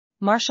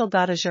Martial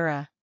God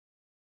Asura.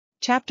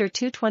 Chapter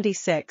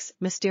 226,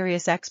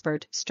 Mysterious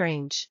Expert,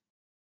 Strange.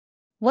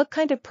 What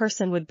kind of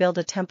person would build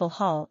a temple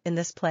hall in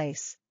this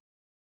place?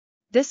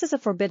 This is a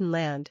forbidden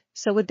land,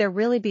 so would there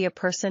really be a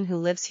person who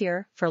lives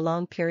here for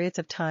long periods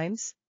of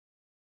times?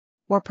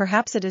 Or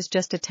perhaps it is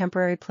just a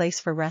temporary place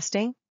for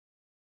resting?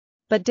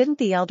 But didn't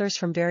the elders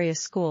from various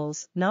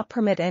schools not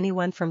permit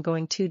anyone from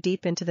going too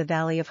deep into the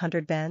Valley of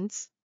Hundred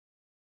Bends?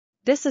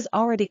 This is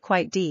already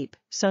quite deep,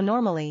 so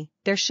normally,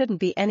 there shouldn't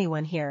be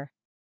anyone here.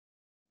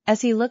 As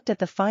he looked at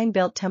the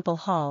fine-built temple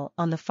hall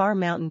on the far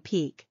mountain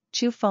peak,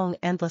 Chu Feng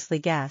endlessly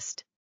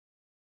guessed.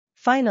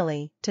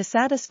 Finally, to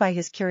satisfy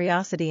his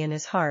curiosity in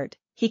his heart,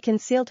 he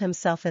concealed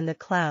himself in the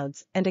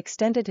clouds and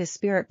extended his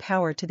spirit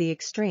power to the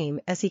extreme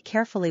as he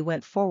carefully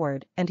went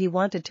forward, and he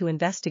wanted to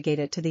investigate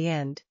it to the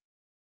end.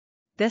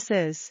 This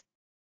is.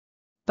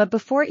 But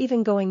before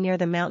even going near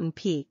the mountain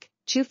peak,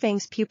 Chu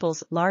Feng's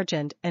pupils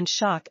largened and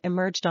shock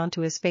emerged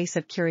onto his face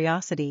of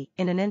curiosity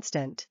in an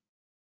instant.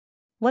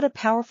 What a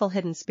powerful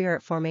hidden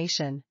spirit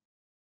formation.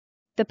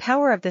 The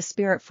power of this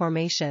spirit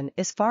formation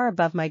is far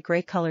above my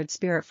gray-colored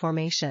spirit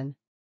formation.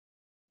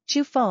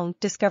 Chu Feng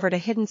discovered a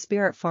hidden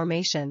spirit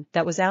formation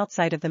that was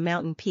outside of the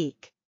mountain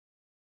peak.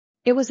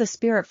 It was a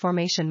spirit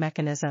formation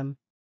mechanism.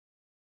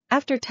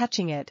 After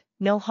touching it,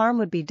 no harm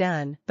would be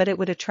done, but it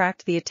would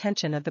attract the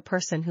attention of the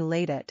person who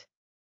laid it.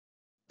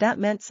 That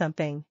meant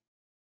something.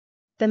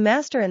 The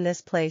master in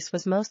this place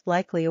was most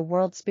likely a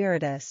world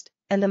spiritist,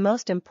 and the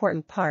most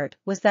important part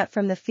was that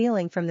from the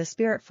feeling from the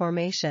spirit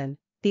formation,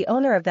 the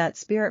owner of that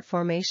spirit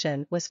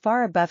formation was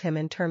far above him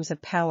in terms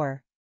of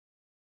power.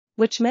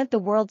 Which meant the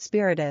world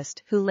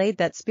spiritist who laid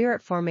that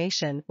spirit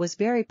formation was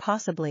very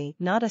possibly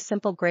not a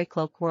simple grey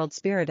cloak world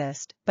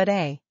spiritist, but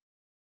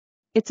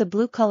it's a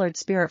blue-colored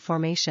spirit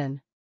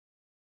formation.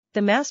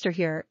 The master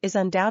here is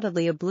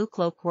undoubtedly a blue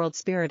cloak world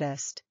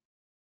spiritist.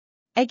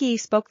 Eggy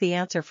spoke the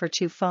answer for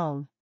Chu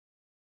Feng.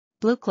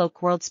 Blue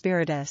cloak world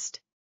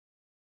spiritist.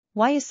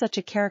 Why is such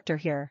a character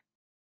here?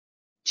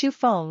 Chu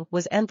Feng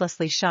was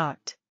endlessly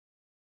shocked.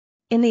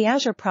 In the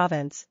Azure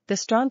province, the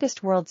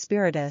strongest world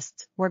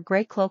spiritists were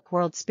grey cloak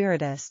world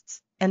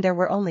spiritists, and there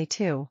were only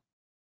two.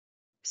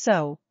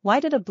 So,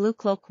 why did a blue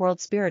cloak world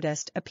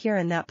spiritist appear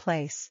in that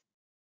place?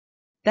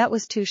 That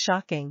was too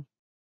shocking.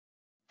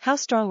 How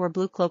strong were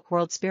blue cloak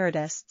world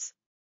spiritists?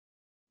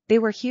 They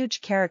were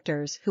huge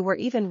characters who were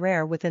even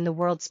rare within the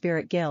World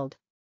Spirit Guild.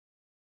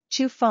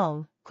 Chu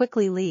Feng,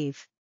 quickly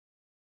leave.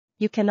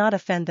 You cannot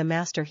offend the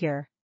master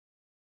here.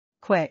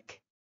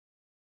 Quick.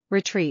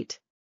 Retreat.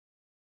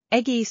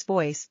 Eggy's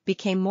voice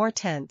became more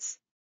tense.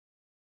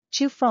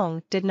 Chu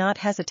Feng did not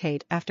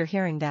hesitate after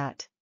hearing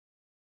that.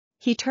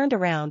 He turned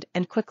around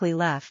and quickly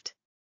left.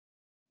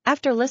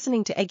 After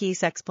listening to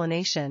Eggy's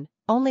explanation,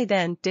 only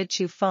then did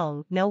Chu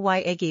Feng know why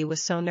Eggy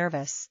was so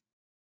nervous.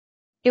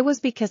 It was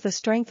because the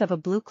strength of a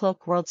blue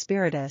cloak world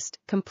spiritist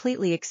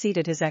completely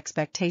exceeded his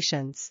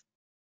expectations.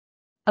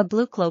 A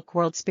blue cloak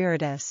world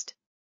spiritist.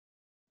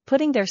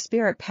 Putting their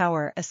spirit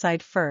power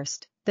aside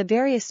first, the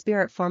various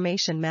spirit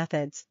formation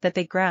methods that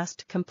they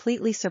grasped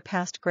completely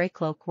surpassed grey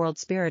cloak world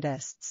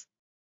spiritists.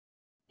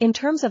 In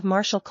terms of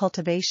martial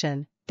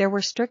cultivation, there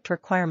were strict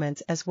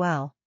requirements as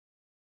well.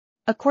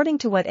 According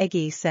to what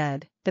Eggy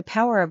said, the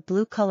power of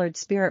blue-colored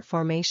spirit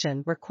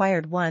formation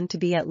required one to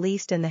be at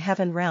least in the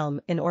heaven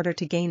realm in order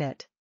to gain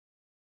it.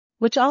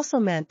 Which also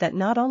meant that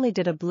not only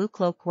did a blue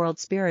cloak world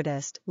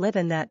spiritist live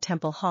in that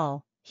temple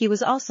hall, he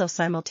was also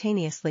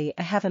simultaneously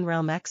a heaven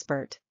realm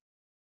expert.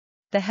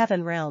 The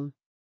heaven realm.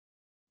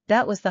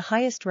 That was the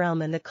highest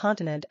realm in the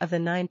continent of the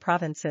 9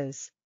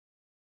 provinces.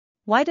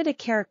 Why did a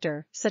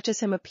character such as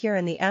him appear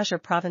in the Azure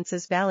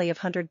province's Valley of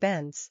Hundred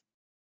Bends?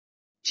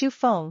 Chu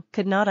Feng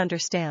could not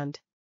understand.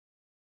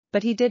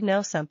 But he did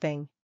know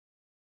something.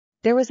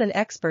 There was an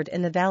expert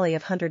in the Valley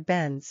of Hundred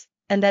Bends,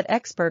 and that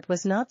expert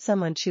was not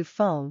someone Chu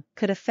Feng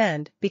could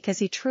offend because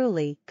he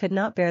truly could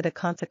not bear the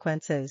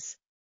consequences.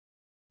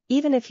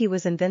 Even if he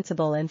was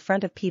invincible in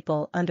front of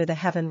people under the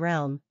heaven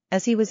realm,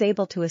 as he was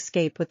able to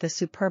escape with the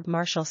superb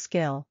martial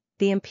skill,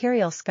 the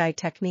Imperial Sky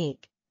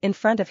technique, in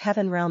front of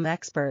heaven realm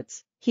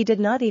experts, he did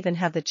not even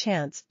have the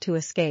chance to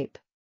escape.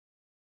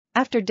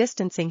 After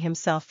distancing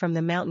himself from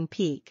the mountain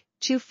peak,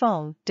 Chu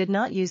Feng did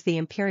not use the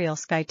Imperial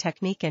Sky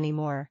technique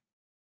anymore.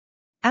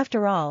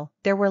 After all,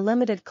 there were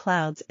limited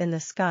clouds in the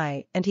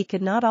sky and he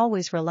could not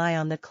always rely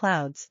on the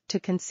clouds to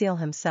conceal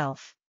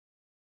himself.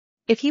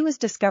 If he was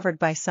discovered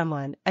by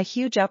someone, a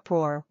huge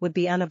uproar would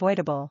be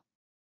unavoidable.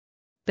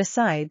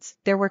 Besides,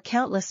 there were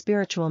countless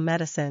spiritual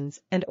medicines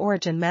and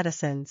origin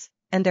medicines,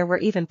 and there were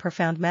even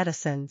profound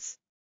medicines.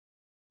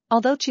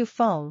 Although Chu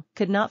Feng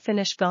could not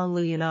finish Gong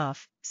Luyun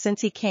off,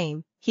 since he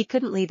came, he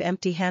couldn't leave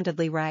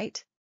empty-handedly,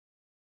 right?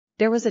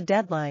 There was a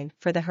deadline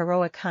for the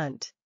heroic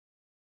hunt.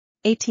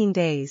 18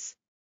 days.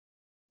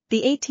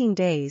 The 18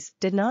 days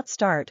did not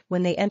start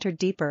when they entered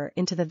deeper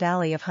into the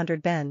Valley of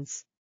Hundred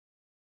Bends.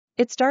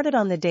 It started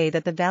on the day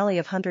that the Valley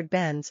of Hundred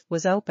Bends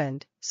was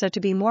opened, so to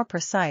be more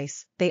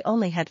precise, they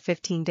only had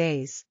 15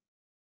 days.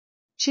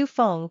 Chu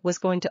Feng was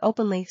going to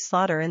openly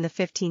slaughter in the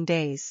 15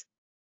 days.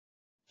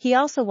 He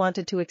also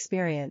wanted to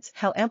experience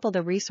how ample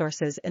the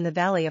resources in the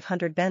Valley of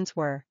Hundred Bends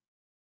were.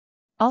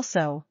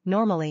 Also,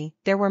 normally,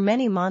 there were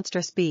many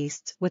monstrous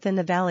beasts within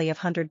the Valley of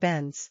Hundred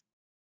Bends.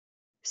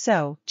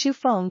 So, Chu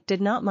Feng did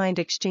not mind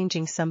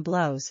exchanging some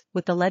blows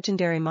with the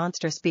legendary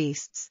monstrous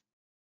beasts.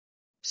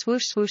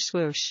 Swoosh swoosh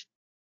swoosh.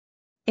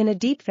 In a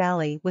deep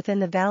valley within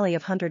the Valley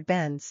of Hundred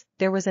Bends,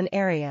 there was an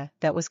area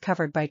that was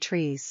covered by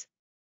trees.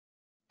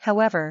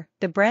 However,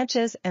 the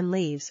branches and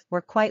leaves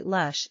were quite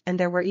lush and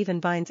there were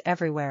even vines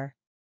everywhere.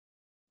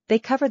 They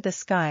covered the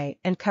sky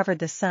and covered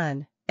the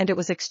sun, and it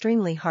was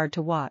extremely hard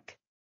to walk.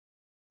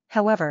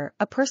 However,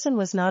 a person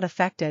was not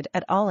affected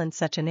at all in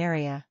such an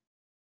area.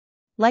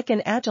 Like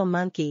an agile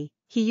monkey,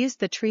 he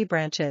used the tree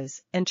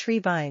branches and tree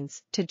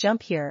vines to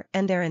jump here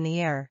and there in the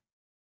air.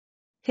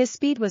 His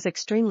speed was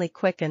extremely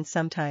quick and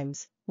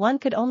sometimes, one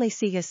could only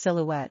see his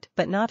silhouette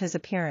but not his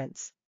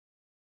appearance.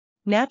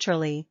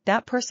 Naturally,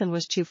 that person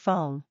was Chu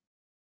Feng.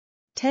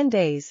 10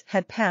 days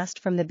had passed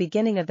from the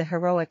beginning of the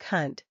heroic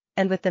hunt,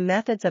 and with the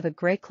methods of a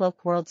grey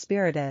cloak world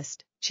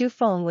spiritist, Chu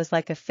Feng was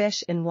like a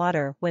fish in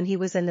water when he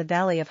was in the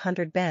Valley of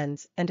Hundred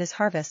Bends and his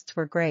harvests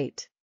were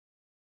great.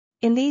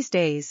 In these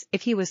days,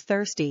 if he was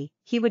thirsty,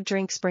 he would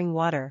drink spring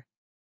water.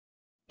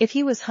 If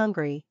he was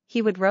hungry,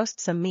 he would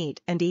roast some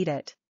meat and eat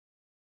it.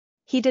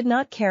 He did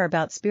not care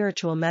about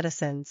spiritual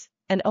medicines,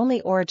 and only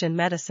origin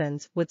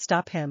medicines would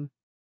stop him.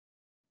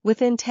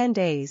 Within 10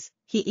 days,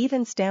 he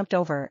even stamped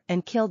over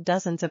and killed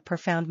dozens of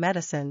profound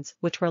medicines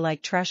which were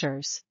like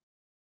treasures.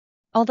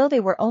 Although they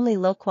were only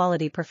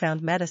low-quality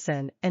profound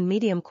medicine and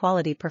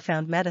medium-quality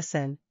profound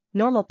medicine,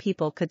 normal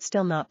people could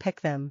still not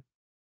pick them.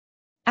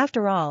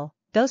 After all,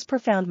 those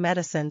profound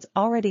medicines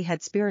already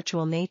had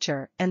spiritual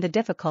nature and the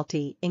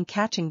difficulty in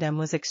catching them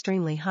was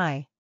extremely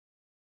high.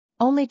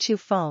 Only Chu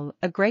Feng,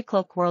 a grey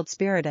cloak world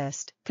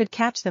spiritist, could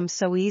catch them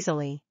so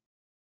easily.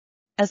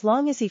 As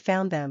long as he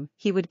found them,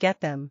 he would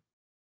get them.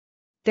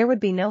 There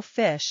would be no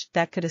fish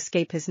that could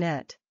escape his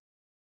net.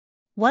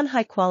 One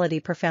high-quality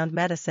profound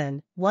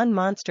medicine, one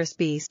monstrous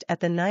beast at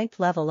the 9th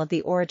level of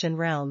the origin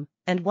realm,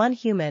 and one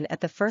human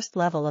at the 1st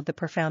level of the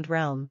profound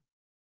realm.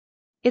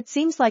 It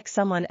seems like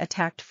someone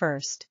attacked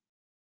first.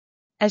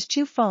 As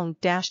Chu Feng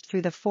dashed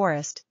through the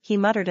forest, he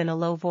muttered in a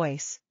low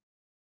voice.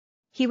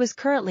 He was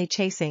currently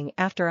chasing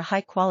after a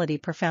high-quality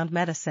profound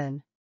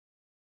medicine.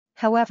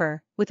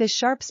 However, with his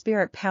sharp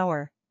spirit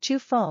power, Chu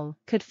Feng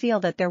could feel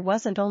that there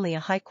wasn't only a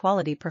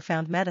high-quality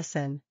profound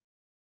medicine.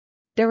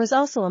 There was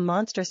also a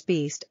monstrous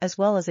beast as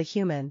well as a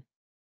human.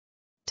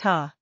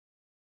 Ta!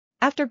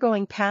 After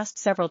going past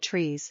several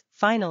trees,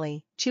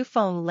 finally, Chu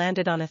Feng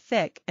landed on a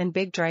thick and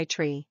big dry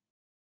tree.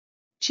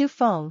 Chu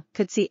Feng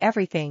could see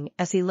everything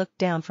as he looked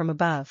down from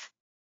above.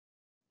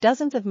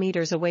 Dozens of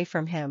meters away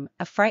from him,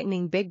 a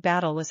frightening big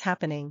battle was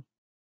happening.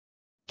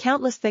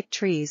 Countless thick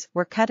trees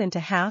were cut into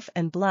half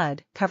and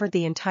blood covered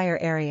the entire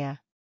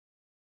area.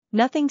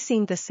 Nothing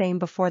seemed the same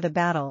before the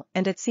battle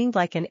and it seemed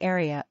like an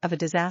area of a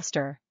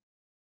disaster.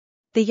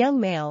 The young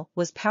male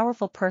was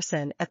powerful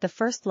person at the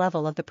 1st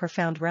level of the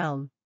profound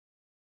realm.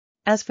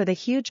 As for the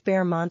huge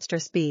bear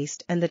monstrous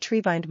beast and the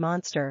tree-vined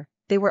monster,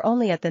 they were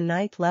only at the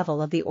 9th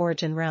level of the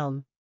origin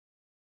realm.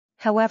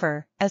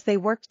 However, as they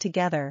worked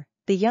together,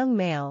 the young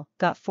male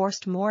got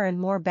forced more and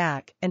more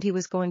back and he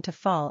was going to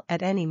fall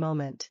at any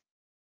moment.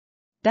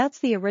 That's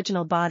the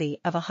original body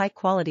of a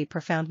high-quality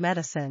profound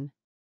medicine.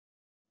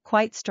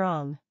 Quite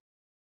strong.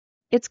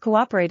 It's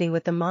cooperating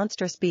with the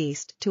monstrous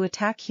beast to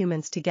attack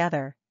humans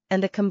together,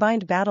 and the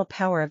combined battle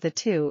power of the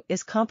two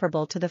is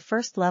comparable to the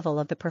 1st level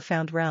of the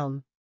profound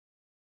realm.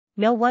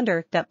 No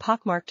wonder that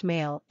pockmarked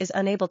male is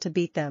unable to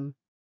beat them.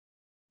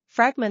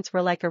 Fragments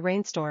were like a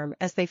rainstorm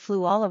as they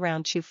flew all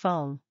around Chu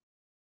Feng.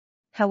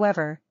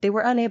 However, they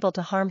were unable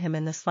to harm him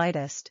in the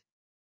slightest.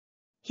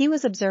 He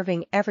was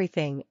observing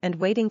everything and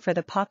waiting for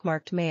the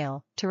pockmarked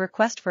male to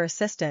request for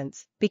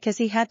assistance because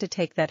he had to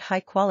take that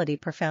high-quality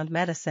profound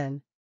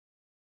medicine.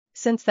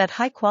 Since that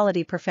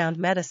high-quality profound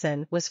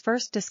medicine was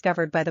first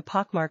discovered by the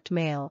pockmarked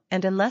male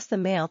and unless the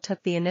male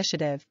took the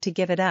initiative to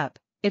give it up,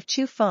 if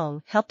Chu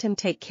Feng helped him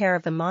take care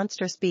of the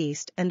monstrous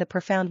beast and the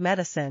profound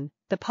medicine,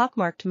 the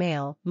pockmarked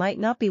male might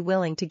not be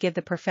willing to give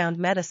the profound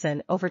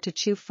medicine over to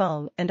Chu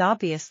Feng and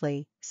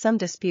obviously, some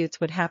disputes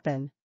would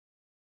happen.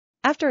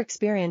 After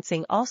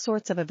experiencing all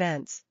sorts of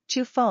events,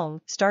 Chu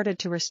Feng started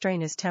to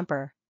restrain his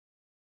temper.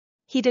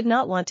 He did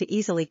not want to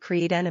easily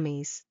create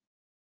enemies.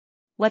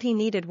 What he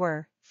needed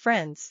were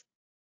friends.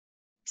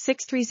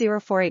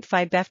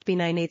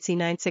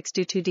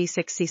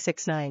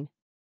 630485FB98C9622D6C69.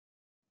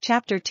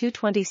 Chapter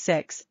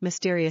 226,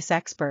 Mysterious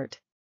Expert.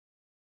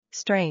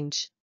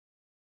 Strange.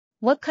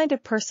 What kind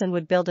of person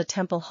would build a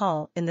temple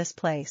hall in this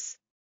place?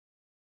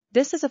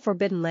 This is a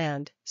forbidden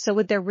land, so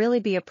would there really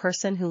be a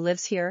person who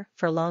lives here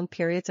for long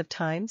periods of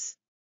times?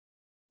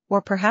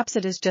 Or perhaps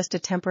it is just a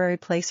temporary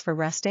place for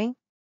resting?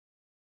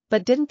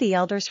 But didn't the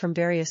elders from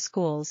various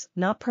schools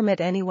not permit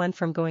anyone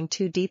from going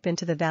too deep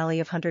into the Valley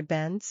of Hundred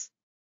Bends?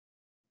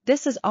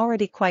 This is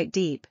already quite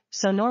deep,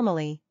 so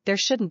normally, there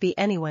shouldn't be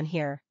anyone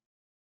here.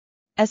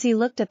 As he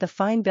looked at the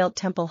fine-built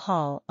temple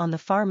hall on the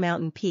far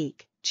mountain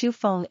peak, Chu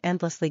Feng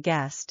endlessly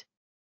guessed.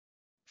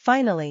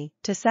 Finally,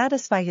 to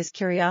satisfy his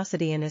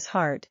curiosity in his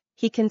heart,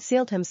 he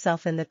concealed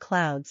himself in the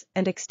clouds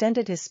and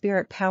extended his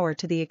spirit power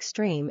to the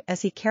extreme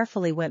as he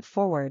carefully went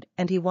forward,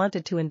 and he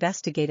wanted to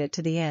investigate it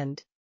to the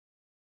end.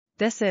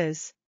 This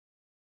is.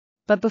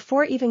 But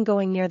before even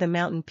going near the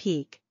mountain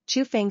peak,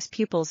 Chu Feng's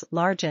pupils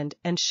largened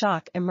and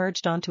shock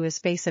emerged onto his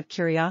face of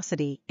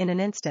curiosity in an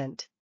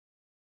instant.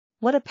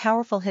 What a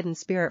powerful hidden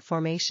spirit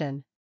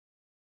formation.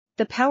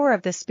 The power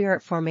of this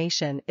spirit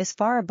formation is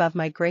far above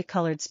my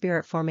gray-colored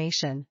spirit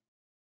formation.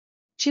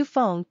 Chu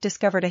Feng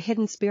discovered a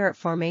hidden spirit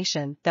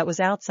formation that was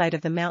outside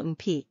of the mountain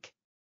peak.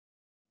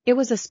 It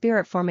was a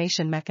spirit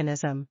formation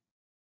mechanism.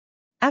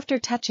 After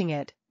touching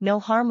it, no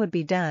harm would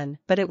be done,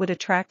 but it would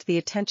attract the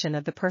attention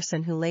of the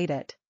person who laid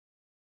it.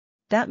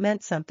 That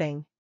meant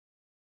something.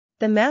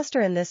 The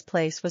master in this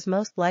place was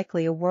most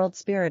likely a world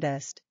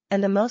spiritist,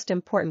 and the most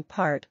important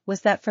part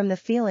was that from the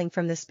feeling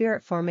from the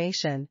spirit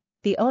formation,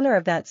 the owner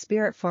of that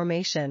spirit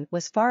formation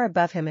was far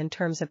above him in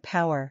terms of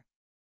power.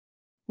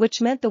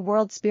 Which meant the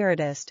world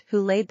spiritist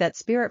who laid that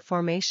spirit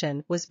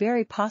formation was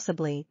very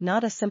possibly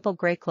not a simple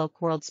grey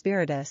cloak world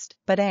spiritist,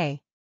 but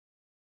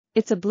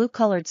it's a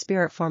blue-colored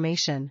spirit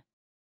formation.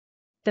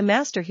 The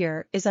master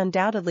here is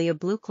undoubtedly a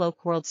blue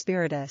cloak world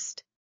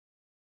spiritist.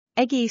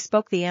 Eggy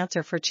spoke the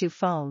answer for Chu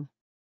Feng.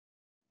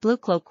 Blue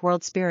cloak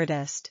world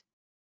spiritist.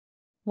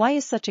 Why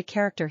is such a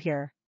character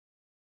here?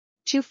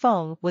 Chu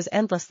Feng was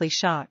endlessly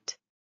shocked.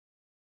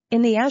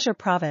 In the Azure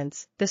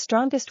province, the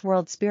strongest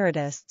world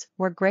spiritists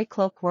were grey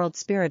cloak world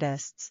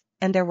spiritists,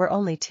 and there were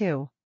only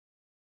 2.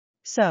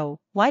 So,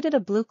 why did a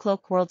blue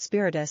cloak world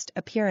spiritist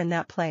appear in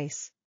that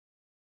place?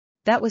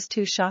 That was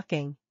too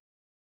shocking.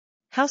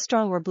 How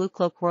strong were blue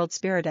cloak world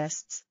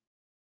spiritists?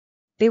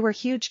 They were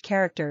huge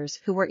characters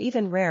who were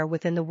even rare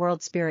within the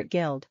World Spirit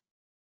Guild.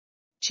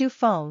 Chu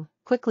Feng,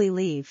 quickly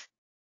leave.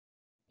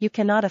 You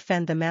cannot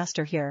offend the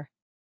master here.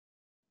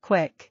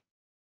 Quick.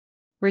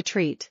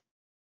 Retreat.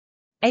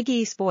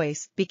 Eggy's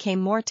voice became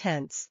more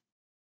tense.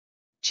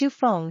 Chu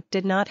Feng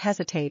did not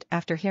hesitate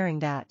after hearing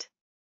that.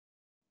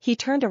 He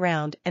turned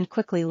around and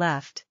quickly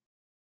left.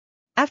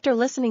 After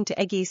listening to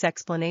Eggy's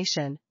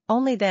explanation,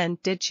 only then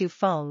did Chu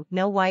Feng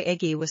know why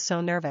Eggy was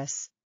so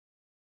nervous.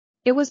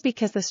 It was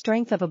because the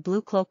strength of a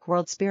blue cloak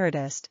world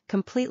spiritist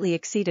completely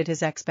exceeded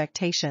his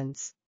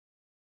expectations.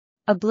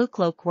 A blue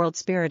cloak world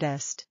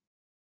spiritist.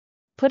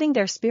 Putting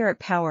their spirit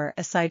power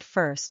aside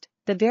first,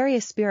 the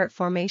various spirit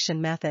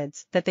formation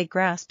methods that they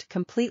grasped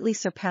completely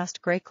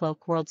surpassed grey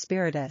cloak world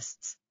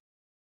spiritists.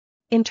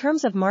 In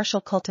terms of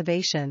martial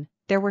cultivation,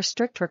 there were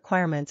strict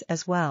requirements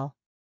as well.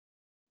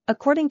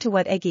 According to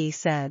what Eggy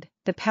said,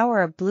 the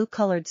power of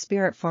blue-colored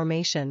spirit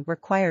formation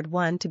required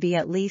one to be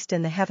at least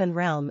in the heaven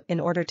realm in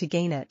order to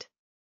gain it.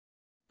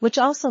 Which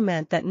also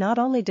meant that not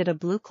only did a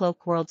blue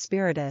cloak world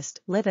spiritist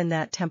live in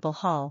that temple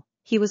hall,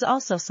 he was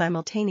also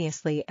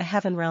simultaneously a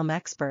heaven realm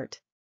expert.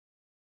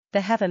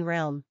 The heaven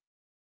realm.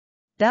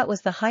 That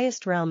was the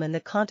highest realm in the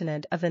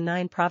continent of the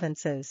 9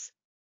 provinces.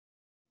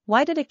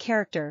 Why did a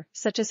character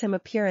such as him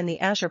appear in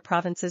the Azure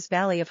province's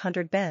Valley of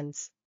 100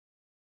 Bends?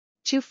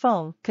 Chu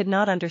Feng could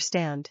not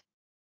understand.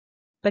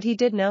 But he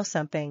did know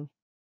something.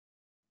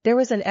 There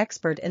was an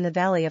expert in the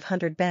Valley of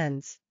 100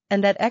 Bends,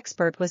 and that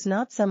expert was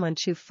not someone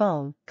Chu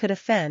Feng could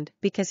offend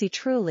because he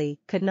truly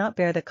could not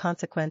bear the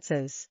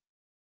consequences.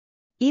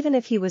 Even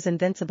if he was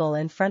invincible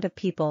in front of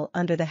people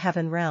under the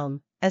heaven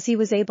realm, as he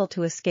was able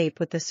to escape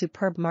with the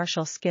superb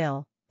martial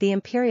skill, the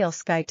Imperial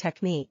Sky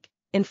technique,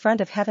 in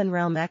front of heaven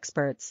realm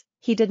experts,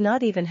 he did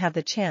not even have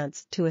the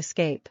chance to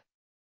escape.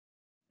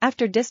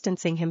 After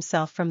distancing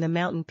himself from the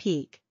mountain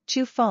peak,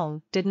 Chu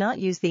Feng did not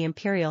use the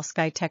Imperial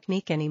Sky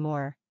technique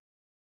anymore.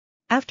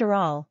 After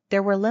all,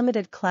 there were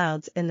limited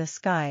clouds in the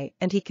sky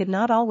and he could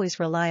not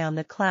always rely on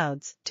the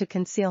clouds to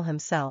conceal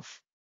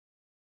himself.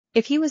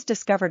 If he was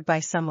discovered by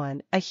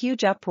someone, a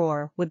huge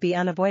uproar would be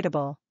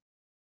unavoidable.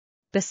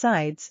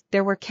 Besides,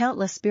 there were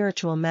countless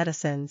spiritual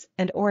medicines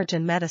and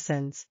origin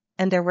medicines,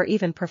 and there were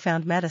even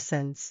profound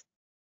medicines.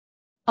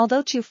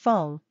 Although Chu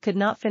Feng could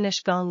not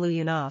finish Gong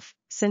Luyun off,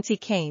 since he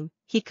came,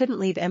 he couldn't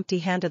leave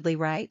empty-handedly,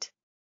 right?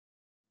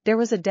 There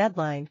was a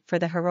deadline for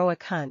the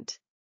heroic hunt.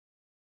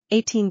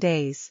 18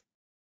 days.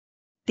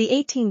 The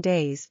 18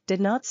 days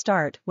did not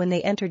start when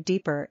they entered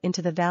deeper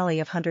into the Valley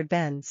of 100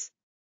 Bends.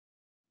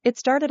 It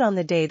started on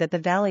the day that the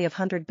Valley of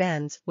 100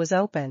 Bends was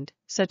opened,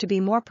 so to be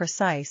more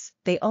precise,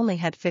 they only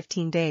had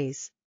 15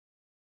 days.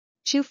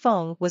 Chu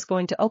Feng was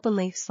going to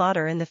openly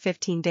slaughter in the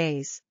 15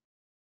 days.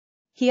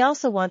 He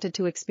also wanted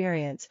to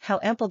experience how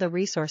ample the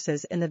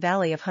resources in the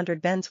Valley of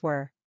 100 Bends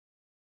were.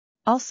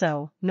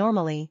 Also,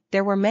 normally,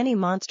 there were many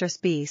monstrous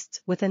beasts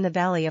within the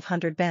Valley of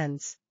 100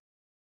 Bends.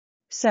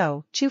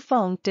 So, Chu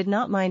Feng did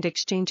not mind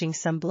exchanging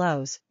some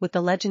blows with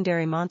the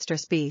legendary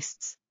monstrous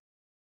beasts.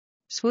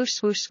 Swoosh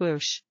swoosh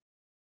swoosh.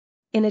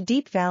 In a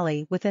deep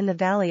valley within the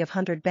Valley of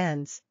 100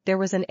 Bends, there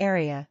was an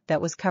area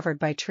that was covered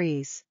by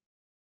trees.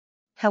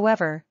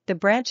 However, the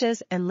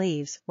branches and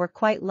leaves were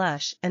quite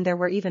lush and there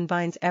were even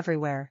vines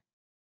everywhere.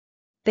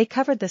 They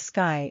covered the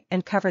sky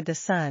and covered the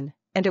sun,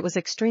 and it was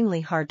extremely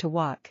hard to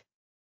walk.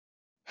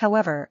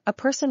 However, a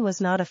person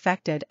was not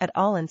affected at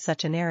all in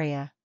such an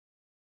area.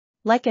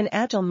 Like an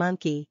agile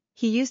monkey,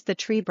 he used the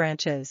tree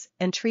branches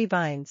and tree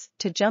vines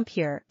to jump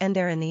here and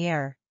there in the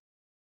air.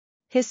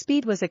 His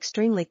speed was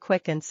extremely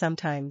quick and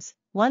sometimes,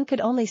 one could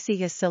only see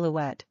his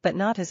silhouette but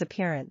not his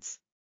appearance.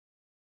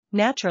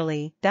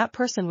 Naturally, that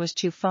person was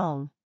Chu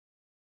Feng.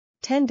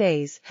 10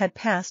 days had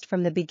passed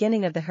from the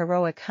beginning of the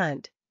heroic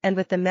hunt, and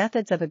with the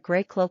methods of a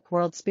grey cloak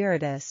world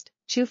spiritist,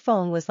 Chu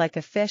Feng was like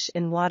a fish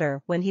in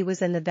water when he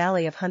was in the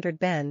Valley of 100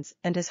 Bends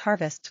and his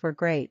harvests were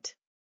great.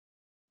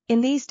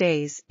 In these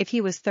days, if he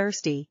was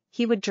thirsty,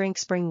 he would drink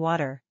spring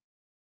water.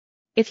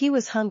 If he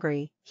was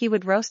hungry, he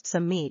would roast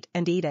some meat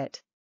and eat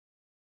it.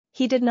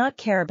 He did not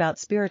care about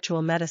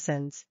spiritual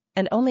medicines,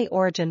 and only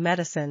origin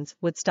medicines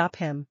would stop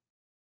him.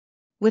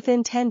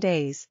 Within 10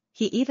 days,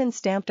 he even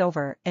stamped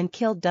over and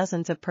killed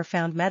dozens of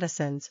profound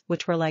medicines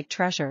which were like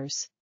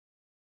treasures.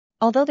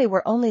 Although they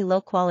were only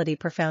low-quality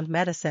profound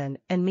medicine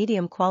and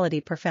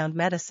medium-quality profound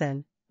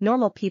medicine,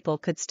 normal people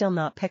could still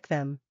not pick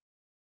them.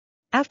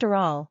 After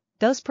all,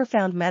 those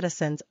profound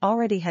medicines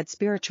already had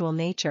spiritual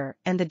nature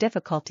and the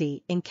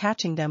difficulty in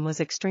catching them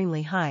was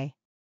extremely high.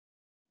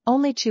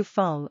 Only Chu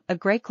Feng, a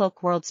grey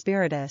cloak world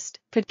spiritist,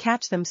 could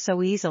catch them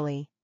so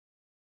easily.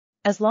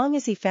 As long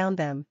as he found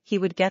them, he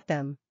would get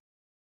them.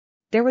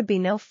 There would be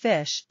no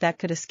fish that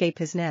could escape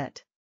his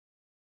net.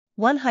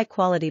 One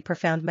high-quality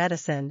profound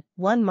medicine,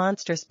 one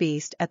monstrous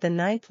beast at the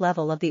 9th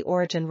level of the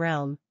origin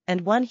realm,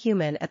 and one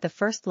human at the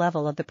 1st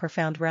level of the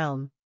profound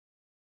realm.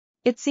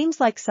 It seems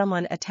like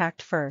someone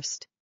attacked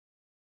first.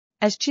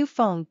 As Chu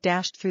Feng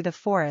dashed through the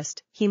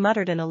forest, he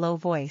muttered in a low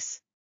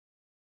voice.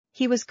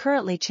 He was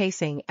currently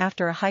chasing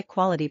after a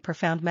high-quality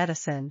profound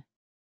medicine.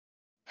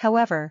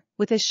 However,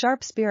 with his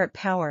sharp spirit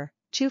power,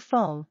 Chu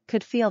Feng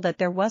could feel that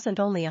there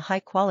wasn't only a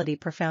high-quality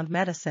profound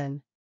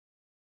medicine.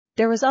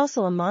 There was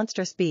also a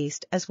monstrous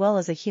beast as well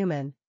as a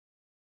human.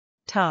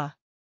 Ta!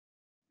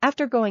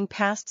 After going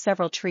past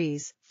several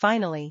trees,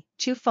 finally,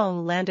 Chu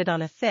Feng landed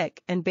on a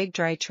thick and big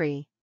dry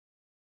tree.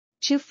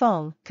 Chu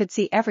Feng could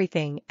see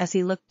everything as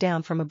he looked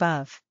down from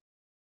above.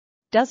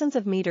 Dozens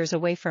of meters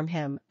away from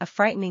him, a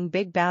frightening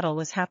big battle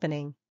was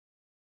happening.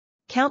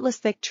 Countless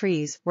thick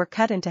trees were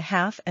cut into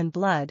half and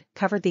blood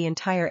covered the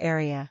entire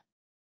area.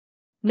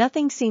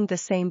 Nothing seemed the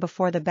same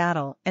before the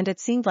battle and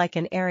it seemed like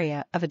an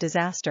area of a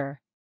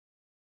disaster.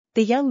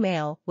 The young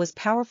male was a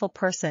powerful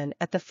person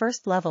at the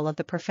 1st level of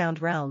the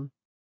profound realm.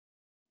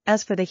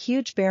 As for the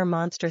huge bear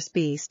monstrous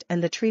beast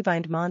and the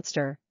tree-vined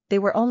monster, they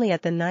were only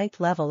at the 9th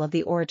level of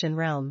the origin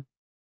realm.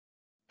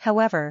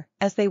 However,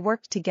 as they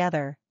worked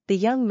together, the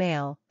young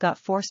male got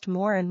forced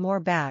more and more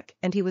back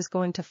and he was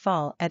going to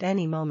fall at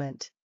any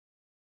moment.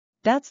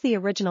 That's the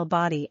original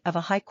body of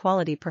a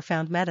high-quality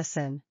profound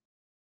medicine.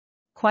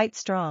 Quite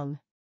strong.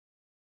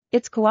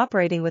 It's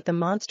cooperating with the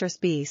monstrous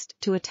beast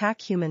to attack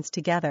humans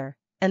together,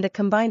 and the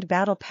combined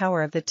battle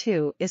power of the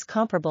two is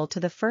comparable to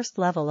the 1st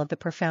level of the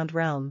profound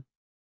realm.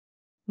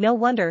 No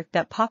wonder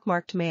that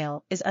pockmarked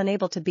male is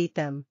unable to beat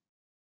them.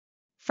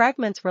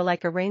 Fragments were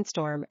like a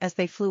rainstorm as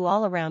they flew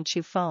all around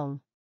Chu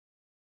Feng.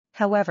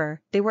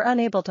 However, they were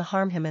unable to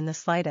harm him in the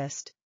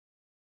slightest.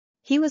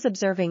 He was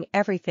observing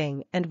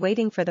everything and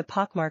waiting for the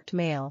pockmarked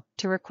male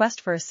to request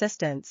for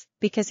assistance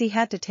because he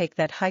had to take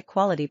that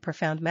high-quality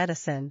profound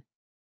medicine.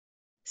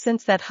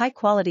 Since that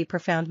high-quality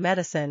profound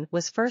medicine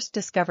was first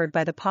discovered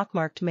by the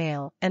pockmarked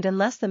male and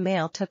unless the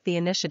male took the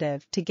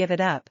initiative to give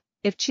it up,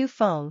 if Chu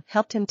Feng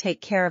helped him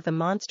take care of the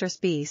monstrous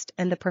beast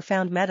and the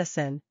profound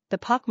medicine, the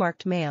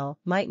pockmarked male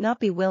might not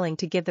be willing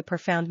to give the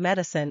profound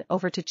medicine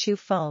over to Chu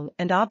Feng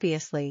and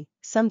obviously,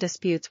 some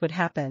disputes would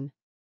happen.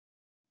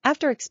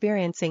 After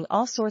experiencing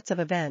all sorts of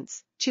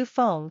events, Chu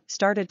Feng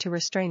started to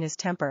restrain his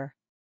temper.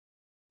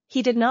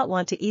 He did not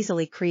want to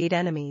easily create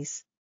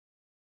enemies.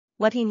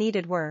 What he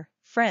needed were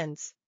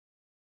friends.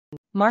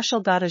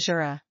 Martial God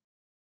Asura.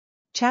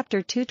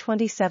 Chapter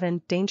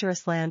 227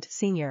 Dangerous Land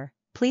Senior,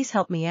 please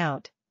help me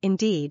out.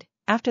 Indeed,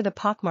 after the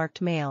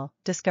pockmarked male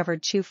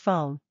discovered Chu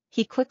Feng,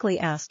 he quickly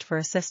asked for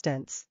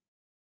assistance.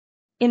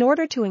 In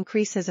order to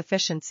increase his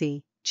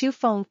efficiency, Chu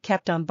Feng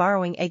kept on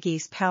borrowing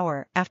Eggi's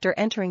power after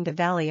entering the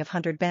Valley of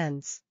 100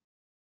 Bends.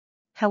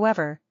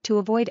 However, to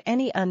avoid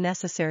any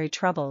unnecessary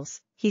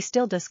troubles, he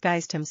still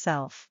disguised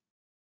himself.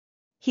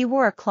 He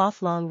wore a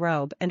cloth-long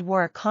robe and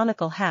wore a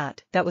conical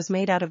hat that was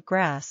made out of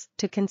grass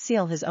to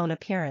conceal his own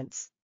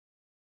appearance.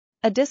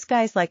 A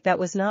disguise like that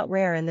was not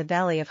rare in the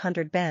Valley of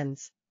 100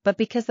 Bends, but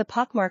because the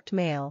pockmarked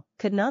male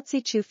could not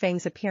see Chu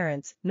Feng's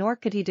appearance nor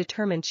could he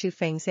determine Chu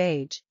Feng's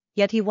age,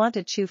 yet he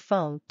wanted Chu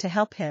Feng to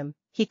help him,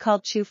 he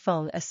called Chu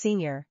Feng a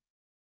senior.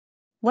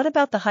 What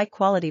about the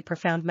high-quality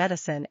profound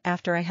medicine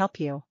after I help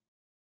you?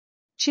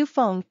 Chu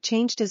Feng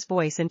changed his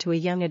voice into a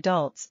young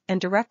adult's and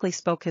directly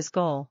spoke his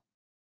goal.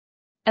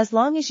 As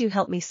long as you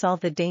help me solve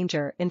the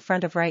danger in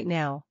front of right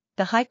now,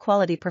 the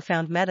high-quality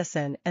profound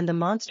medicine and the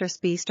monstrous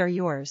beast are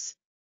yours.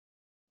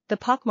 The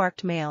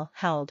pockmarked male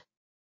held.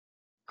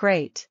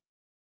 Great.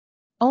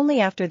 Only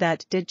after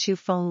that did Chu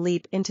Feng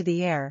leap into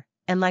the air,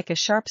 and like a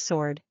sharp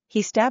sword,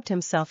 he stabbed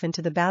himself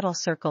into the battle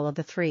circle of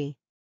the three.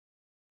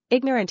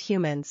 Ignorant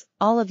humans,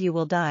 all of you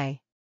will die.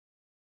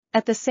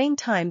 At the same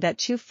time that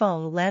Chu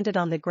Feng landed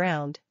on the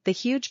ground, the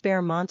huge bear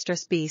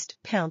monstrous beast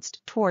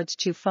pounced towards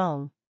Chu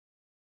Feng.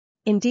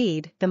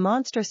 Indeed, the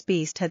monstrous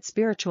beast had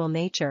spiritual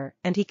nature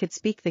and he could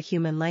speak the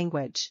human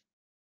language.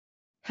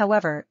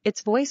 However,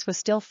 its voice was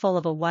still full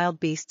of a wild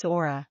beast's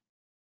aura.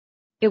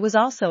 It was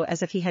also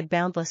as if he had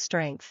boundless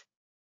strength.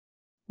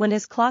 When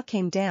his claw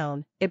came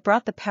down, it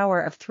brought the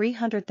power of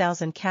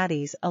 300,000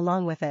 caddies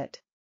along with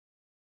it.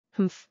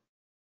 Humph.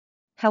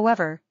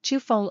 However, Chu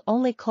Feng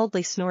only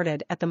coldly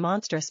snorted at the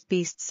monstrous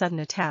beast's sudden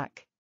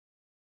attack.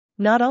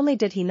 Not only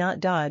did he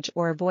not dodge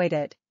or avoid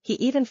it, he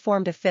even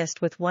formed a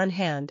fist with one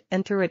hand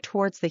and threw it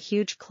towards the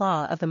huge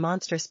claw of the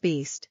monstrous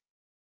beast.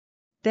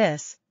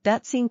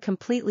 That scene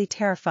completely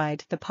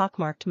terrified the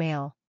pockmarked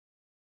male.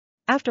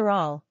 After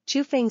all,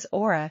 Chu Feng's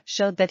aura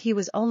showed that he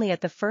was only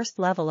at the first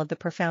level of the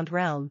profound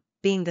realm,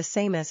 being the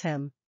same as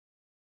him.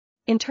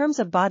 In terms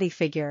of body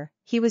figure,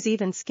 he was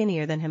even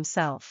skinnier than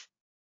himself.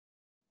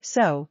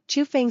 So,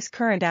 Chu Feng's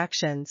current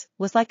actions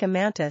was like a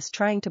mantis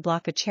trying to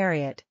block a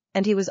chariot,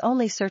 and he was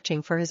only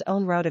searching for his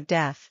own road of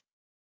death.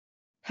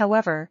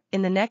 However,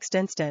 in the next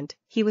instant,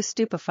 he was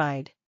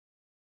stupefied.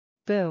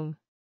 Boom.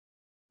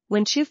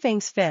 When Chu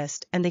Feng's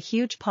fist and the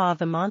huge paw of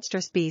the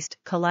monstrous beast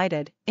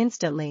collided,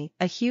 instantly,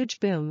 a huge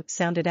boom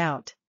sounded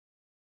out.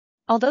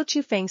 Although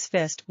Chu Feng's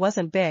fist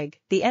wasn't big,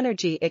 the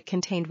energy it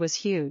contained was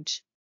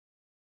huge.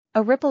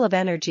 A ripple of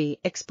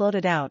energy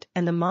exploded out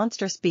and the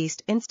monstrous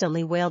beast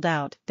instantly wailed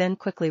out, then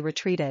quickly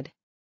retreated.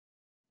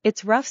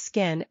 Its rough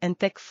skin and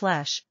thick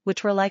flesh,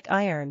 which were like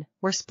iron,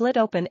 were split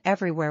open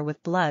everywhere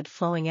with blood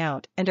flowing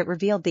out and it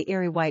revealed the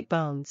eerie white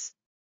bones.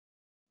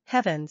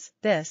 Heavens,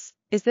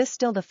 is this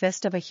still the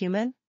fist of a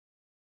human?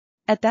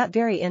 At that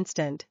very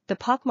instant, the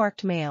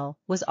pockmarked male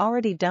was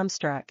already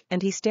dumbstruck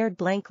and he stared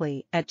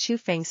blankly at Chu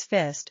Feng's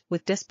fist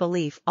with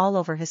disbelief all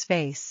over his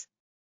face.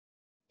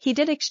 He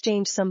did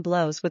exchange some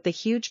blows with the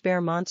huge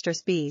bear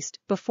monstrous beast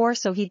before,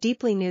 so he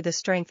deeply knew the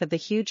strength of the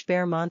huge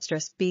bear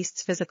monstrous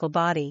beast's physical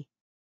body.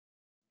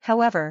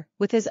 However,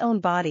 with his own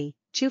body,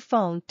 Chu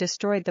Feng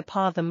destroyed the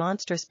paw of the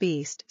monstrous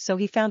beast, so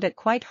he found it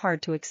quite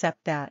hard to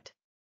accept that.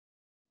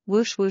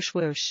 Whoosh whoosh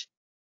whoosh.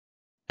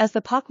 As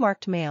the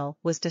pockmarked male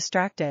was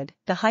distracted,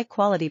 the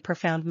high-quality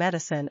profound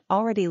medicine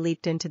already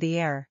leaped into the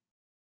air.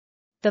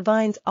 The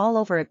vines all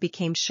over it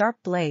became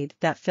sharp blades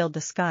that filled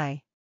the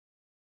sky.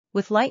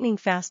 With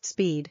lightning-fast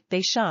speed,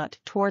 they shot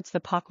towards the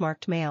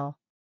pockmarked male.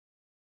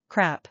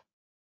 Crap.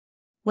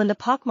 When the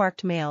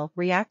pockmarked male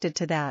reacted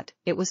to that,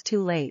 it was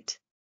too late.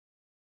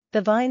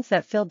 The vines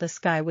that filled the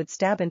sky would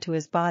stab into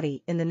his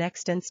body in the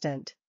next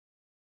instant.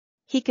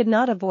 He could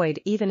not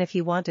avoid even if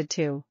he wanted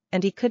to,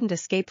 and he couldn't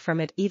escape from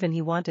it even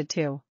he wanted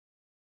to.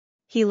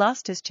 He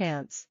lost his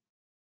chance.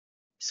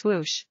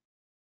 Swoosh.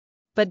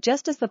 But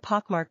just as the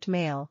pockmarked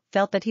male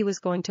felt that he was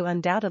going to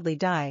undoubtedly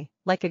die,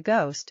 like a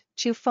ghost,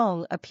 Chu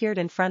Feng appeared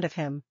in front of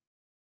him.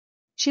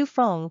 Chu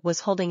Feng was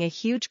holding a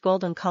huge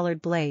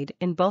golden-colored blade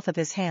in both of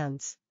his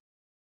hands.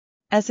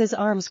 As his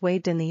arms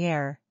waved in the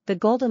air, the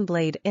golden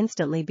blade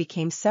instantly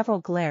became several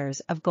glares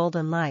of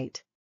golden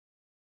light.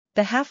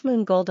 The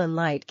half-moon golden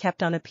light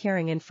kept on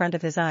appearing in front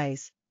of his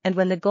eyes, and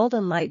when the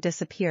golden light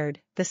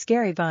disappeared, the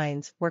scary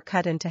vines were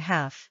cut into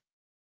half.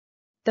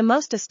 The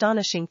most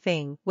astonishing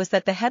thing was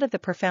that the head of the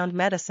profound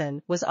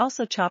medicine was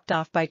also chopped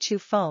off by Chu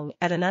Feng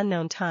at an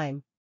unknown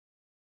time.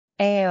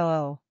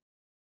 Aoo.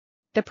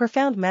 The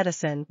profound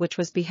medicine which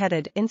was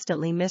beheaded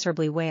instantly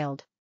miserably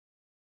wailed.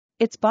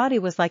 Its body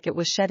was like it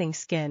was shedding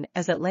skin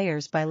as it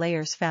layers by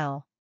layers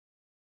fell.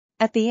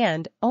 At the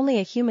end, only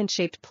a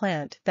human-shaped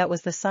plant that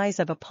was the size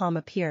of a palm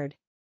appeared.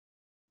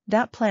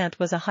 That plant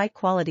was a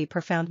high-quality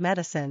profound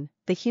medicine,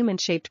 the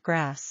human-shaped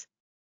grass.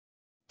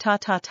 Ta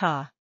ta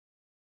ta.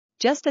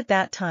 Just at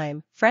that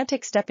time,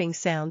 frantic stepping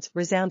sounds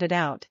resounded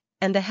out,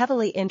 and the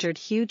heavily injured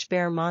huge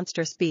bear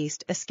monstrous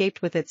beast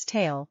escaped with its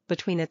tail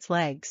between its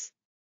legs.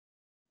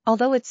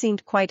 Although it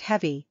seemed quite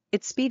heavy,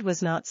 its speed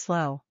was not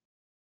slow.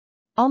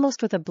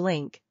 Almost with a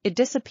blink, it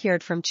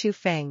disappeared from Chu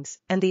Feng's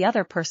and the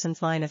other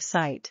person's line of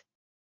sight.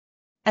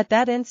 At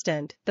that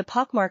instant, the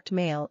pockmarked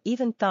male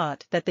even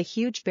thought that the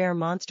huge bear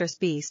monstrous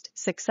beast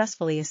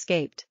successfully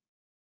escaped.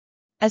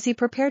 As he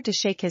prepared to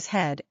shake his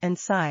head and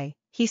sigh,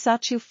 he saw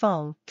Chu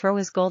Feng throw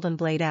his golden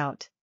blade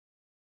out.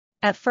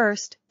 At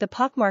first, the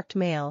pockmarked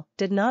male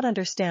did not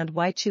understand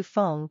why Chu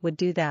Feng would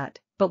do that,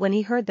 but when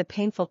he heard the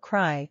painful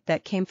cry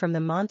that came from the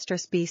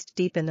monstrous beast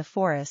deep in the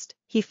forest,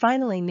 he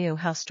finally knew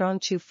how strong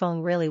Chu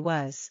Feng really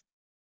was.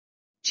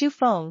 Chu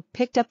Feng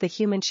picked up the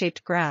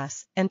human-shaped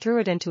grass and threw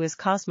it into his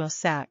cosmos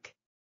sack.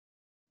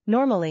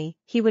 Normally,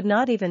 he would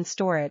not even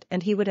store it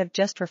and he would have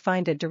just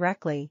refined it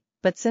directly,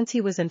 but since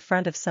he was in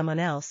front of someone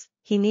else,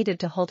 he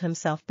needed to hold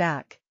himself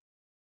back.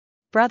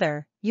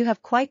 Brother, you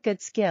have quite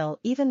good skill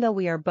even though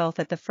we are both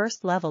at the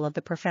first level of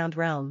the profound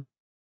realm.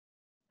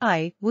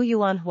 I, Wu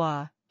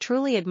Yuanhua,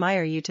 truly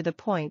admire you to the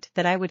point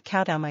that I would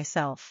kowtow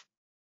myself.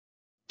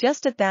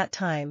 Just at that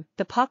time,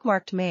 the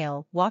pockmarked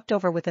male walked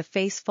over with a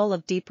face full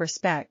of deep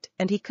respect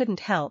and he couldn't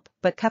help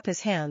but cup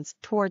his hands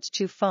towards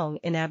Chu Feng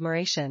in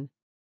admiration.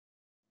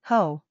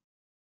 Ho!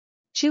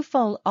 Chu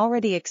Feng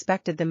already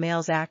expected the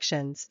male's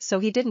actions, so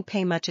he didn't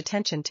pay much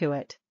attention to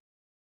it.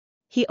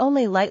 He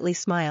only lightly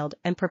smiled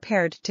and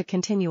prepared to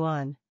continue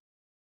on.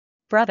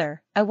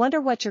 Brother, I wonder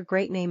what your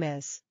great name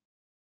is.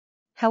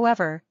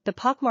 However, the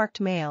pockmarked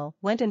male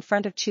went in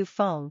front of Chu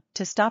Feng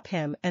to stop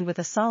him, and with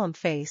a solemn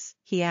face,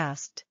 he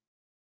asked.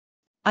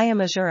 I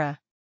am Asura.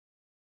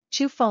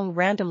 Chu Feng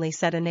randomly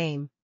said a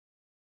name.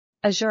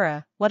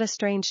 Asura, what a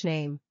strange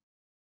name.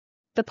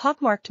 The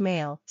pockmarked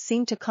male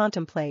seemed to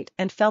contemplate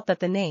and felt that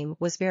the name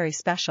was very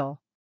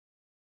special.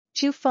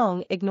 Chu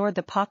Feng ignored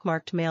the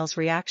pockmarked male's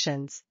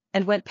reactions,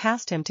 and went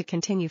past him to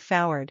continue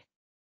forward.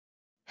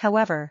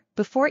 However,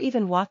 before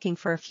even walking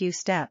for a few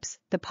steps,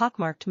 the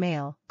pockmarked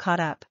male caught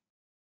up.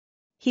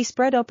 He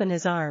spread open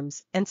his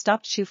arms and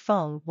stopped Chu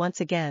Feng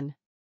once again.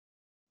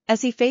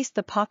 As he faced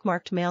the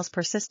pockmarked male's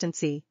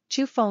persistency,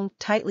 Chu Feng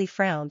tightly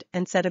frowned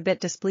and said a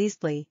bit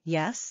displeasedly,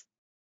 Yes?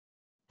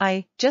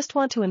 I just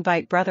want to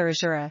invite Brother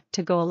Asura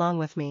to go along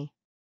with me.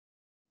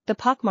 The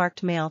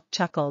pockmarked male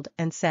chuckled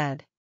and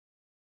said.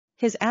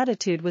 His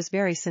attitude was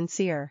very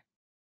sincere.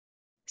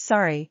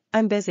 Sorry,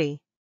 I'm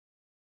busy.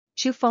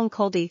 Chu Feng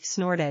coldly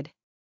snorted.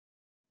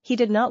 He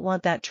did not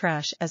want that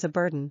trash as a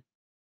burden.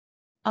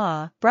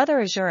 Ah, Brother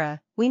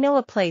Asura, we know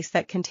a place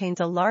that contains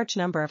a large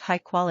number of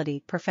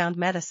high-quality, profound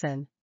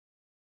medicine.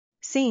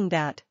 Seeing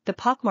that, the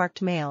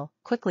pockmarked male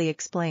quickly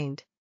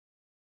explained.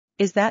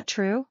 Is that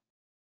true?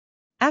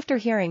 After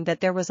hearing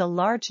that there was a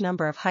large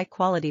number of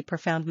high-quality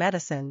profound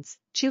medicines,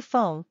 Chu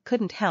Feng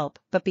couldn't help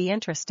but be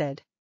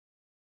interested.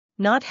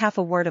 Not half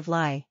a word of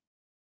lie.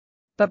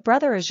 But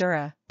Brother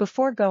Asura,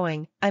 before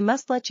going, I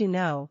must let you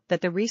know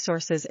that the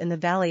resources in the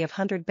Valley of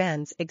 100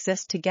 Bends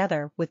exist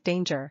together with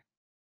danger.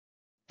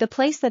 The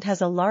place that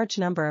has a large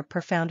number of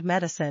profound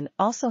medicine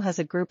also has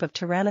a group of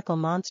tyrannical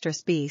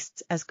monstrous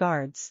beasts as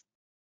guards.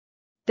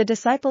 The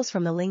disciples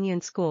from the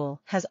Lingyun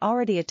school has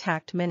already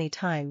attacked many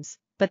times,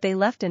 but they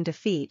left in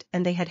defeat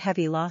and they had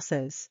heavy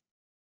losses.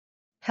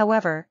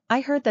 However,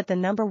 I heard that the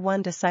number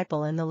 1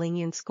 disciple in the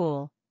Lingyun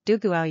school, Du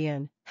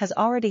Guoyun, has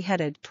already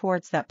headed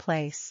towards that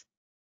place.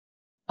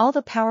 All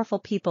the powerful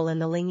people in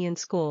the Lingyun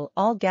school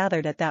all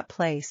gathered at that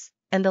place,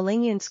 and the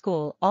Lingyun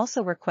school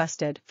also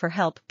requested for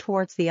help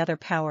towards the other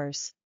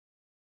powers.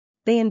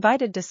 They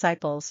invited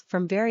disciples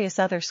from various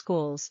other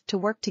schools to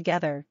work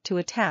together to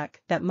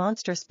attack that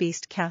monstrous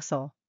beast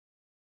castle.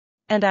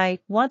 And I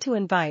want to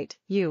invite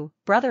you,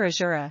 Brother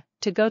Asura,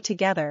 to go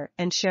together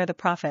and share the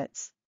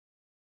profits.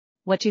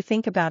 What you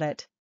think about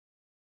it?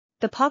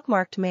 The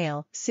pockmarked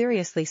male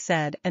seriously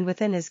said, and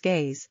within his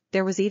gaze,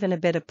 there was even a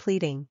bit of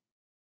pleading.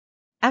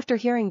 After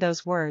hearing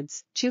those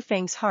words, Chu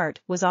Feng's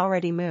heart was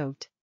already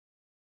moved.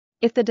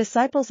 If the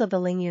disciples of the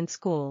Lingyun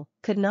school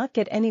could not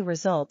get any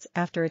results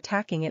after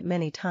attacking it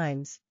many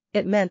times,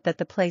 it meant that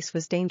the place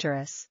was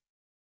dangerous.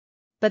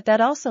 But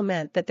that also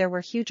meant that there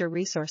were huger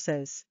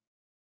resources.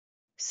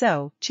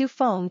 So, Chu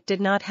Feng did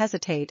not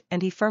hesitate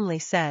and he firmly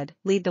said,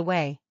 lead the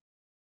way.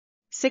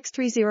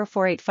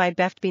 630485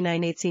 BEFT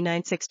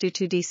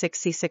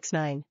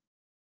B98C9622D6C69.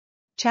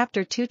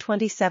 Chapter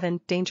 227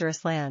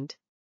 Dangerous Land.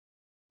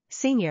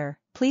 Senior,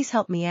 please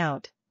help me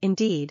out.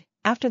 Indeed,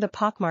 after the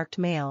pockmarked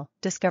male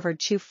discovered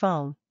Chu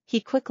Feng,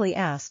 he quickly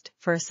asked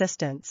for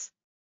assistance.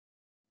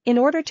 In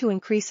order to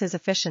increase his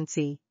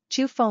efficiency,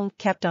 Chu Feng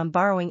kept on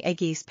borrowing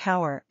Egyi's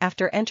power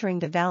after entering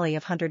the Valley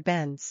of 100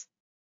 Bends.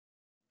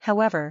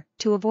 However,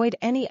 to avoid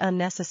any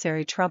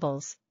unnecessary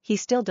troubles, he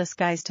still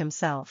disguised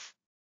himself.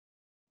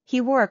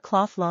 He wore a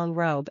cloth-long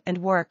robe and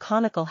wore a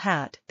conical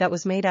hat that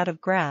was made out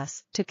of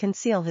grass to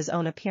conceal his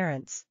own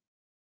appearance.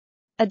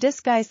 A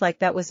disguise like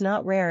that was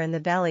not rare in the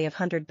Valley of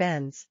 100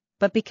 Bends,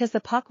 but because the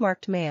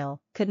pockmarked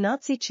male could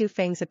not see Chu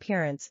Feng's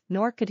appearance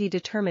nor could he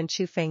determine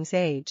Chu Feng's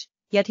age,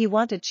 yet he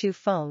wanted Chu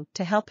Feng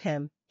to help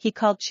him, he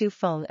called Chu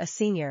Feng a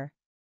senior.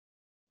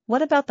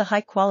 What about the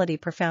high-quality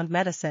profound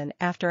medicine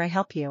after I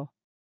help you?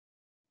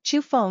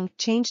 Chu Feng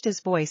changed his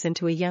voice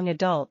into a young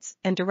adult's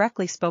and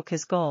directly spoke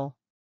his goal.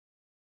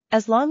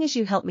 As long as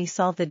you help me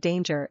solve the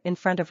danger in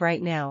front of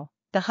right now,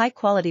 the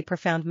high-quality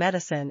profound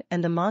medicine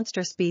and the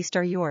monstrous beast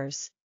are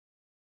yours.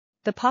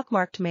 The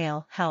pockmarked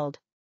male held.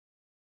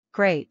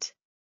 Great.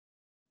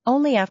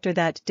 Only after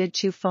that did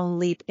Chu Feng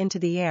leap into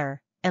the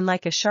air, and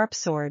like a sharp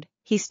sword,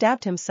 he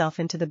stabbed himself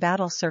into the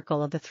battle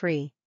circle of the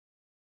 3.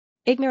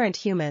 Ignorant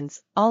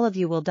humans, all of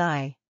you will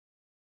die.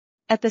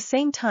 At the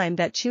same time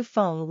that Chu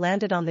Feng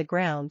landed on the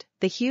ground,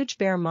 the huge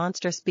bear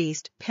monstrous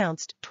beast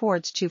pounced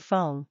towards Chu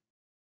Feng.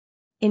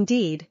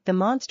 Indeed, the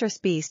monstrous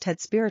beast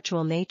had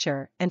spiritual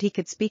nature and he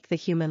could speak the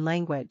human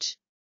language.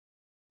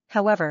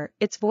 However,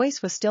 its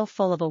voice was still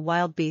full of a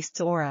wild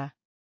beast's aura.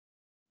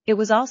 It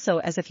was also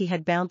as if he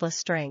had boundless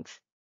strength.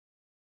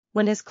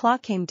 When his claw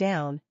came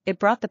down, it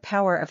brought the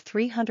power of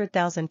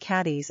 300,000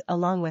 caddies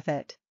along with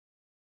it.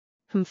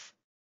 Humph.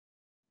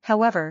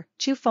 However,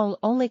 Chu Feng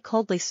only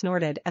coldly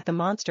snorted at the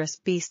monstrous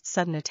beast's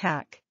sudden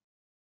attack.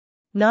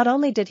 Not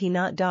only did he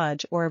not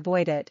dodge or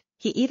avoid it,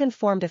 he even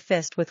formed a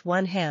fist with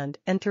one hand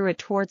and threw it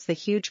towards the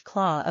huge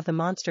claw of the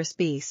monstrous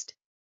beast.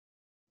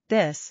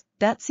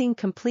 That scene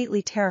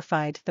completely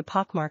terrified the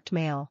pockmarked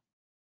male.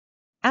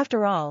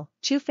 After all,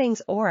 Chu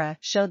Feng's aura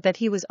showed that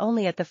he was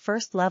only at the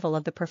first level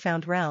of the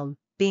profound realm,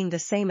 being the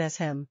same as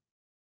him.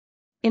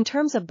 In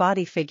terms of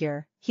body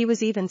figure, he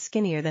was even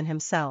skinnier than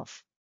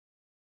himself.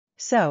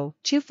 So,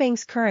 Chu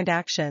Feng's current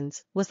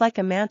actions was like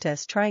a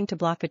mantis trying to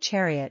block a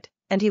chariot,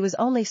 and he was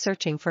only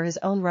searching for his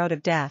own road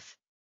of death.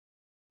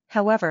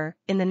 However,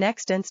 in the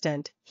next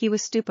instant, he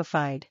was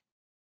stupefied.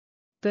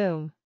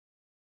 Boom!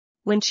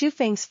 When Chu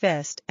Feng's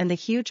fist and the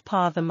huge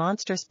paw of the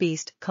monstrous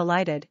beast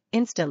collided,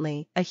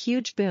 instantly, a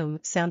huge boom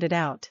sounded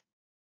out.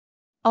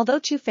 Although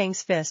Chu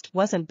Feng's fist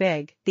wasn't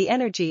big, the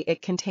energy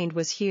it contained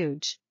was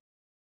huge.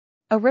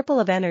 A ripple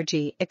of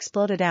energy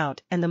exploded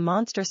out and the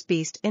monstrous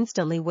beast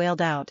instantly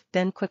wailed out,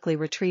 then quickly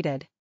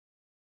retreated.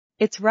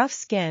 Its rough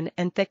skin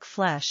and thick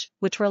flesh,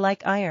 which were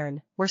like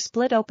iron, were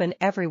split open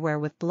everywhere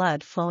with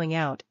blood flowing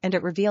out, and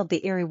it revealed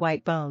the eerie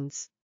white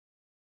bones.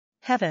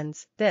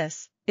 Heavens,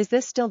 is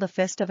this still the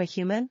fist of a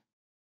human?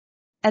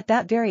 At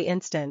that very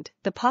instant,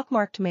 the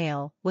pockmarked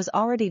male was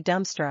already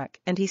dumbstruck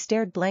and he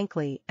stared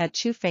blankly at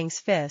Chu Feng's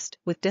fist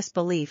with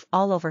disbelief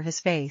all over his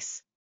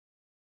face.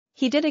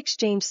 He did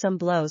exchange some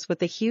blows with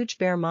the huge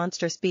bear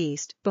monstrous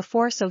beast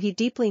before, so he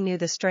deeply knew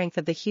the strength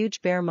of the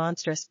huge bear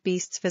monstrous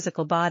beast's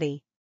physical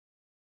body.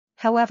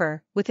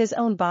 However, with his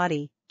own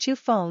body, Chu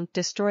Feng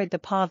destroyed the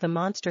paw of the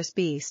monstrous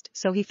beast,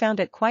 so he found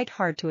it quite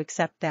hard to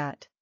accept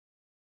that.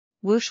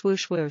 Whoosh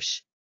whoosh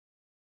whoosh.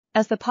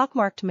 As the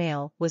pockmarked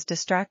male was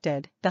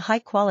distracted, the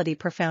high-quality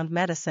profound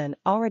medicine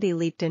already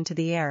leaped into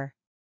the air.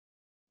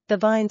 The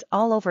vines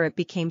all over it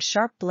became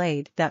sharp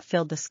blade that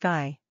filled the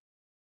sky.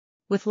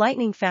 With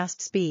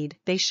lightning-fast speed,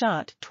 they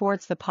shot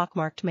towards the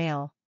pockmarked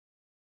male.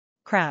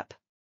 Crap!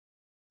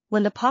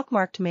 When the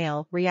pockmarked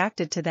male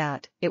reacted to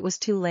that, it was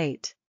too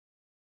late.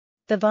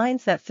 The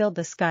vines that filled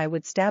the sky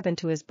would stab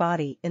into his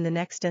body in the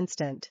next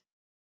instant.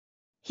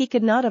 He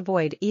could not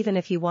avoid even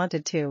if he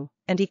wanted to,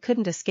 and he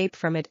couldn't escape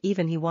from it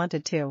even he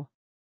wanted to.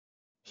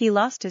 He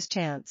lost his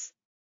chance.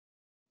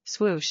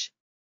 Swoosh!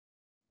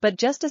 But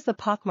just as the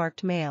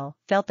pockmarked male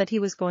felt that he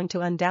was going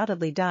to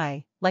undoubtedly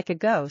die, like a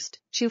ghost,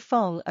 Chu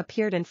Feng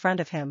appeared in front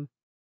of him.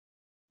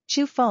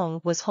 Chu Feng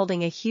was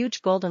holding a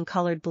huge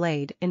golden-colored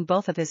blade in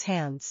both of his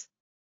hands.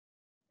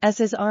 As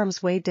his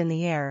arms waved in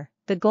the air,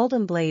 the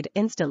golden blade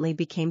instantly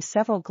became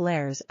several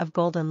glares of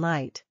golden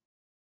light.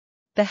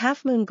 The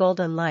half-moon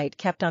golden light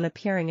kept on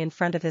appearing in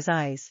front of his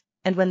eyes,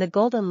 and when the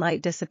golden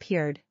light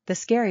disappeared, the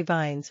scary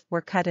vines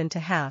were cut into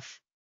half.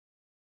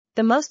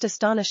 The most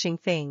astonishing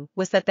thing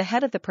was that the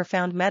head of the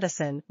profound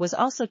medicine was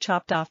also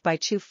chopped off by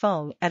Chu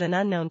Feng at an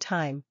unknown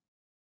time.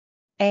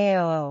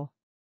 Aoo!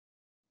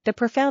 The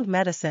profound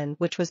medicine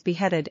which was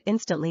beheaded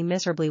instantly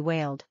miserably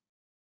wailed.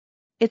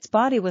 Its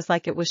body was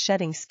like it was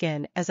shedding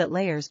skin as it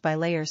layers by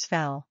layers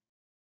fell.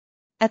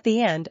 At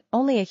the end,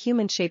 only a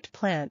human-shaped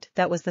plant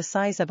that was the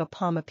size of a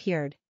palm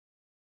appeared.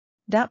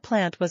 That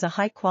plant was a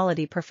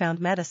high-quality profound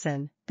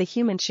medicine, the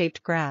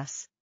human-shaped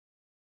grass.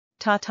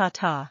 Ta ta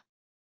ta.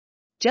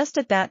 Just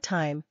at that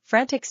time,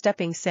 frantic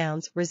stepping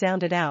sounds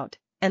resounded out,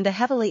 and the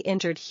heavily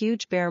injured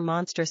huge bear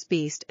monstrous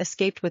beast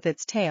escaped with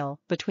its tail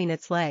between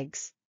its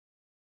legs.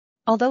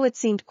 Although it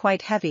seemed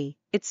quite heavy,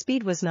 its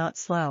speed was not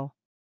slow.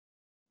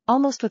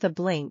 Almost with a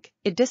blink,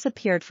 it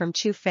disappeared from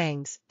Chu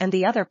Feng's and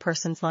the other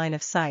person's line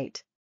of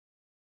sight.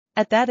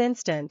 At that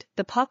instant,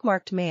 the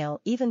pockmarked male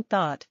even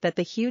thought that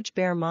the huge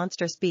bear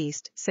monstrous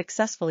beast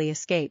successfully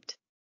escaped.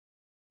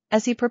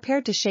 As he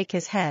prepared to shake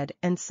his head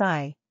and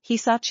sigh, he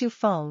saw Chu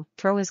Feng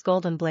throw his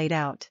golden blade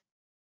out.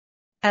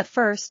 At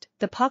first,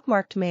 the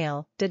pockmarked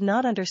male did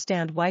not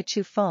understand why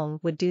Chu Feng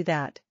would do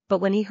that, but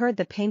when he heard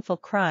the painful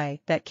cry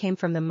that came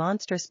from the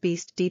monstrous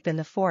beast deep in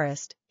the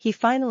forest, he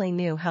finally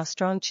knew how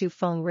strong Chu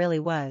Feng really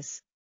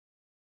was.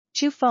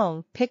 Chu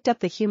Feng picked up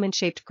the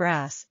human-shaped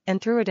grass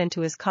and threw it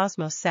into his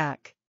cosmos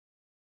sack.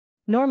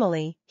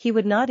 Normally, he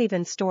would not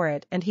even store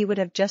it and he would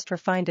have just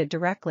refined it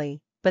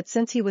directly, but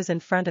since he was in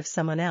front of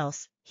someone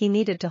else, he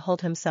needed to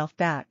hold himself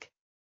back.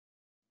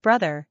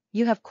 Brother,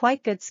 you have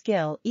quite good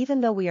skill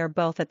even though we are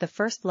both at the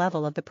first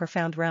level of the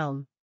profound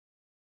realm.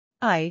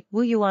 I,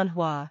 Wu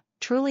Yuanhua,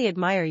 truly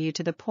admire you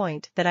to the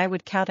point that I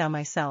would kowtow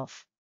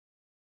myself.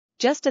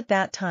 Just at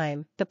that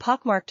time, the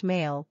pockmarked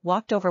male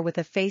walked over with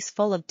a face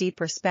full of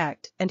deep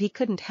respect and he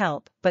couldn't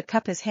help but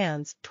cup his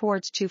hands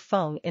towards Chu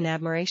Feng in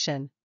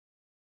admiration.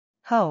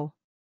 Ho!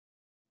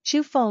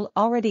 Chu Feng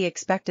already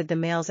expected the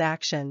male's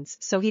actions,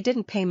 so he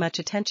didn't pay much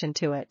attention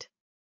to it.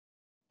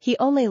 He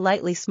only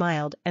lightly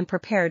smiled and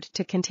prepared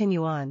to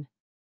continue on.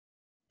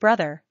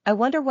 Brother, I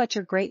wonder what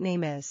your great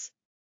name is.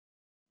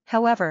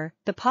 However,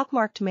 the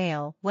pockmarked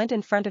male went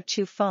in front of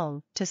Chu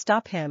Feng to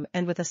stop him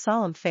and with a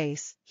solemn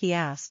face, he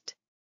asked.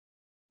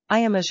 I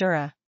am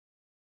Asura.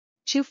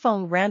 Chu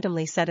Feng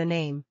randomly said a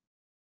name.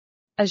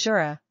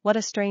 Asura, what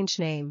a strange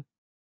name.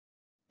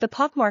 The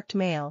pockmarked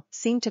male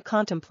seemed to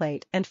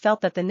contemplate and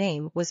felt that the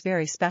name was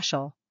very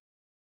special.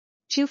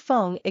 Chu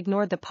Feng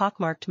ignored the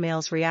pockmarked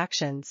male's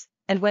reactions,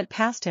 and went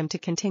past him to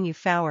continue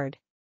forward.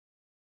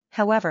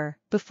 However,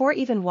 before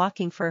even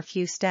walking for a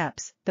few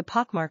steps, the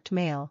pockmarked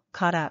male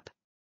caught up.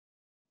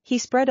 He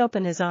spread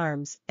open his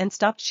arms and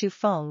stopped Chu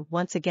Feng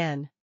once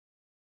again.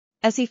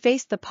 As he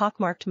faced the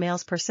pockmarked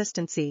male's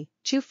persistency,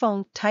 Chu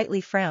Feng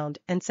tightly frowned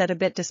and said a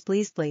bit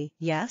displeasedly,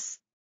 "Yes?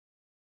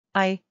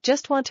 I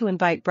just want to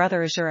invite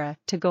Brother Asura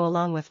to go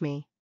along with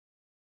me."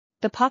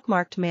 The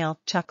pockmarked male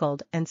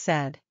chuckled and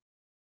said.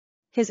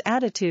 His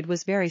attitude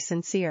was very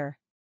sincere.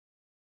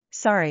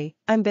 "Sorry,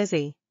 I'm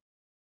busy."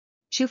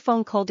 Chu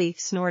Feng coldly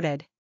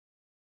snorted.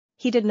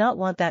 He did not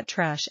want that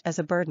trash as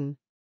a burden.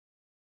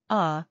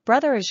 "Ah,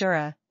 Brother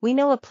Asura, we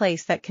know a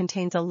place that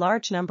contains a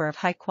large number of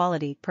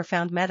high-quality,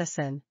 profound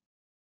medicine."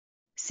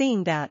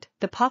 Seeing that,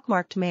 the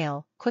pockmarked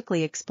male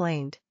quickly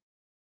explained.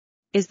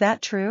 "Is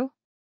that true?"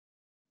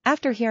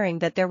 After hearing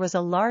that there was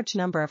a large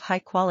number of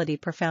high-quality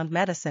profound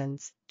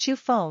medicines, Chu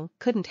Feng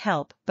couldn't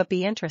help but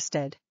be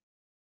interested.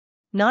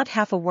 Not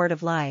half a word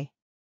of lie.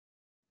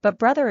 "But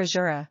Brother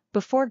Asura,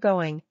 before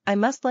going, I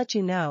must let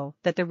you know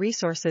that the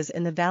resources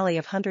in the Valley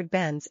of 100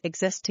 Bends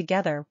exist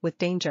together with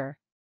danger.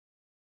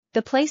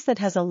 The place that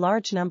has a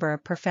large number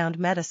of profound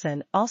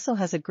medicine also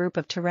has a group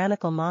of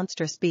tyrannical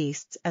monstrous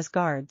beasts as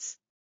guards.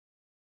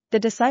 The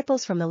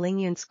disciples from the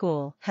Lingyun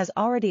school has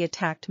already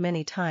attacked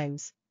many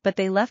times, but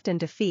they left in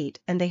defeat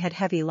and they had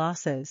heavy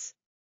losses.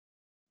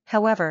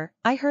 However,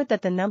 I heard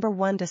that the number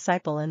 1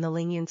 disciple in the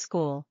Lingyun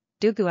school,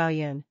 Du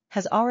Guoyun,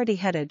 has already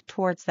headed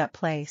towards that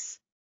place.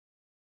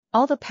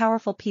 All the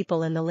powerful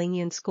people in the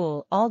Lingyun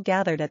school all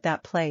gathered at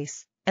that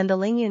place, and the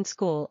Lingyun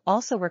school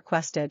also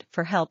requested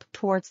for help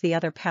towards the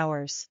other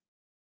powers.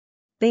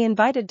 They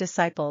invited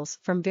disciples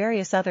from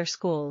various other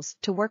schools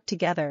to work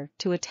together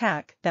to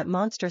attack that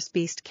monstrous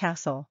beast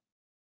castle.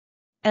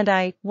 And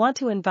I want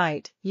to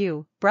invite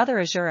you, Brother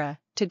Asura,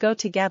 to go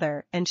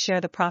together and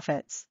share the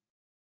profits.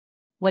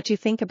 What you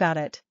think about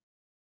it?"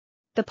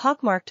 The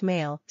pockmarked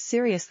male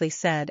seriously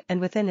said, and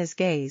within his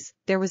gaze,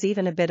 there was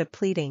even a bit of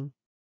pleading.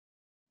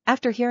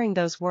 After hearing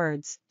those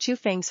words, Chu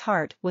Feng's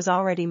heart was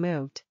already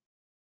moved.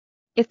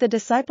 If the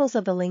disciples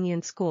of the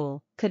Lingyun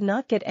school could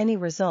not get any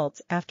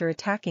results after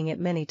attacking it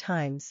many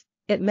times,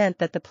 it meant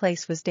that the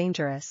place was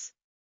dangerous.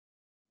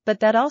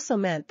 But that also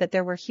meant that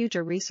there were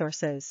huger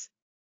resources.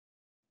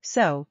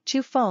 So,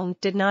 Chu Feng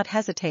did not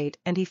hesitate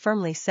and he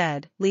firmly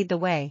said, "Lead the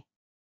way."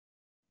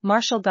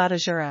 Martial God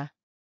Asura.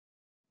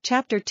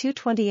 Chapter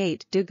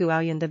 228 Du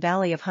Guoyun. The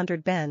Valley of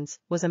 100 Bends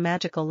was a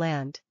magical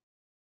land.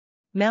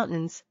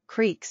 Mountains,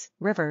 creeks,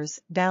 rivers,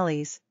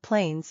 valleys,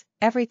 plains,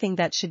 everything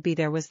that should be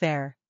there was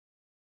there.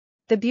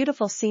 The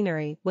beautiful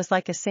scenery was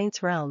like a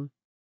saint's realm.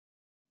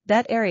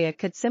 That area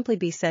could simply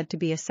be said to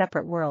be a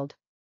separate world.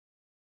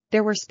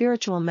 There were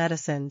spiritual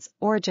medicines,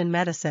 origin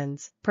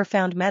medicines,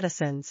 profound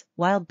medicines,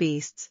 wild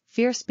beasts,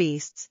 fierce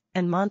beasts,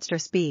 and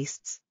monstrous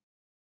beasts.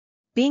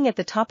 Being at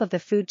the top of the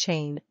food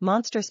chain,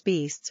 monstrous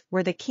beasts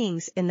were the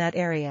kings in that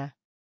area.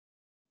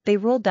 They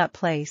ruled that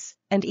place,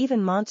 and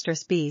even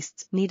monstrous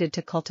beasts needed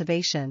to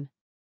cultivation.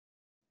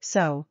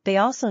 So, they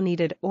also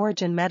needed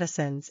origin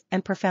medicines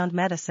and profound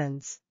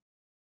medicines.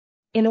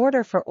 In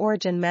order for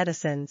origin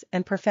medicines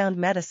and profound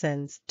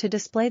medicines to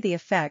display the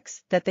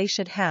effects that they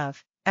should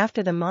have,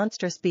 after the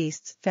monstrous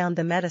beasts found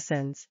the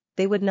medicines,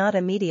 they would not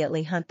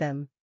immediately hunt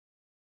them.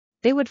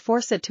 They would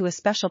force it to a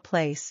special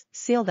place,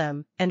 seal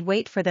them, and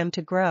wait for them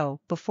to grow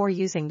before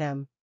using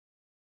them.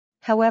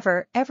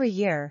 However, every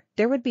year,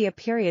 there would be a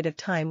period of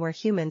time where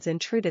humans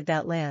intruded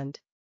that land.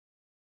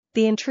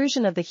 The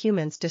intrusion of the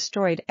humans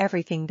destroyed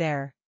everything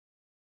there.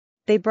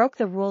 They broke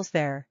the rules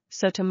there,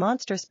 so to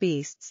monstrous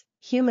beasts,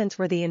 humans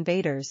were the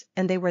invaders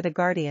and they were the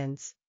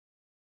guardians.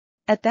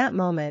 At that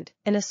moment,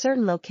 in a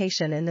certain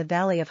location in the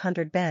Valley of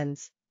 100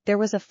 Bends, there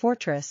was a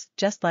fortress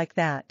just like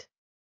that.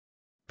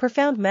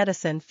 Profound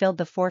medicine filled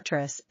the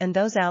fortress and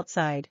those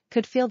outside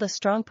could feel the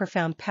strong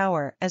profound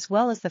power as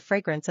well as the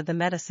fragrance of the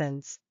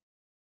medicines.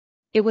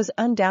 It was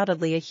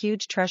undoubtedly a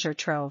huge treasure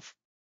trove.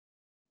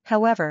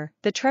 However,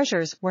 the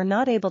treasures were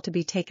not able to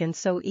be taken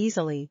so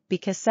easily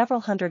because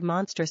several hundred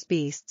monstrous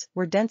beasts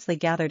were densely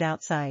gathered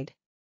outside.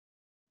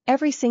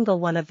 Every single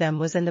one of them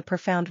was in the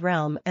profound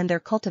realm and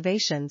their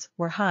cultivations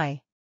were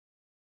high.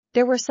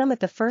 There were some at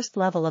the first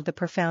level of the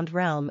profound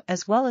realm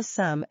as well as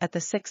some at the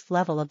 6th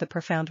level of the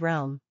profound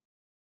realm.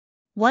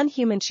 One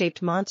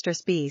human-shaped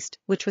monstrous beast,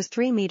 which was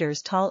 3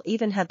 meters tall,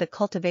 even had the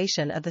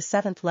cultivation of the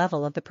 7th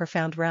level of the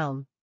profound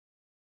realm.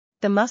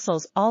 The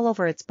muscles all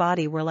over its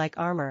body were like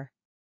armor.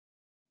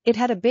 It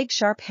had a big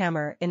sharp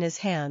hammer in his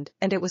hand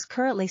and it was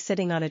currently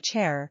sitting on a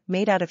chair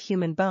made out of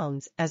human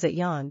bones as it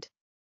yawned.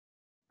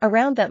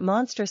 Around that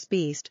monstrous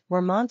beast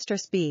were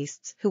monstrous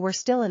beasts who were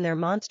still in their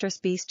monstrous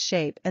beast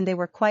shape and they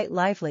were quite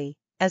lively,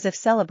 as if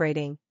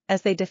celebrating,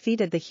 as they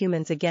defeated the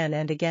humans again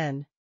and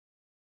again.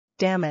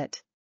 Damn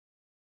it.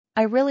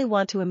 I really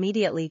want to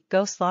immediately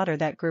go slaughter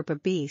that group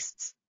of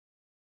beasts.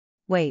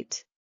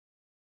 Wait.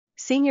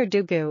 Senior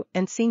Dugu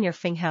and Senior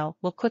Finghao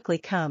will quickly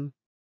come.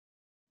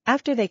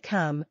 After they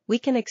come, we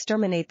can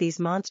exterminate these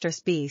monstrous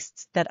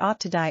beasts that ought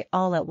to die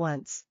all at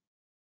once.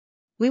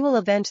 We will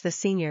avenge the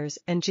seniors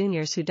and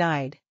juniors who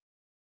died.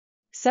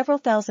 Several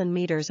thousand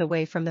meters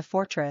away from the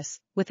fortress,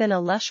 within a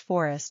lush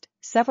forest,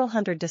 several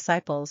hundred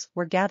disciples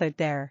were gathered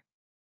there.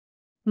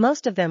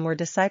 Most of them were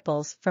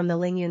disciples from the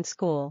Lingyun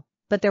school,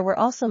 but there were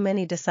also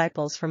many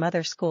disciples from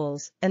other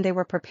schools and they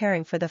were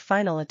preparing for the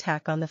final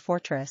attack on the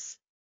fortress.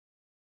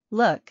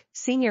 Look,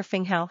 Senior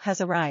Finghao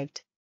has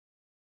arrived.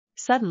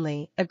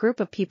 Suddenly, a group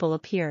of people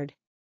appeared.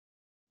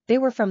 They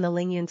were from the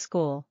Lingyan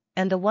school,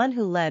 and the one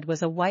who led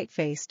was a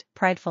white-faced,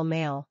 prideful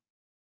male.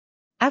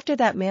 After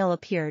that male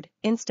appeared,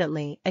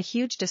 instantly a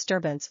huge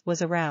disturbance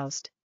was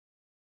aroused.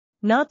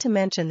 Not to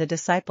mention the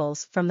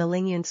disciples from the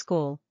Lingyan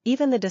school,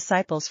 even the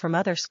disciples from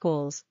other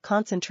schools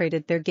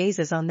concentrated their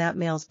gazes on that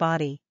male's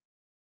body.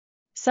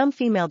 Some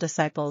female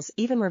disciples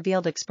even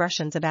revealed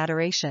expressions of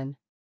adoration.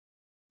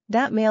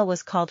 That male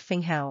was called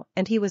Finghao,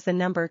 and he was the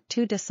number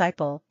 2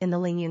 disciple in the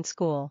Lingyan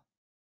school.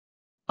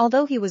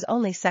 Although he was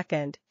only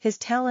second, his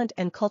talent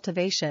and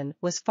cultivation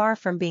was far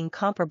from being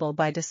comparable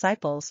by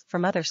disciples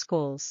from other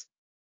schools.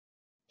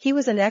 He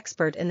was an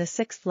expert in the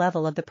 6th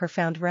level of the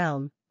profound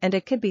realm, and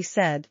it could be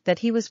said that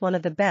he was one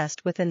of the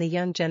best within the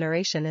young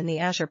generation in the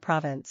Azure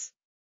province.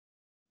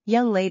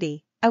 Young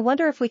lady, I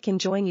wonder if we can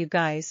join you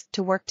guys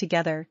to work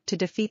together to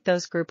defeat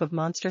those group of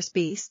monstrous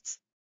beasts?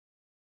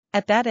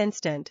 At that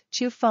instant,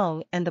 Chu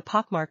Feng and the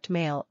pockmarked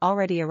male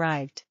already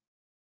arrived.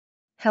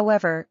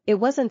 However, it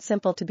wasn't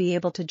simple to be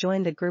able to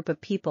join the group of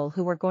people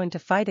who were going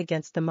to fight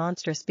against the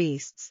monstrous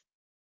beasts.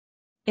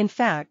 In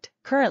fact,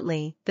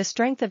 currently, the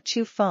strength of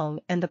Chu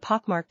Feng and the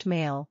pockmarked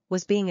male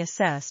was being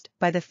assessed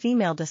by the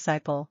female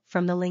disciple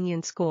from the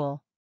Lingyan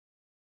school.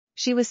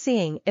 She was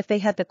seeing if they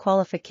had the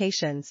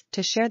qualifications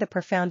to share the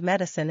profound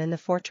medicine in the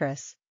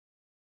fortress.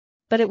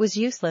 But it was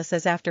useless,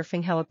 as after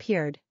Finghao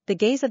appeared,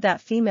 the gaze of that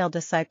female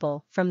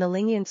disciple from the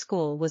Lingyan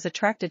school was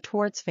attracted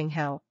towards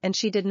Finghao, and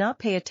she did not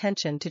pay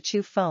attention to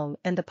Chu Feng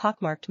and the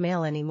pockmarked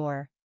male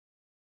anymore.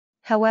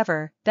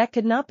 However, that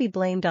could not be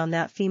blamed on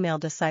that female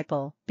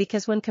disciple,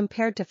 because when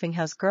compared to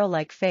Finghao's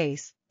girl-like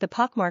face, the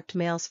pockmarked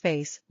male's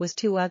face was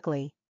too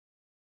ugly.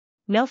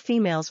 No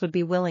females would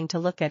be willing to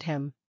look at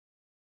him.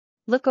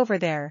 Look over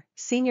there,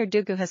 Senior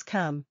Dugu has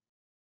come.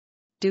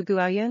 Dugu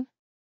Aoyun?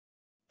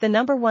 The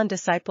number 1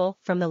 disciple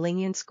from the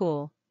Lingyan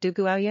school,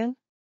 Dugu Aoyun?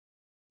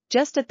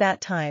 Just at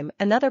that time,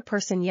 another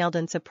person yelled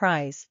in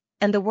surprise,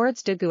 and the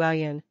words Dugu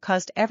Aoyun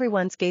caused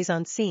everyone's gaze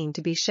on scene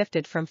to be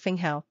shifted from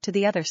Finghao to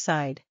the other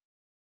side.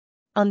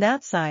 On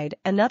that side,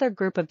 another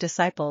group of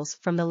disciples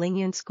from the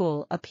Lingyan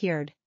school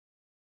appeared.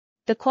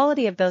 The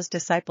quality of those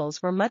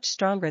disciples were much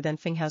stronger than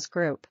Finghao's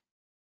group.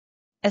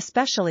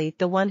 Especially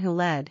the one who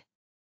led.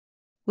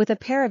 With a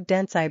pair of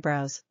dense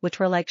eyebrows, which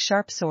were like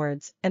sharp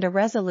swords, and a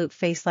resolute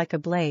face like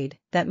a blade,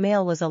 that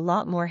male was a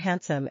lot more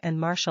handsome and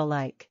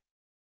martial-like.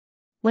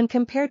 When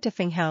compared to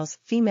Finghao's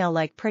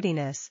female-like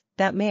prettiness,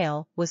 that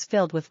male was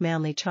filled with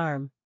manly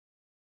charm.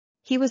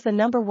 He was the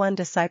number 1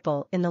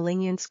 disciple in the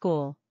Lingyan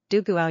school,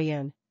 Dugu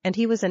Aoyun, and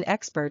he was an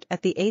expert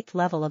at the 8th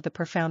level of the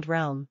profound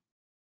realm.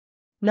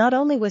 Not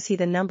only was he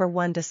the number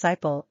 1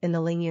 disciple in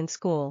the Lingyan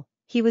school,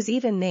 he was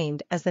even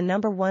named as the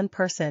number 1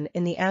 person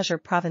in the Azure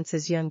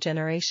province's young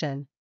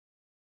generation.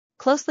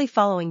 Closely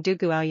following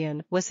Dugu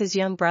Aoyun was his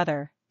young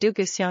brother,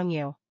 Dugu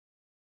Xiangyu.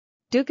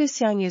 Dugu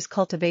Xiangyu's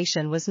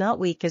cultivation was not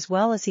weak, as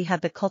well as he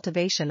had the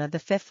cultivation of the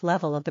 5th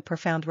level of the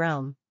profound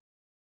realm.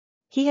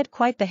 He had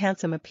quite the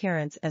handsome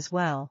appearance as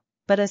well,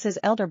 but as his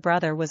elder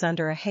brother was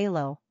under a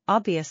halo,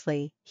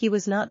 obviously, he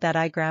was not that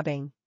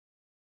eye-grabbing.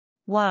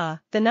 Wah,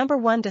 the number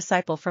 1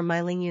 disciple from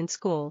my Lingyan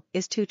school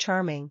is too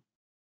charming.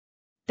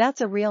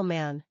 That's a real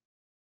man.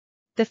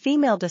 The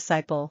female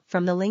disciple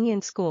from the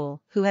Lingyan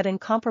school, who had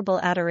incomparable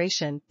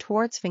adoration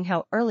towards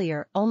Finghao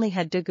earlier, only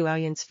had Dugu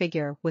Aoyun's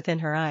figure within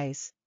her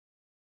eyes.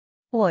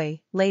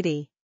 Oi,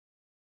 lady.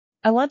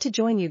 I want to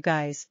join you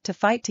guys to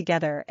fight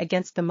together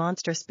against the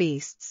monstrous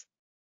beasts.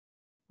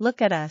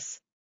 Look at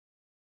us.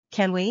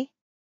 Can we?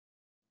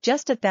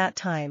 Just at that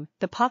time,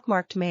 the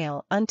pockmarked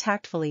male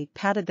untactfully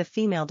patted the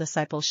female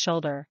disciple's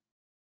shoulder.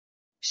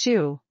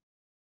 Shoo.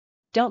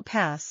 Don't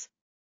pass.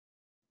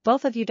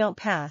 Both of you don't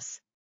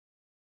pass.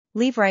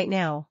 Leave right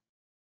now.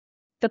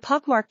 The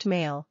pockmarked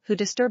male, who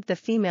disturbed the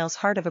female's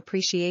heart of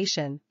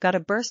appreciation, got a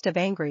burst of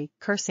angry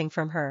cursing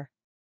from her.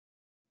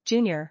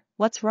 Junior,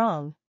 what's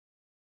wrong?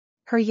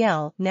 Her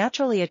yell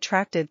naturally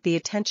attracted the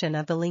attention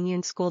of the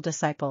Lingyan school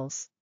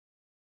disciples.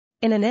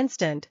 In an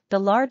instant, the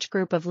large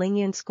group of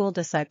Lingyan school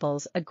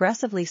disciples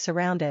aggressively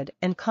surrounded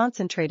and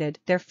concentrated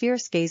their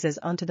fierce gazes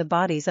onto the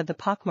bodies of the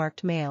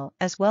pockmarked male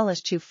as well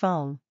as Chu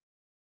Feng.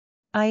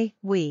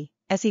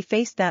 As he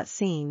faced that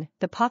scene,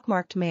 the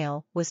pockmarked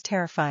male was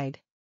terrified.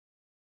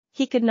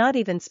 He could not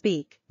even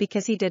speak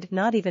because he did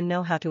not even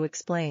know how to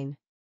explain.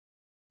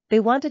 They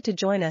wanted to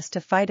join us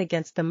to fight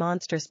against the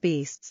monstrous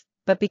beasts,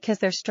 but because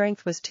their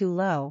strength was too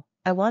low,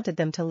 I wanted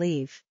them to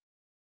leave.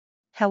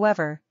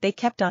 However, they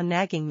kept on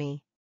nagging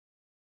me.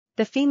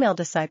 The female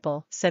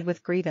disciple said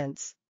with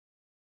grievance.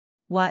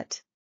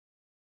 What?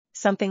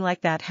 Something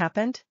like that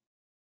happened?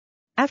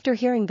 After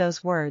hearing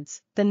those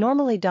words, the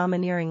normally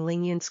domineering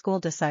Lingyan school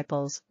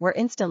disciples were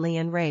instantly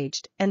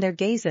enraged, and their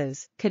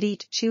gazes could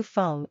eat Chu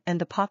Feng and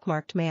the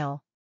pockmarked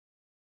male.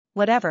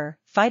 Whatever,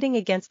 fighting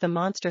against the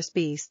monstrous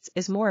beasts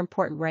is more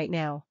important right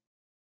now.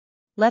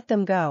 Let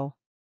them go.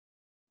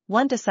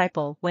 One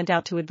disciple went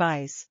out to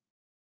advise.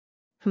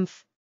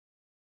 Humph.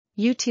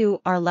 You two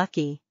are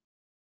lucky.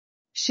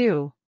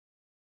 Shoo.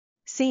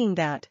 Seeing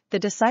that, the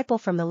disciple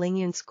from the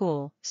Lingyun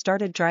school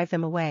started drive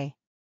them away.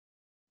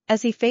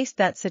 As he faced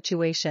that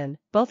situation,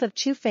 both of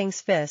Chu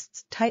Feng's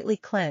fists tightly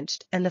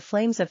clenched and the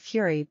flames of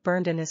fury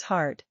burned in his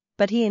heart,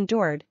 but he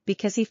endured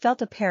because he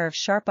felt a pair of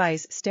sharp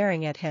eyes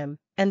staring at him,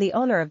 and the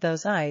owner of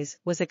those eyes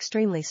was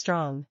extremely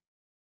strong.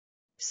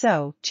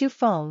 So, Chu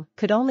Feng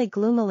could only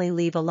gloomily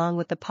leave along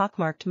with the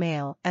pockmarked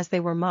male as they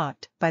were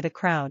mocked by the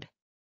crowd.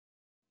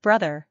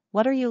 Brother,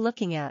 what are you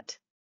looking at?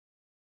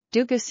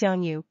 Dugu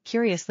Xiangyu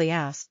curiously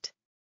asked.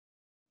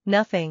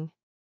 Nothing.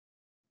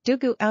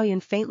 Dugu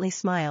Aoyun faintly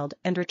smiled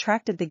and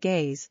retracted the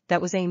gaze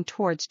that was aimed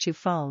towards Chu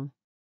Feng.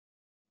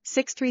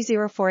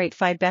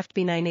 630485 BEFT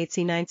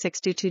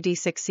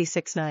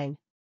B98C9622D6C69.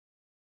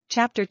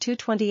 Chapter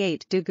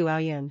 228 Dugu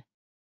Aoyun.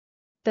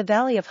 The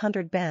Valley of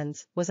 100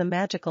 Bends was a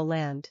magical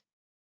land.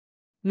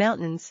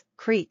 Mountains,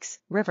 creeks,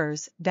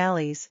 rivers,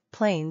 valleys,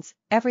 plains,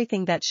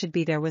 everything that should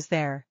be there was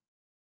there.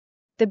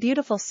 The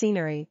beautiful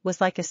scenery was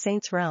like a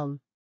saint's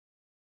realm.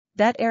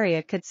 That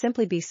area could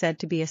simply be said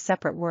to be a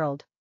separate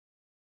world.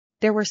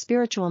 There were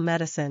spiritual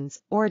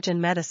medicines,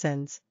 origin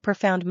medicines,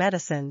 profound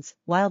medicines,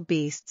 wild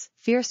beasts,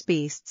 fierce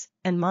beasts,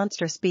 and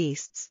monstrous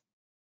beasts.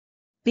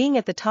 Being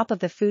at the top of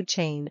the food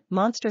chain,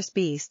 monstrous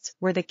beasts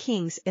were the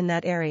kings in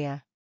that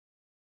area.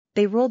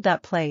 They ruled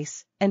that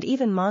place, and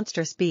even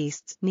monstrous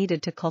beasts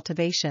needed to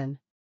cultivation.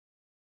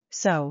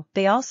 So,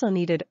 they also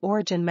needed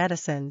origin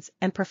medicines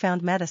and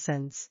profound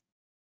medicines.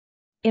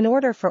 In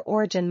order for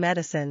origin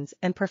medicines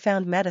and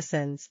profound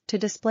medicines to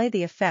display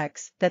the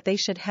effects that they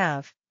should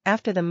have,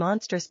 after the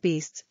monstrous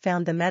beasts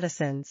found the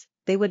medicines,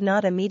 they would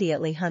not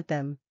immediately hunt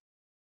them.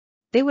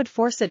 They would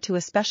force it to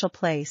a special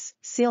place,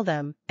 seal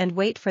them, and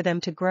wait for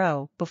them to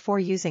grow before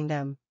using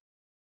them.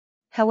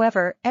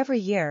 However, every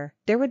year,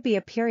 there would be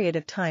a period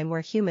of time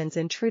where humans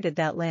intruded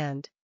that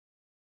land.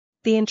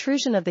 The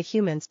intrusion of the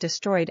humans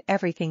destroyed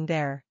everything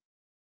there.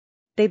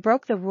 They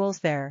broke the rules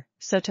there,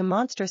 so to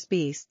monstrous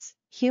beasts,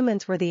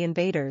 humans were the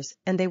invaders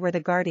and they were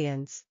the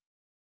guardians.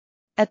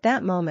 At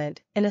that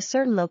moment, in a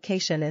certain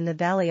location in the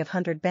Valley of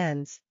 100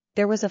 Bends,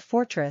 there was a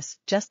fortress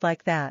just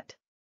like that.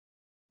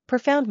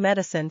 Profound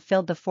medicine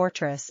filled the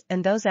fortress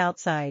and those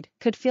outside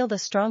could feel the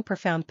strong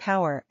profound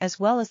power as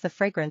well as the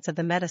fragrance of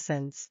the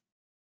medicines.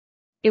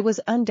 It was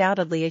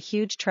undoubtedly a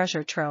huge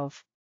treasure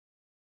trove.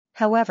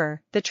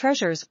 However, the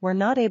treasures were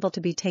not able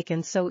to be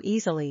taken so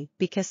easily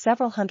because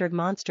several hundred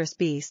monstrous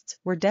beasts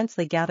were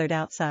densely gathered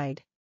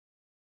outside.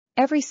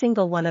 Every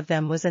single one of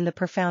them was in the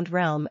profound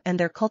realm and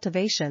their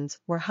cultivations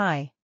were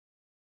high.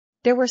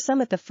 There were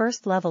some at the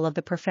first level of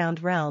the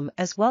profound realm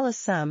as well as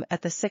some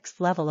at the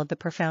 6th level of the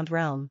profound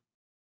realm.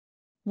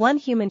 One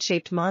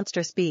human-shaped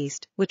monstrous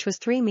beast, which was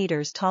 3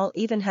 meters tall,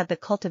 even had the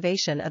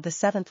cultivation of the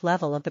 7th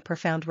level of the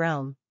profound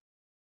realm.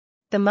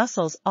 The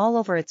muscles all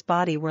over its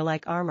body were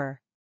like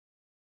armor.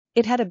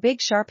 It had a big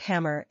sharp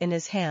hammer in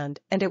his hand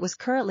and it was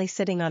currently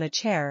sitting on a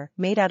chair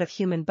made out of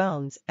human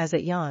bones as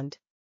it yawned.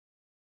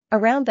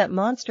 Around that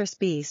monstrous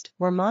beast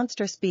were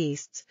monstrous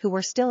beasts who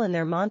were still in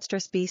their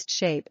monstrous beast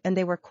shape and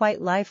they were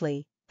quite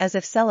lively, as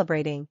if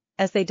celebrating,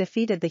 as they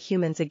defeated the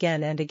humans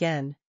again and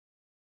again.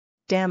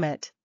 Damn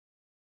it.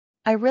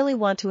 I really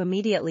want to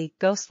immediately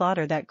go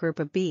slaughter that group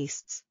of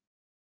beasts.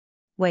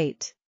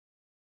 Wait.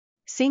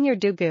 Senior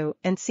Dugu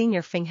and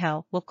Senior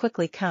Finghao will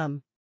quickly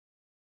come.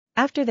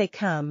 After they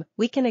come,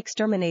 we can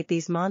exterminate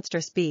these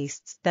monstrous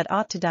beasts that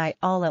ought to die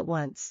all at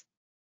once.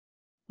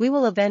 We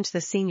will avenge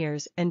the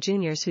seniors and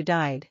juniors who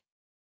died.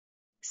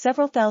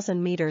 Several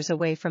thousand meters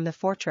away from the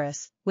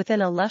fortress,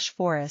 within a lush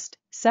forest,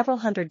 several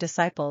hundred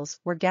disciples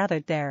were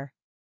gathered there.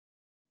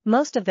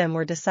 Most of them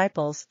were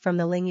disciples from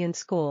the Lingyun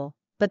school,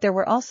 but there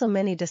were also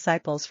many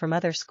disciples from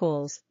other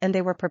schools and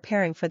they were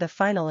preparing for the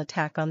final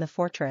attack on the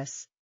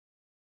fortress.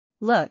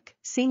 Look,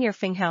 Senior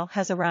Finghao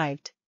has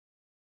arrived.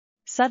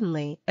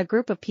 Suddenly, a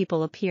group of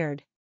people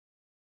appeared.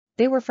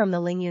 They were from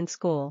the Lingyun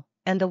school,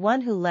 and the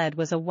one who led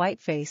was a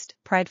white-faced,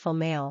 prideful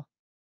male.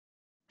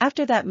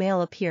 After that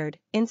male appeared,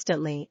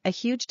 instantly a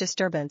huge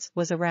disturbance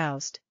was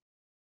aroused.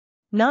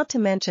 Not to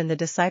mention the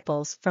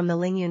disciples from the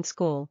Lingyun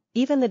school,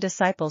 even the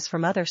disciples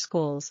from other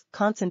schools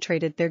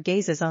concentrated their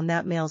gazes on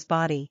that male's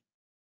body.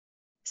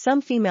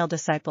 Some female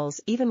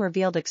disciples even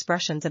revealed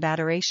expressions of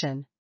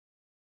adoration.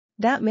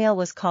 That male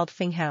was called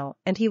Finghao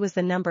and he was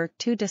the number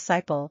 2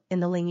 disciple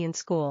in the Lingyun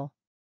school.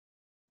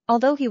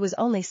 Although he was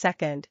only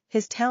second,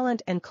 his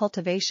talent and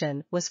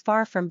cultivation was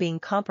far from being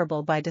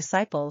comparable by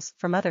disciples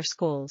from other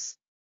schools.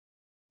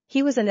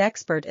 He was an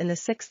expert in the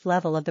 6th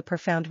level of the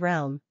profound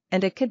realm,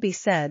 and it could be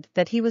said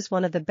that he was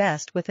one of the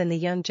best within the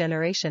young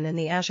generation in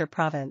the Azure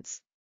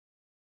province.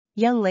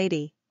 Young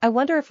lady, I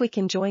wonder if we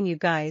can join you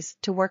guys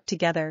to work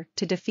together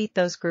to defeat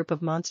those group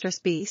of monstrous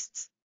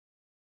beasts?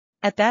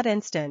 At that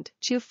instant,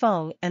 Chu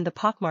Feng and the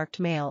pockmarked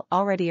male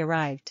already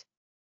arrived.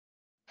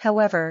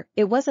 However,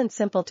 it wasn't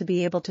simple to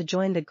be able to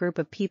join the group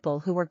of people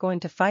who were going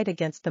to fight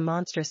against the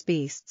monstrous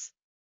beasts.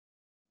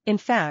 In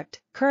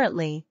fact,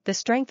 currently, the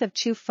strength of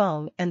Chu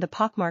Feng and the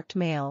pockmarked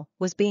male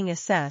was being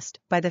assessed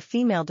by the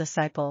female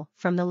disciple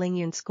from the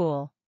Lingyun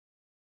school.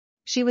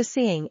 She was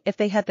seeing if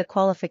they had the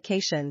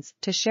qualifications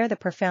to share the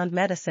profound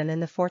medicine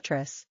in the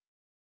fortress.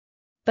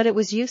 But it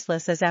was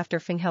useless, as after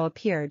Feng Hao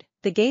appeared,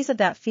 the gaze of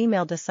that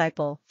female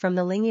disciple from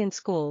the Lingyun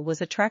school was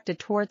attracted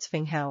towards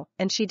Feng Hao,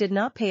 and she did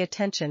not pay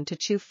attention to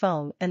Chu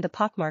Feng and the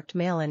pockmarked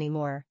male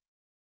anymore.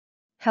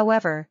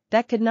 However,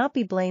 that could not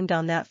be blamed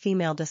on that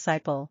female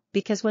disciple,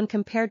 because when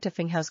compared to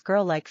Feng Hao's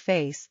girl-like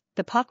face,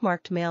 the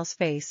pockmarked male's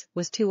face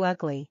was too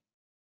ugly.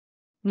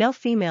 No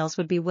females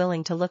would be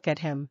willing to look at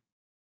him.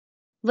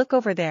 "Look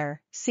over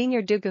there,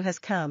 Senior Dugu has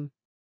come."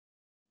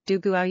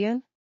 "Dugu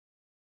Aoyun?"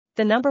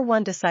 "The number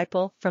one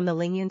disciple from the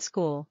Lingyun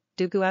school,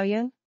 Dugu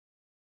Aoyun?"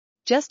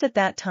 Just at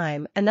that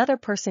time another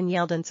person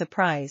yelled in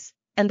surprise,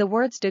 and the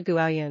words Dugu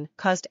Aoyun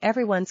caused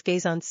everyone's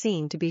gaze on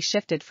scene to be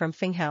shifted from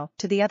Feng Hao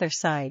to the other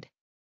side.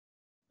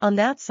 On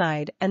that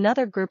side,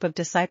 another group of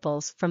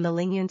disciples from the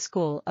Lingyun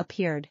school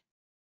appeared.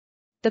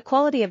 The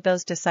quality of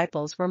those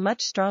disciples were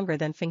much stronger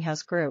than Feng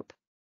Hao's group.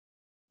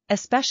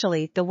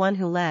 Especially the one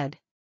who led.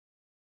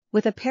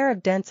 With a pair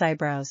of dense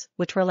eyebrows,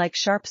 which were like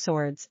sharp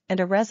swords,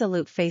 and a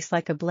resolute face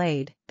like a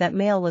blade, that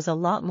male was a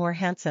lot more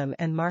handsome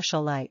and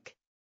martial-like.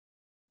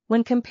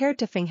 When compared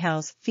to Feng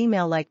Hao's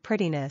female-like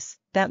prettiness,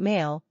 that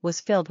male was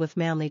filled with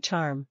manly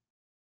charm.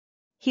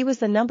 He was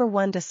the number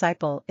one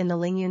disciple in the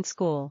Lingyun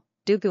school,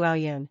 Dugu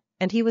Aoyun,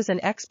 and he was an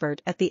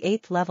expert at the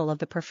 8th level of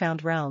the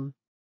profound realm.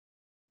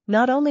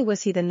 Not only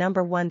was he the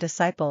number one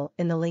disciple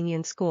in the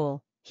Lingyun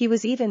school, he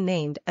was even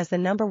named as the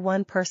number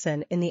one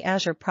person in the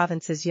Azure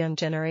province's young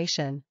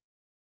generation.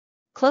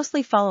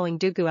 Closely following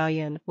Dugu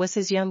Aoyun was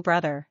his young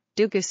brother,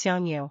 Dugu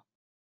Xiangyu.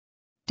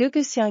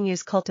 Dugu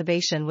Xiangyu's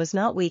cultivation was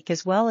not weak,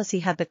 as well as he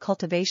had the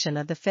cultivation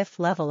of the 5th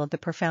level of the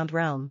profound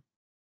realm.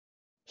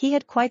 He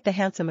had quite the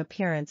handsome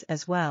appearance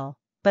as well,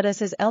 but as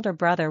his elder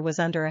brother was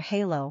under a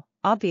halo,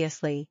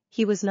 obviously,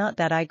 he was not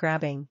that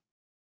eye-grabbing.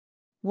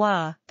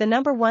 "Wah, the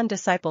number one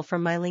disciple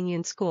from my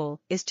Lingyun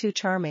school is too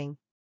charming.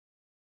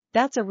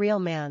 That's a real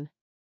man."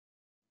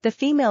 The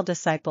female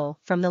disciple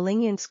from the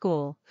Lingyun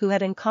school, who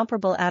had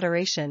incomparable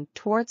adoration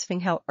towards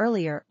Feng Hao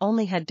earlier,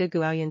 only had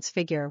Dugu Aoyun's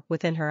figure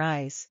within her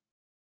eyes.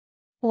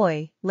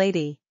 "Oi,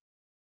 lady.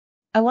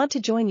 I want to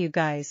join you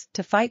guys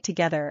to fight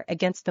together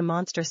against the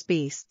monstrous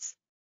beasts.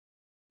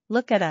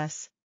 Look at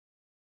us.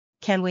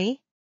 Can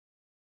we?"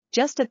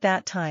 Just at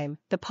that time,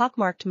 the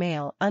pockmarked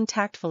male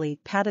untactfully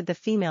patted the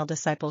female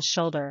disciple's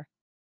shoulder.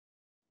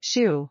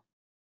 "Shoo!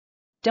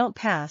 Don't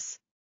pass.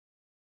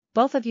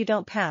 Both of you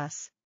don't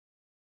pass.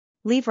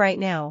 Leave right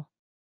now."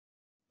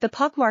 The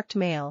pockmarked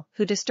male,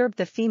 who disturbed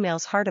the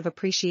female's heart of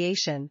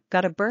appreciation,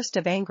 got a burst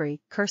of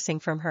angry cursing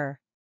from her.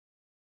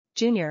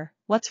 "Junior,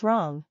 what's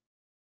wrong?"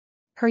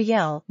 Her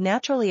yell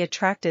naturally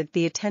attracted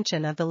the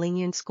attention of the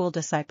Lingyun school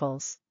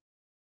disciples.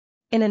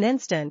 In an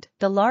instant,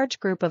 the large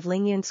group of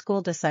Lingyun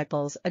school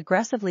disciples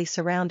aggressively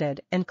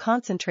surrounded and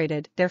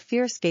concentrated their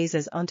fierce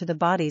gazes onto the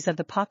bodies of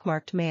the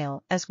pockmarked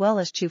male as well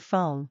as Chu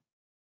Feng.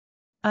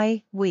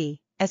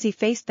 As he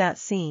faced that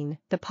scene,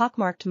 the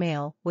pockmarked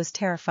male was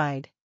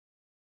terrified.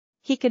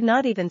 He could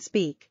not even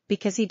speak,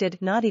 because he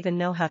did not even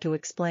know how to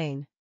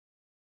explain.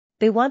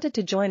 "They wanted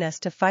to join us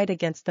to fight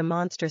against the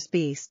monstrous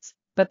beasts,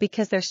 but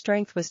because their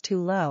strength was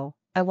too low,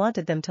 I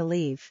wanted them to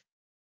leave.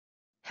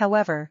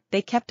 However,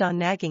 they kept on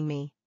nagging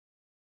me,"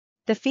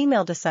 the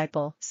female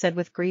disciple said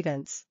with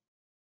grievance.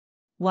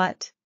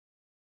 "What?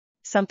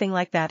 Something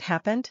like that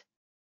happened?"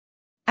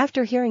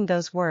 After hearing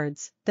those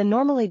words, the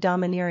normally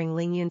domineering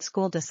Lingyun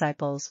school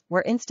disciples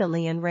were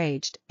instantly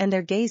enraged, and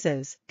their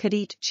gazes could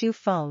eat Chu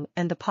Feng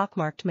and the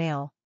pockmarked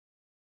male.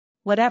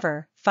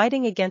 "Whatever,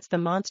 fighting against the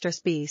monstrous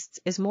beasts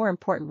is more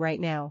important right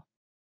now.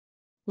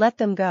 Let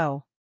them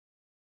go."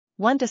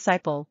 One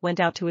disciple went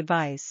out to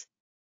advise.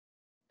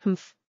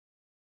 "Humph.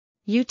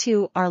 You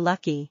two are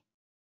lucky.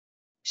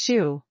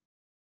 Shoo."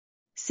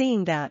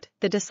 Seeing that,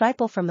 the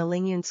disciple from the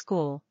Lingyun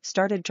school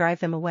started drive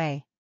them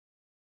away.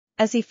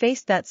 As he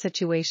faced that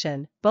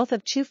situation, both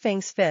of Chu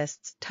Feng's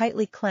fists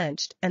tightly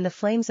clenched and the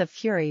flames of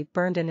fury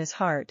burned in his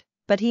heart,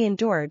 but he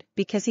endured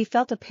because he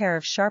felt a pair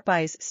of sharp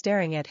eyes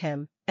staring at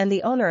him, and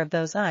the owner of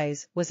those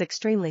eyes was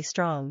extremely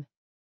strong.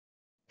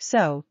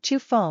 So, Chu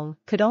Feng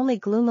could only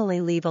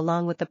gloomily leave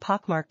along with the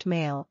pockmarked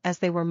male as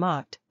they were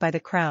mocked by the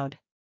crowd.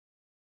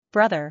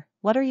 "Brother,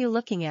 what are you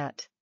looking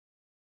at?"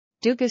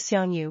 Dugu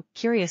Xiangyu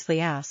curiously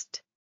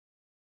asked.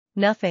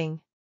 "Nothing."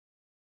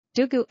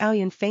 Dugu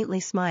Aoyun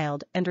faintly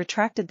smiled and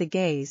retracted the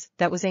gaze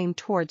that was aimed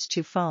towards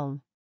Chu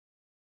Feng.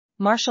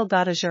 Martial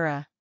God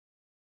Asura.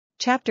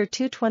 Chapter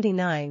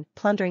 229.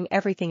 Plundering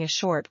everything. A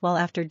short while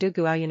after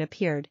Dugu Aoyun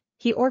appeared,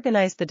 he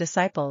organized the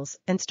disciples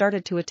and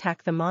started to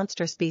attack the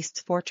monstrous beast's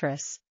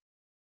fortress.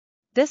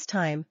 This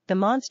time, the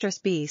monstrous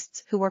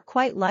beasts, who were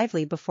quite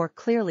lively before,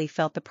 clearly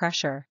felt the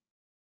pressure.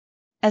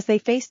 As they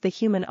faced the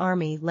human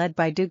army led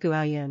by Dugu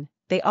Aoyun,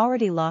 they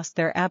already lost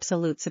their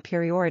absolute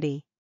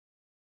superiority.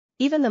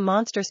 Even the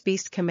monstrous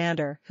beast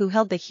commander who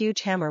held the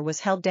huge hammer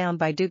was held down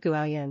by Dugu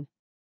Aoyun.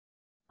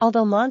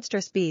 Although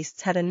monstrous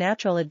beasts had a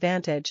natural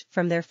advantage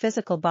from their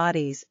physical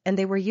bodies and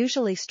they were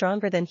usually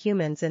stronger than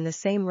humans in the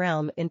same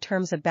realm in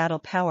terms of battle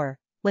power,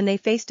 when they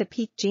faced a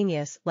peak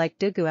genius like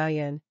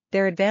Duguoyun,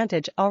 their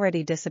advantage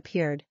already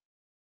disappeared.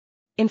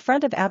 In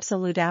front of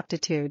absolute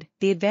aptitude,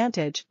 the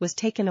advantage was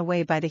taken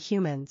away by the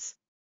humans.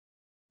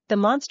 The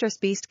monstrous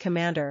beast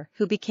commander,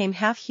 who became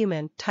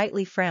half-human,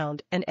 tightly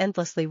frowned and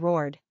endlessly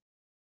roared.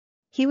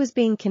 He was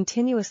being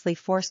continuously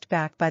forced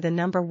back by the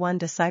number one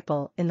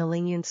disciple in the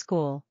Lingyun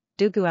school,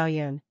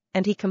 Duguoyun,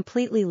 and he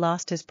completely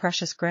lost his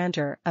precious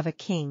grandeur of a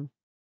king.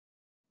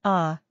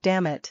 Ah,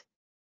 damn it.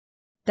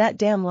 That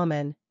damn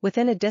woman.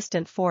 Within a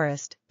distant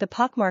forest, the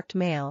pockmarked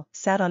male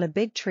sat on a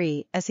big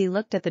tree as he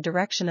looked at the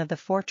direction of the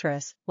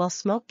fortress while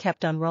smoke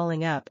kept on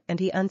rolling up and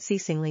he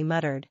unceasingly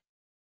muttered.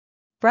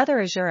 Brother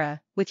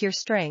Asura, with your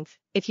strength,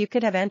 if you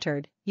could have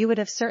entered, you would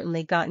have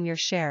certainly gotten your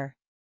share.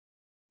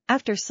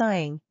 After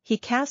sighing, he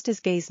cast his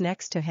gaze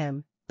next to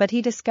him, but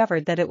he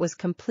discovered that it was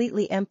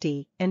completely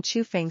empty and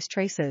Chu Feng's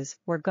traces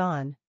were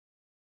gone.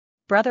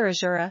 Brother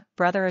Asura,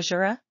 Brother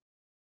Asura?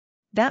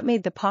 That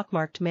made the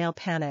pockmarked male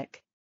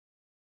panic.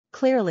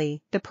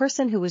 Clearly, the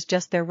person who was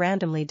just there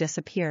randomly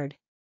disappeared.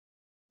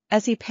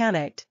 As he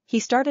panicked,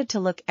 he started to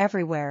look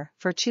everywhere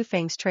for Chu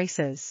Feng's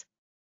traces.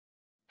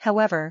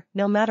 However,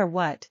 no matter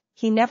what,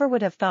 he never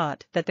would have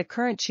thought that the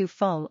current Chu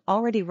Feng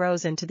already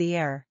rose into the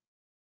air.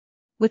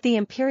 With the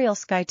Imperial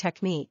Sky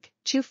technique,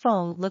 Chu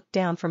Feng looked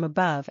down from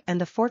above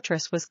and the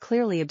fortress was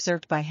clearly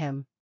observed by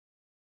him.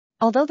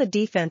 Although the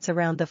defense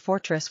around the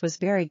fortress was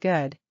very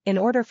good, in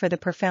order for the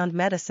profound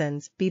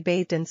medicines be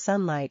bathed in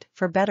sunlight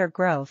for better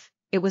growth,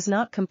 it was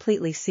not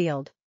completely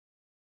sealed.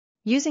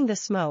 Using the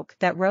smoke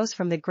that rose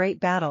from the great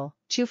battle,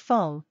 Chu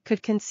Feng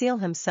could conceal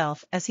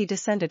himself as he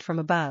descended from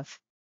above.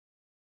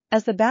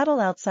 As the battle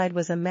outside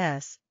was a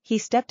mess, he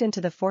stepped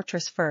into the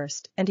fortress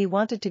first and he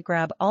wanted to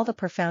grab all the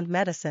profound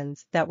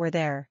medicines that were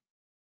there.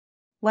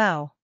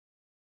 Wow!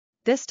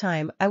 This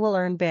time I will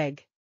earn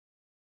big.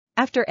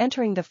 After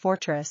entering the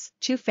fortress,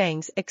 Chu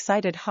Feng's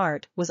excited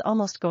heart was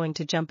almost going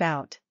to jump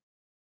out.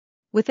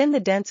 Within the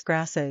dense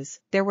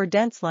grasses, there were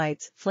dense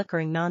lights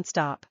flickering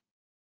non-stop.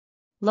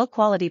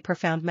 Low-quality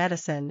profound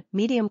medicine,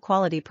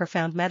 medium-quality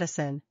profound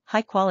medicine,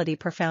 high-quality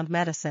profound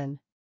medicine.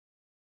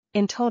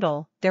 In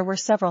total, there were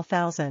several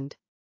thousand.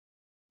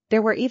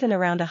 There were even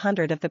around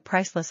 100 of the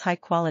priceless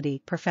high-quality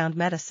profound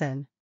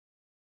medicine.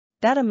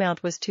 That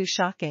amount was too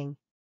shocking.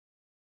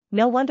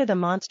 No wonder the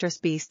monstrous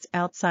beasts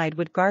outside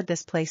would guard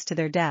this place to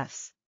their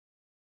deaths.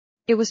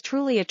 It was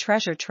truly a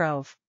treasure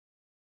trove.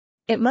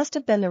 It must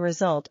have been the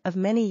result of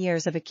many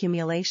years of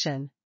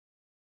accumulation.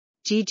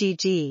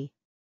 GGG.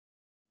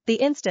 The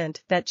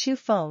instant that Chu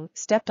Feng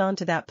stepped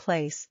onto that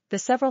place, the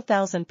several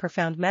thousand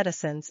profound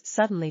medicines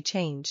suddenly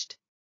changed.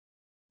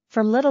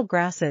 From little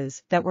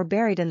grasses that were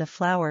buried in the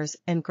flowers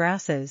and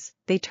grasses,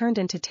 they turned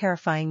into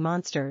terrifying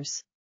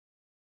monsters.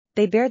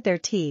 They bared their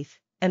teeth,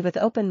 and with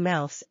open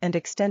mouths and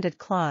extended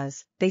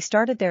claws, they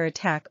started their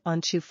attack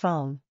on Chu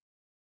Feng.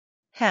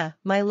 Heh,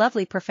 my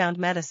lovely profound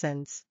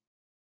medicines.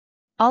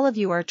 All of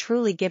you are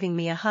truly giving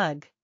me a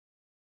hug.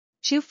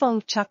 Chu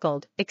Feng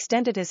chuckled,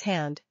 extended his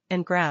hand,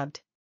 and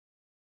grabbed.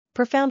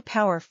 Profound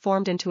power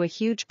formed into a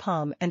huge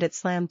palm and it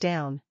slammed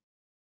down.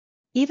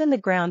 Even the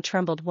ground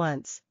trembled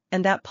once,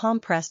 and that palm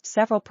pressed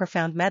several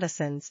profound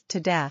medicines to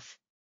death.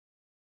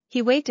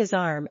 He waved his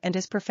arm and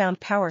his profound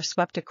power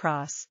swept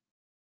across.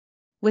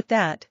 With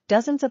that,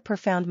 dozens of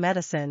profound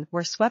medicine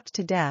were swept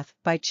to death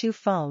by Chu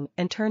Feng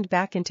and turned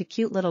back into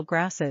cute little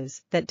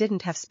grasses that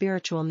didn't have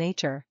spiritual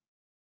nature.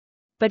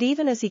 But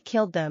even as he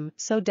killed them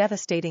so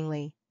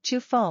devastatingly, Chu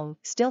Feng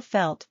still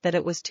felt that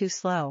it was too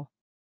slow.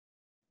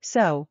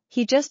 So,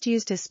 he just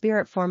used his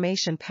spirit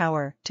formation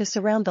power to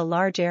surround the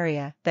large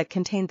area that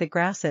contained the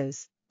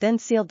grasses, then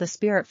sealed the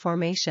spirit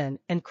formation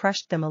and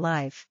crushed them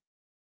alive.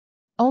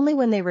 Only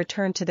when they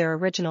returned to their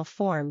original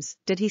forms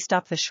did he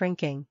stop the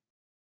shrinking.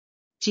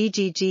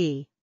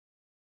 GGG.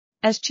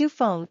 As Chu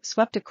Feng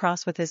swept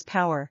across with his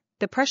power,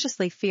 the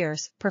preciously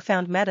fierce,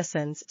 profound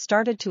medicines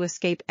started to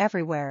escape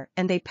everywhere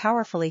and they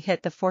powerfully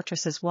hit the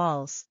fortress's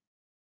walls.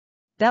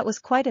 That was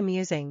quite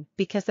amusing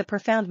because the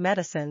profound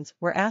medicines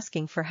were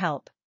asking for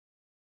help.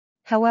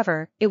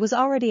 However, it was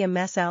already a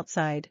mess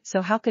outside,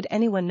 so how could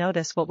anyone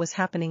notice what was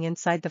happening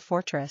inside the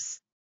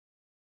fortress?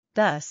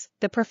 Thus,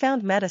 the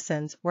profound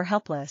medicines were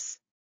helpless.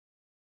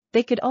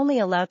 They could only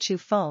allow Chu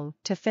Feng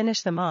to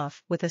finish them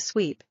off with a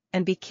sweep,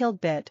 and be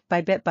killed bit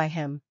by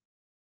him.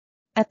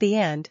 At the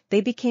end,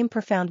 they became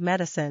profound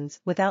medicines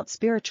without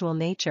spiritual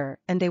nature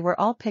and they were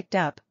all picked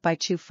up by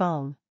Chu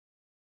Feng.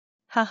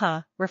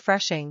 Haha,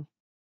 refreshing.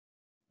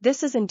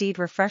 This is indeed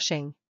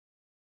refreshing.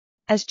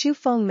 As Chu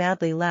Feng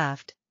madly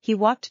laughed, he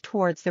walked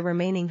towards the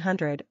remaining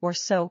 100 or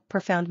so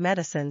profound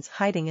medicines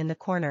hiding in the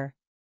corner.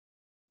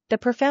 The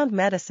profound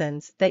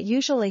medicines that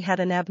usually had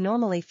an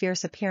abnormally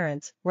fierce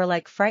appearance were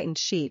like frightened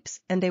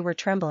sheeps and they were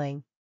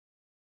trembling.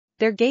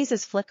 Their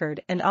gazes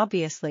flickered and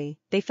obviously,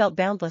 they felt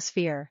boundless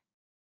fear.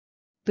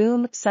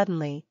 Boom!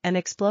 Suddenly, an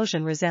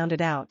explosion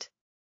resounded out.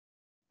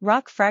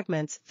 Rock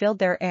fragments filled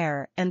their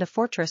air and the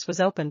fortress was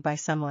opened by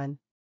someone.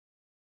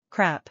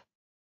 crap.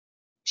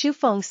 Chu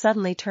Feng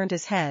suddenly turned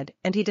his head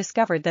and he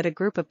discovered that a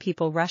group of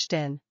people rushed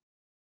in.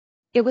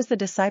 It was the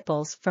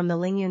disciples from the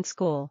Lingyun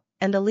school,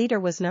 and the leader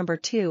was number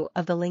 2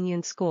 of the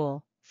Lingyun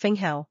school, Feng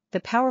Hao, the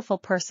powerful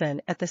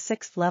person at the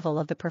 6th level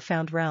of the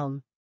profound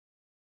realm.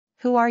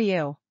 Who are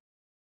you?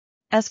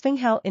 As Feng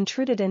Hao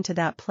intruded into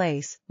that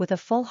place with a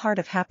full heart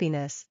of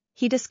happiness,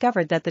 he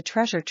discovered that the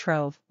treasure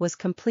trove was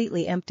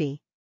completely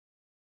empty.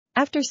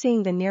 After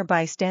seeing the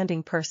nearby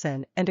standing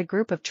person and a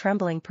group of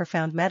trembling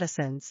profound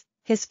medicines,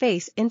 his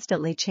face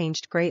instantly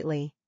changed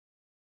greatly.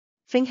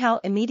 Feng Hao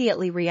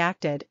immediately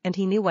reacted and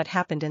he knew what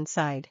happened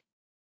inside.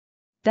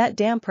 That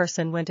damn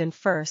person went in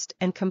first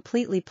and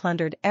completely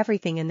plundered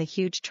everything in the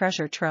huge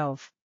treasure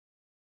trove.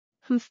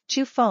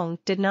 Chu Feng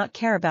did not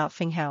care about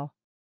Feng Hao.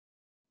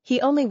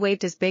 He only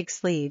waved his big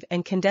sleeve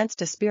and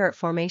condensed a spirit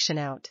formation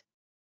out.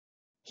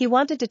 He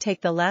wanted to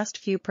take the last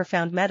few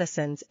profound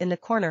medicines in the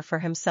corner for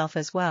himself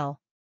as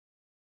well.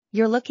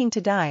 You're looking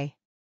to die.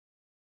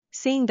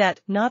 Seeing that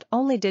not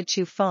only did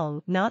Chu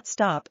Feng not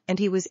stop and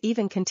he was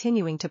even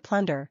continuing to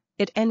plunder,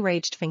 it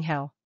enraged Feng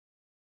Hao.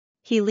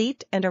 He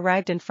leaped and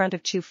arrived in front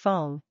of Chu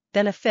Feng,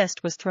 then a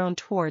fist was thrown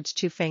towards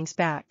Chu Feng's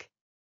back.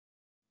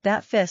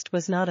 That fist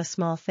was not a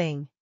small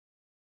thing.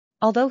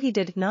 Although he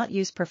did not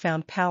use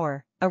profound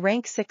power, a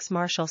rank 6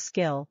 martial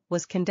skill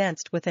was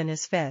condensed within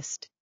his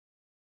fist.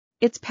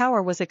 Its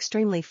power was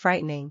extremely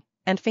frightening,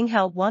 and Feng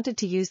Hao wanted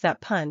to use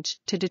that punch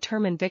to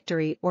determine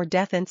victory or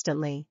death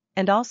instantly,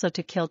 and also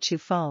to kill Chu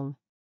Feng.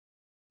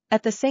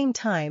 At the same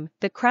time,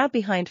 the crowd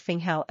behind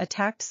Feng Hao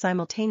attacked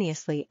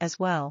simultaneously as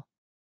well.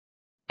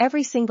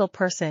 Every single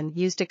person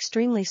used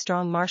extremely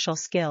strong martial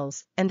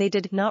skills and they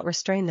did not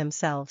restrain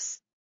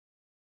themselves.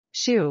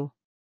 Shoo!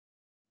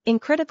 In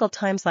critical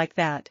times like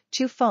that,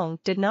 Chu Feng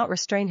did not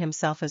restrain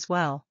himself as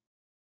well.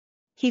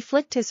 He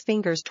flicked his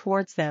fingers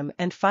towards them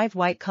and 5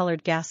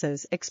 white-colored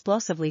gases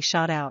explosively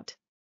shot out.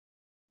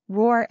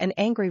 Roar and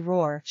angry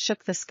roar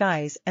shook the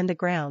skies and the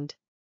ground.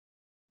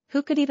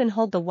 Who could even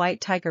hold the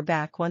white tiger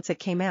back once it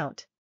came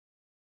out?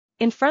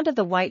 In front of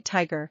the white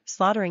tiger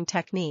slaughtering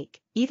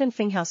technique, even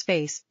Feng Hao's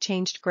face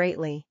changed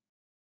greatly.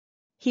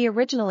 He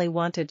originally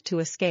wanted to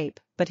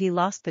escape, but he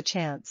lost the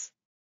chance.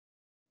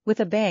 With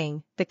a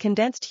bang, the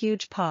condensed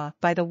huge paw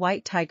by the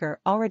white tiger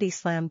already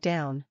slammed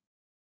down.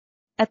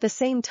 At the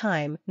same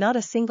time, not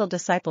a single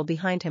disciple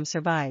behind him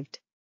survived.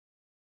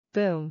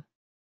 Boom!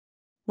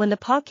 When the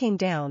paw came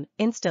down,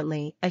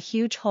 instantly, a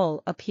huge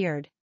hole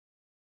appeared.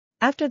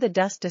 After the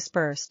dust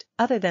dispersed,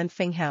 other than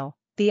Feng Hao,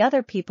 the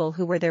other people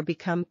who were there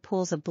became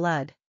pools of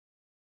blood.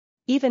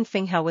 Even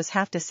Feng Hao was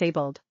half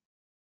disabled.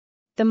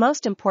 The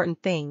most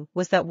important thing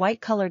was that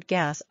white-colored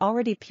gas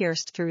already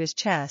pierced through his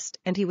chest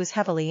and he was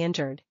heavily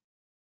injured.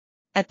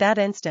 At that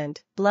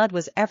instant, blood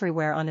was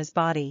everywhere on his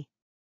body.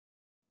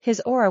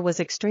 His aura was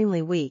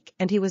extremely weak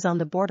and he was on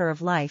the border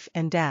of life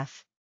and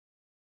death.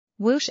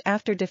 Whoosh!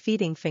 After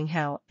defeating Feng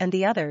Hao and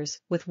the others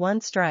with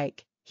one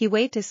strike, he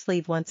waved his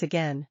sleeve once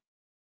again.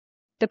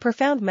 The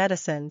profound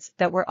medicines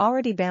that were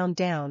already bound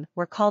down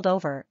were called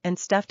over and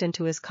stuffed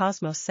into his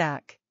cosmos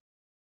sack.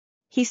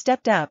 He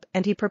stepped up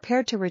and he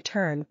prepared to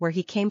return where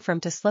he came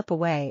from to slip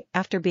away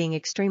after being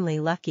extremely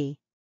lucky.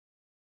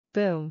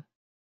 Boom!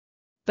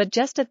 But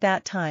just at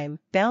that time,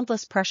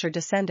 boundless pressure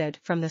descended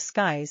from the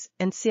skies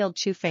and sealed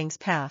Chu Feng's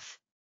path.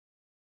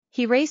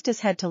 He raised his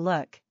head to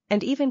look,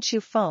 and even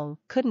Chu Feng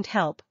couldn't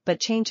help but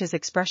change his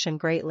expression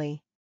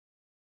greatly.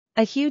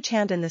 A huge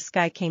hand in the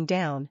sky came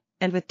down,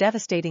 and with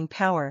devastating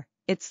power,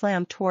 it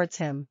slammed towards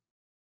him.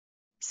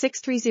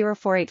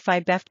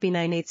 630485 BEFT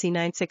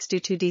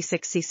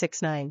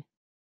B98C9622D6C69.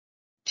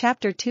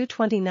 Chapter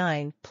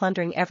 229,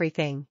 Plundering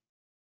Everything.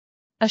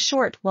 A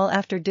short while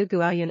after Du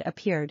Guoyun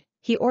appeared,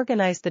 he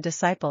organized the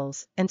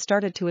disciples and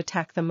started to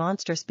attack the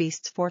monstrous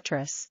beast's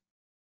fortress.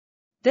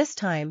 This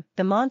time,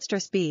 the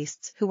monstrous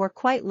beasts who were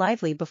quite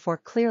lively before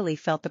clearly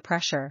felt the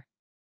pressure.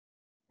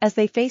 As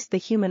they faced the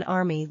human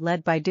army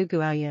led by Du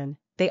Guoyun,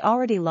 they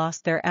already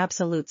lost their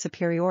absolute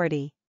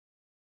superiority.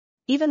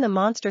 Even the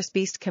monstrous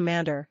beast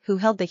commander who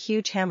held the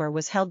huge hammer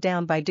was held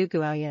down by Du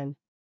Guoyun.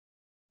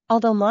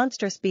 Although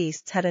monstrous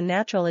beasts had a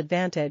natural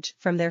advantage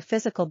from their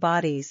physical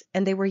bodies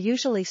and they were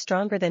usually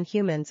stronger than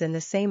humans in the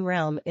same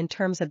realm in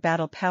terms of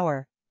battle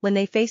power, when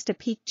they faced a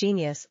peak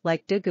genius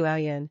like Du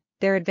Guoyun,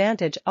 their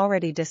advantage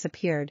already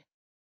disappeared.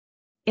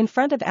 In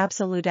front of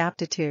absolute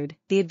aptitude,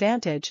 the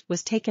advantage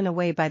was taken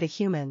away by the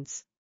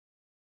humans.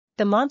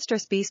 The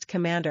monstrous beast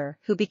commander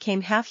who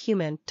became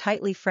half-human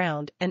tightly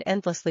frowned and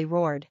endlessly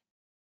roared.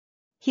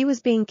 He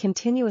was being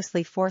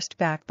continuously forced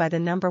back by the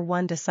number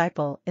 1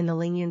 disciple in the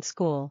Lingyun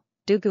school,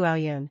 Du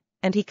Guoyun,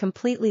 and he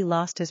completely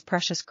lost his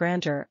precious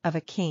grandeur of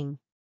a king.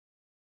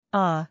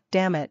 Ah,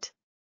 damn it.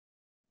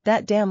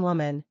 That damn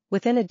woman.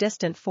 Within a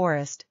distant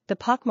forest, the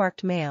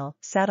pockmarked male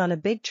sat on a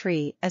big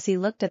tree as he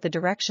looked at the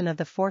direction of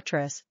the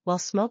fortress while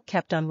smoke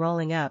kept on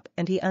rolling up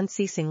and he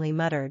unceasingly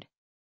muttered.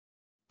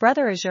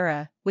 Brother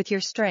Asura, with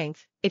your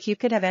strength, if you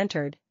could have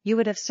entered, you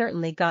would have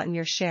certainly gotten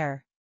your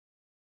share.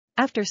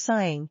 After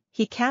sighing,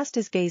 he cast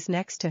his gaze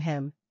next to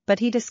him, but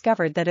he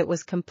discovered that it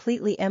was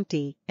completely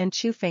empty and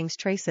Chu Feng's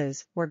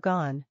traces were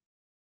gone.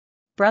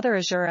 Brother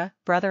Asura,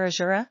 Brother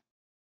Asura?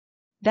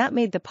 That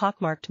made the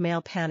pockmarked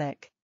male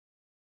panic.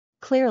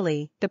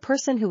 Clearly, the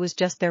person who was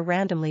just there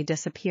randomly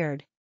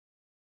disappeared.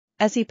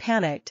 As he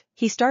panicked,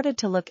 he started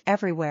to look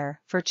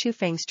everywhere for Chu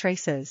Feng's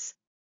traces.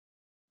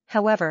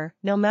 However,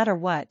 no matter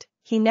what,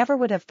 he never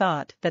would have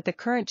thought that the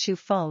current Chu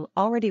Feng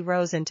already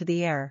rose into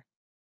the air.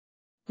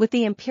 With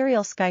the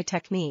Imperial Sky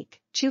technique,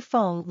 Chu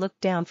Feng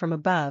looked down from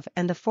above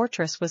and the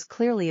fortress was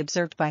clearly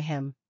observed by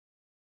him.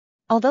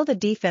 Although the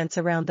defense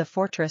around the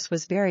fortress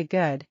was very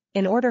good,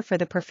 in order for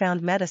the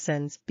profound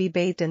medicines be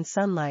bathed in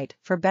sunlight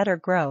for better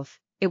growth,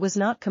 it was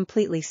not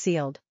completely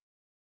sealed.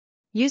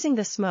 Using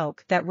the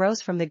smoke that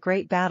rose from the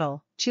great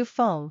battle, Chu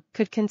Feng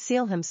could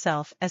conceal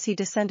himself as he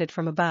descended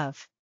from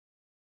above.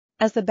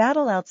 As the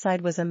battle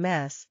outside was a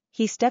mess,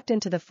 he stepped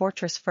into the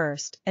fortress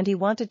first and he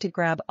wanted to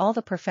grab all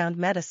the profound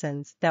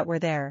medicines that were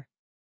there.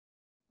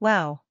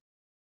 Wow!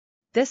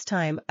 This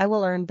time I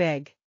will earn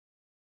big.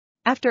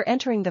 After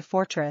entering the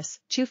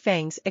fortress, Chu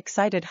Feng's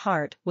excited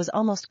heart was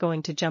almost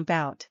going to jump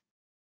out.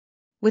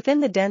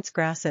 Within the dense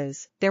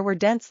grasses, there were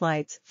dense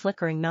lights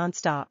flickering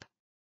non-stop.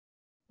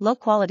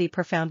 Low-quality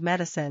profound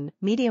medicine,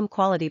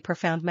 medium-quality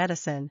profound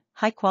medicine,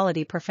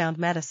 high-quality profound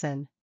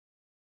medicine.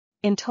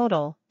 In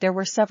total, there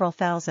were several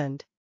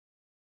thousand.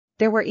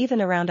 There were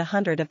even around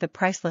 100 of the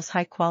priceless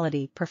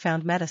high-quality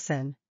profound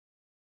medicine.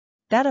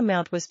 That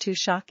amount was too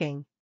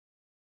shocking.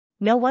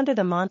 No wonder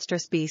the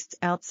monstrous beasts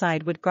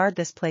outside would guard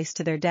this place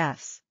to their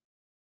deaths.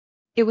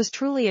 It was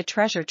truly a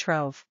treasure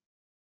trove.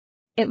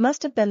 It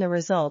must have been the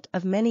result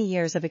of many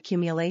years of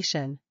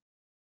accumulation.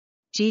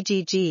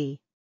 GGG.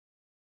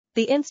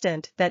 The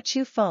instant that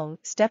Chu Feng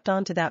stepped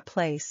onto that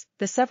place,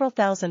 the several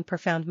thousand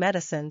profound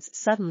medicines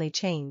suddenly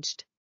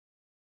changed.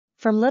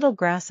 From little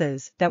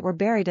grasses that were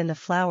buried in the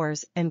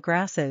flowers and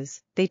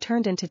grasses, they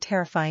turned into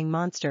terrifying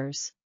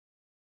monsters.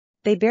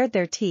 They bared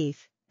their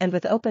teeth, and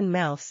with open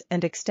mouths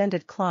and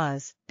extended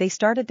claws, they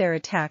started their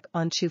attack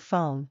on Chu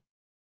Feng.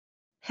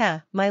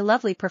 Heh, my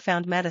lovely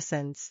profound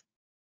medicines.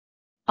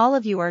 All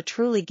of you are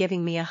truly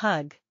giving me a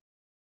hug.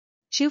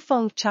 Chu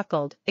Feng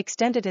chuckled,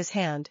 extended his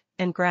hand,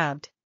 and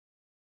grabbed.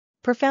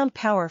 Profound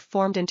power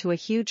formed into a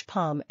huge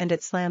palm and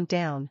it slammed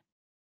down.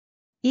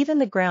 Even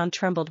the ground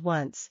trembled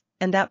once,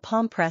 and that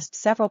palm pressed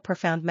several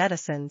profound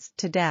medicines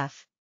to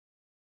death.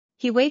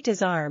 He waved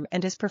his arm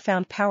and his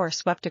profound power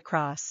swept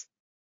across.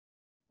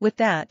 With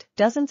that,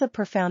 dozens of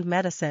profound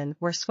medicine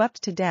were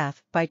swept to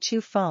death by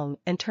Chu Feng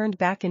and turned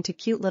back into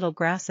cute little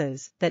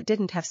grasses that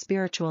didn't have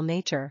spiritual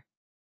nature.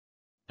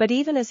 But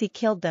even as he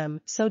killed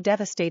them so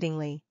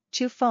devastatingly,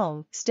 Chu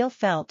Feng still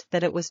felt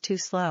that it was too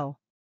slow.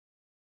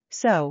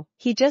 So,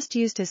 he just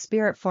used his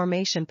spirit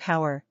formation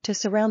power to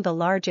surround the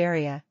large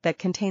area that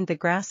contained the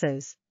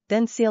grasses,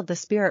 then sealed the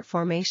spirit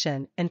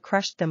formation and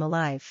crushed them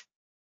alive.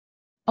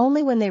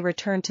 Only when they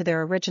returned to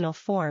their original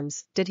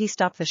forms did he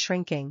stop the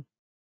shrinking.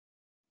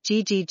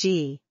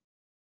 GGG.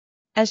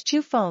 As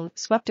Chu Feng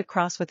swept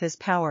across with his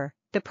power,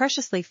 the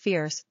preciously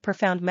fierce,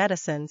 profound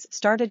medicines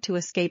started to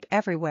escape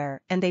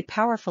everywhere and they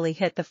powerfully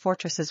hit the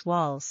fortress's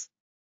walls.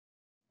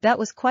 That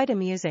was quite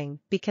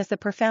amusing because the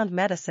profound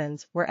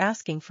medicines were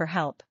asking for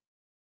help.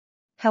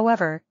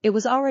 However, it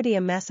was already a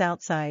mess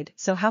outside,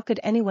 so how could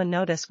anyone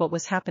notice what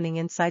was happening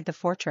inside the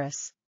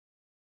fortress?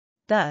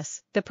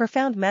 Thus, the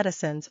profound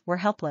medicines were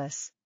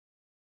helpless.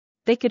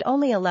 They could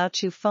only allow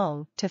Chu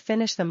Feng to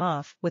finish them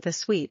off with a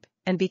sweep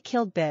and be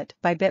killed bit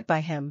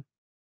by him.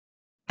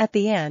 At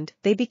the end,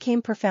 they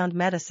became profound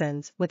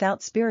medicines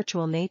without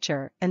spiritual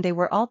nature and they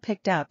were all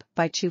picked up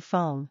by Chu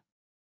Feng.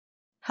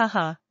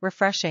 Haha,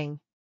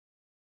 refreshing.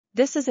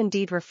 This is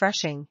indeed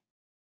refreshing.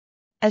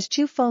 As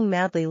Chu Feng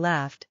madly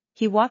laughed,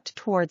 he walked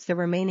towards the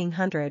remaining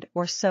 100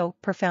 or so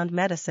profound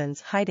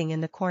medicines hiding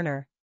in the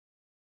corner.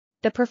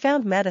 The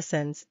profound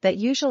medicines that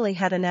usually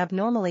had an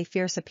abnormally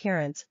fierce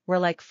appearance were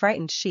like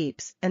frightened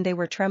sheeps and they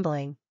were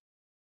trembling.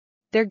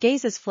 Their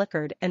gazes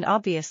flickered and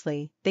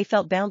obviously, they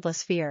felt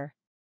boundless fear.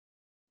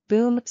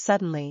 Boom!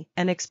 Suddenly,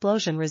 an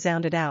explosion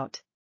resounded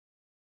out.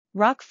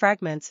 Rock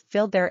fragments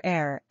filled their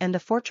air and the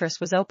fortress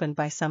was opened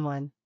by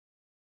someone.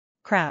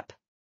 Crap!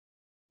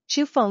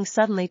 Chu Feng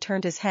suddenly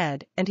turned his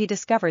head and he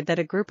discovered that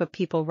a group of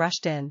people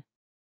rushed in.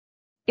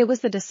 It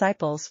was the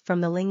disciples from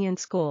the Lingyun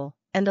school,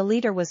 and the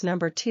leader was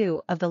number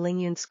 2 of the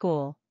Lingyun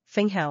school,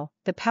 Finghao,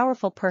 the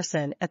powerful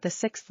person at the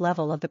 6th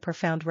level of the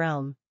profound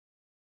realm.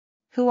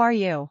 Who are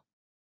you?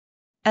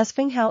 As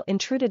Finghao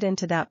intruded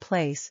into that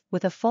place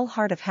with a full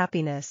heart of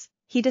happiness,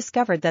 he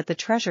discovered that the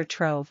treasure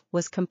trove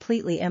was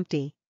completely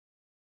empty.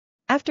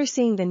 After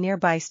seeing the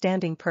nearby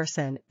standing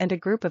person and a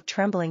group of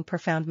trembling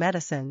profound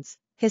medicines,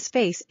 his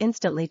face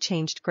instantly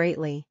changed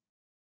greatly.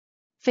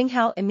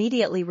 Finghao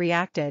immediately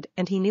reacted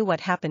and he knew what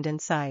happened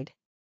inside.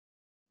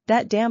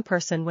 That damn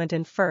person went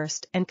in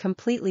first and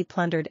completely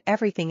plundered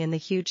everything in the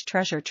huge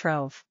treasure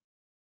trove.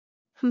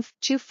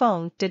 Chu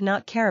Feng did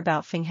not care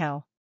about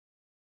Finghao.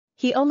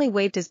 He only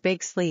waved his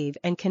big sleeve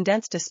and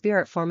condensed a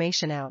spirit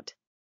formation out.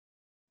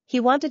 He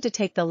wanted to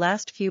take the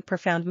last few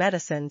profound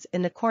medicines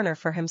in the corner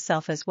for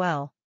himself as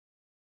well.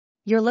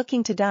 You're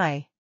looking to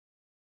die.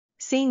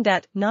 Seeing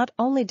that, not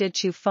only did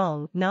Chu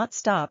Feng not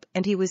stop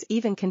and he was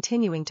even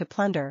continuing to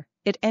plunder,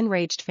 it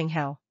enraged Feng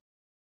Hao.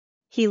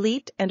 He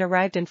leaped and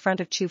arrived in front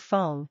of Chu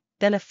Feng,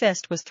 then a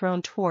fist was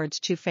thrown towards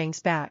Chu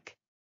Feng's back.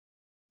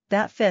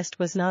 That fist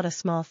was not a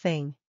small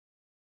thing.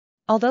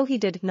 Although he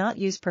did not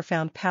use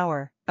profound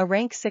power, a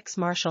rank 6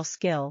 martial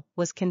skill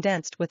was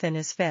condensed within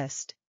his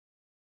fist.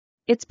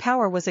 Its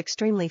power was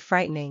extremely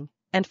frightening,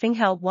 and Feng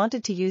Hao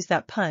wanted to use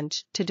that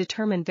punch to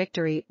determine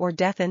victory or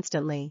death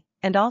instantly,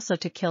 and also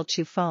to kill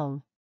Chu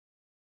Feng.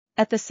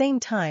 At the same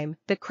time,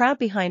 the crowd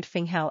behind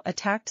Feng Hao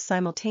attacked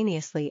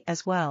simultaneously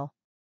as well.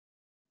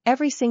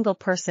 Every single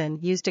person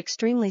used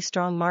extremely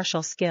strong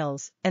martial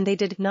skills, and they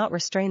did not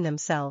restrain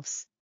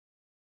themselves.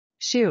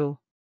 Shoo!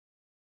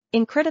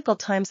 In critical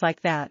times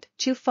like that,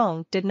 Chu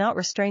Feng did not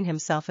restrain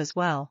himself as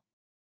well.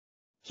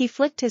 He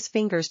flicked his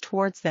fingers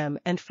towards them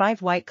and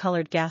 5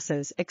 white-colored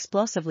gases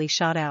explosively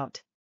shot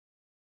out.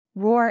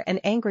 Roar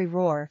and angry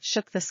roar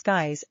shook the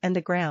skies and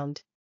the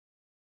ground.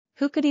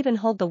 Who could even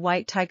hold the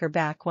white tiger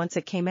back once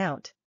it came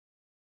out?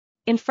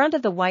 In front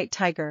of the white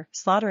tiger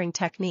slaughtering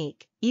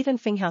technique, even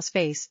Feng Hao's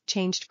face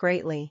changed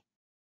greatly.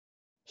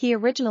 He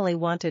originally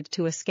wanted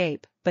to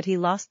escape, but he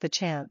lost the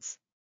chance.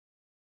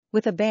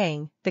 With a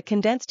bang, the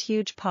condensed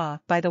huge paw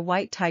by the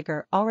white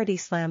tiger already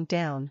slammed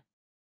down.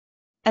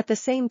 At the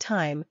same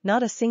time,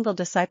 not a single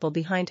disciple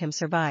behind him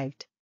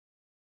survived.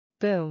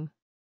 Boom!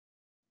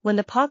 When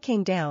the paw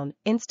came down,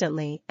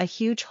 instantly, a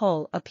huge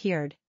hole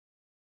appeared.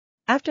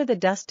 After the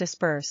dust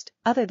dispersed,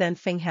 other than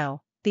Feng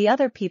Hao, the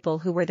other people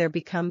who were there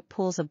became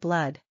pools of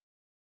blood.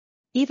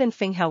 Even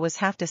Feng Hao was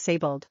half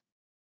disabled.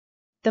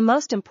 The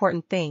most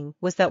important thing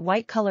was that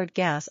white-colored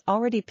gas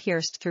already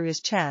pierced through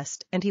his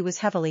chest and he was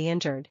heavily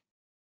injured.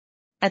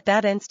 At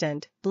that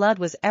instant, blood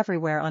was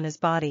everywhere on his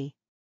body.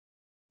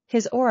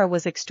 His aura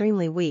was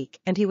extremely weak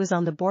and he was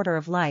on the border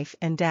of life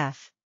and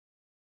death.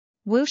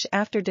 Whoosh!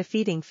 After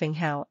defeating Feng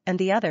Hao and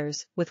the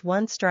others with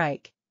one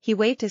strike, he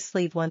waved his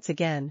sleeve once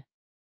again.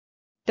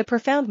 The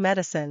profound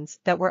medicines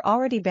that were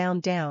already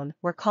bound down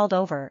were called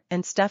over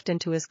and stuffed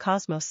into his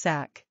cosmos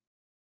sack.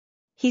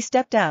 He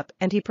stepped up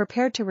and he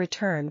prepared to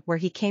return where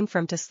he came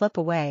from to slip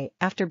away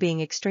after being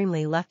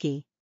extremely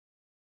lucky.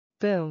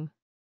 Boom!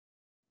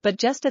 But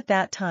just at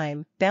that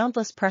time,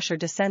 boundless pressure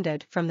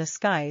descended from the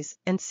skies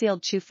and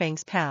sealed Chu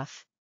Feng's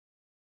path.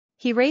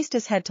 He raised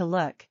his head to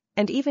look,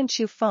 and even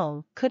Chu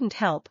Feng couldn't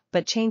help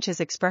but change his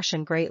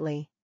expression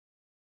greatly.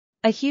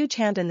 A huge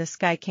hand in the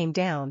sky came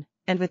down,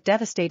 and with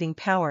devastating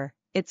power,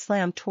 it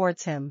slammed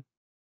towards him.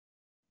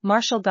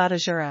 Martial God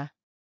Asura.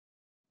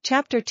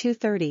 Chapter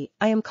 230.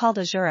 I am called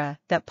Asura.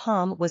 That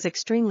palm was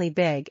extremely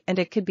big and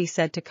it could be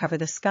said to cover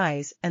the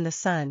skies and the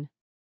sun.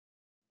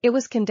 It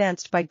was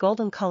condensed by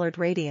golden-colored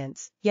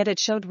radiance, yet it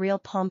showed real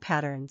palm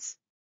patterns.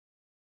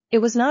 It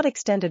was not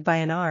extended by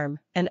an arm,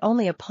 and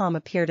only a palm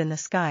appeared in the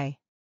sky.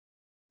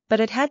 But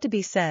it had to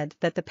be said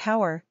that the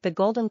power the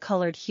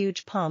golden-colored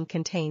huge palm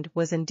contained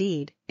was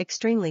indeed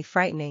extremely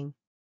frightening.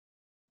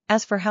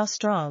 As for how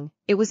strong,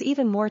 it was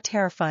even more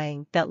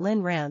terrifying that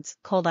Lin Rant's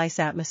cold ice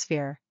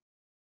atmosphere.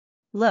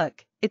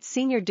 Look, it's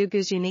Senior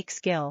Dugu's unique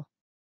skill.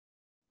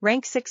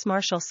 Rank 6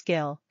 martial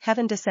skill,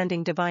 heaven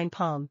descending divine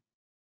palm.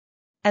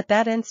 At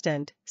that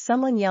instant,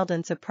 someone yelled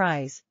in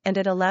surprise, and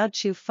it allowed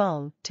Chu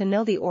Feng to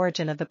know the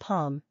origin of the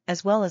palm,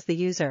 as well as the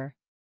user.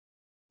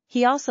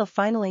 He also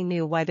finally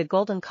knew why the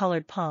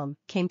golden-colored palm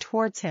came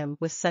towards him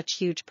with such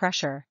huge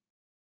pressure.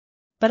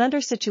 But under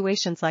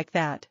situations like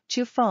that,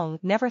 Chu Feng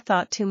never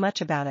thought too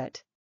much about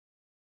it.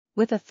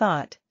 With a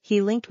thought, he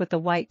linked with the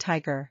white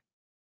tiger.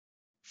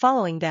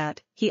 Following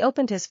that, he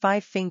opened his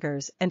 5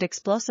 fingers and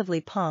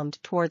explosively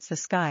palmed towards the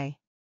sky.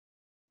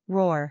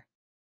 Roar!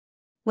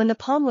 When the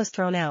palm was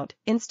thrown out,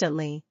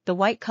 instantly, the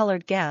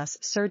white-colored gas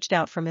surged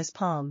out from his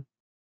palm.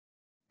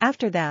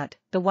 After that,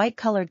 the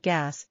white-colored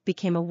gas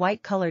became a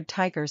white-colored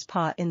tiger's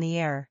paw in the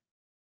air.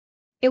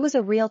 It was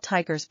a real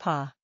tiger's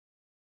paw.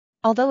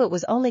 Although it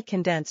was only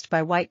condensed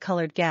by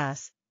white-colored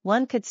gas,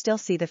 one could still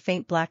see the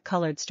faint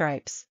black-colored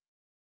stripes.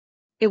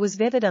 It was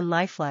vivid and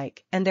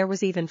lifelike, and there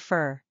was even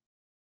fur.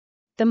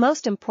 The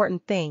most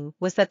important thing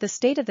was that the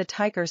state of the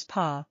tiger's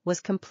paw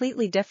was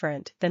completely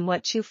different than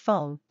what Chu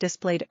Feng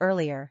displayed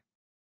earlier.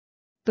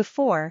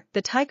 Before,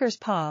 the tiger's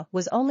paw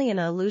was only in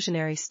an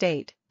illusionary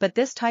state, but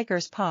this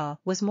tiger's paw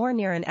was more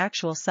near an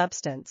actual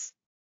substance.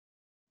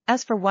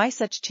 As for why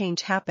such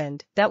change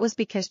happened, that was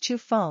because Chu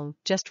Feng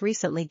just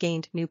recently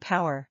gained new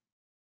power.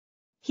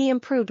 He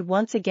improved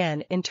once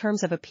again in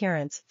terms of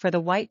appearance for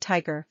the white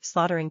tiger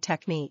slaughtering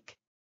technique.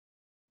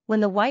 When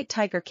the white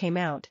tiger came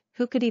out,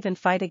 who could even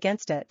fight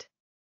against it?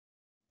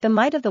 The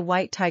might of the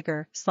white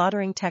tiger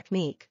slaughtering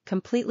technique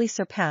completely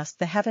surpassed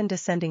the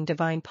heaven-descending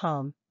divine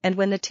palm, and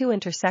when the two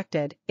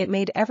intersected, it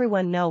made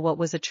everyone know what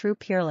was a true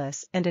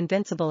peerless and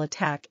invincible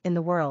attack in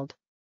the world.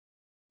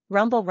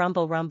 Rumble,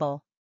 rumble,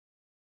 rumble.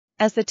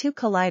 As the two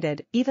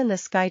collided, even the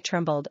sky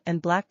trembled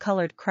and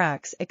black-colored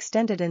cracks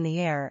extended in the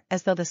air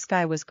as though the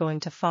sky was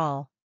going to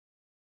fall.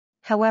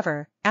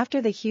 However,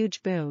 after the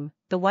huge boom,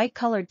 the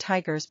white-colored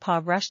tiger's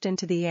paw rushed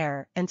into the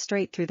air and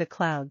straight through the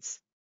clouds.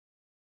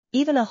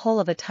 Even a hole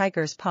of a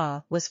tiger's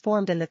paw was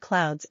formed in the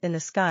clouds in the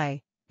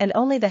sky, and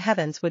only the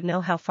heavens would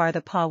know how far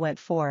the paw went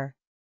for.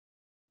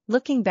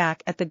 Looking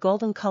back at the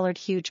golden-colored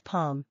huge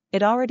palm,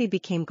 it already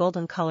became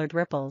golden-colored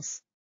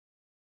ripples.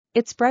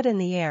 It spread in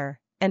the air,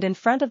 and in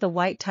front of the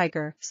white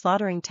tiger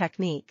slaughtering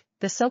technique,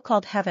 the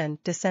so-called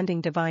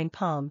heaven-descending divine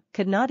palm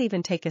could not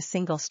even take a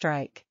single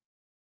strike.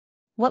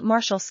 What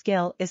martial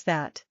skill is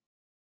that?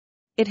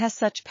 It has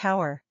such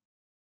power.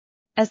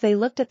 As they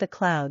looked at the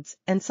clouds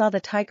and saw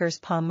the tiger's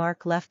paw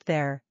mark left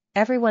there,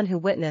 everyone who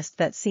witnessed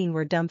that scene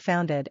were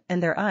dumbfounded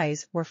and their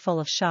eyes were full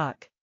of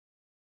shock.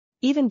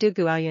 Even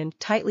Duguayun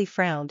tightly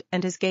frowned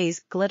and his gaze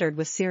glittered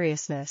with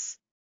seriousness.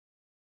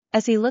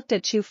 As he looked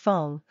at Chu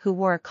Feng, who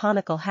wore a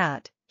conical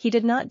hat, he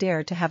did not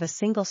dare to have a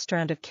single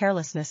strand of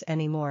carelessness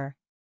anymore.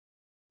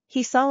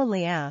 He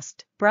solemnly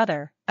asked,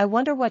 "Brother, I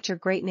wonder what your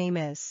great name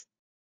is?"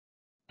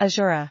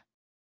 "Asura."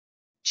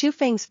 Chu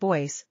Feng's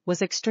voice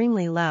was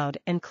extremely loud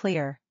and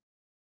clear.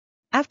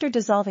 After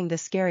dissolving the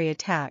scary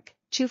attack,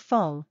 Chu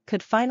Feng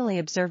could finally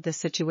observe the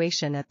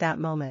situation at that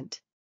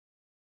moment.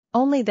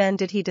 Only then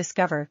did he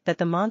discover that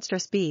the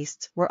monstrous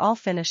beasts were all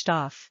finished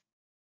off.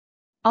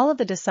 All of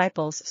the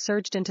disciples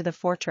surged into the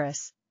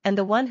fortress, and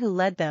the one who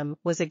led them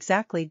was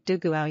exactly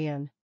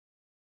Duguayun.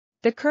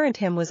 The current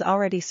him was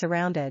already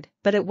surrounded,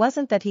 but it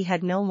wasn't that he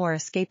had no more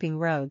escaping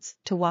roads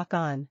to walk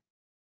on.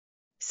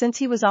 Since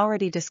he was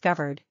already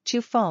discovered,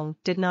 Chu Feng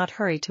did not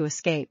hurry to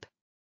escape.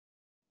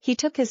 He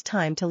took his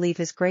time to leave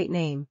his great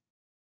name.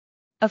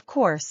 Of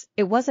course,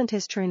 it wasn't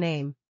his true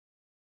name.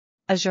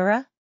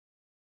 Asura?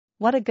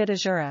 What a good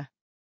Asura.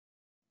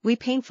 We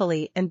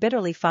painfully and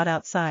bitterly fought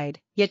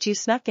outside, yet you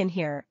snuck in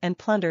here and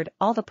plundered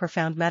all the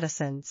profound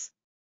medicines.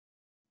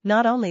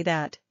 Not only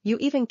that, you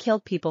even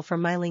killed people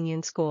from my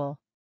Lingyun school.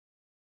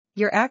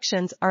 Your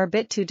actions are a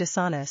bit too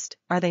dishonest,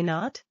 are they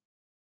not?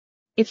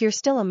 If you're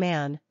still a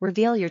man,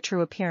 reveal your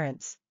true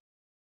appearance.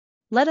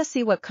 Let us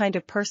see what kind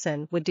of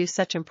person would do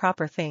such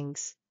improper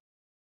things.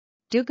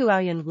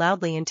 Duguayun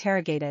loudly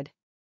interrogated.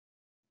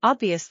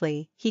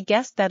 Obviously, he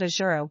guessed that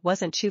Asura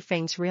wasn't Chu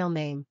Feng's real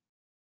name.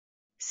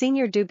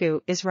 Senior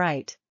Dugu is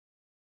right.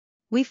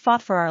 We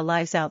fought for our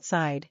lives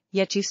outside,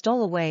 yet you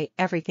stole away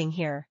everything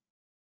here.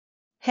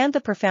 Hand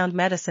the profound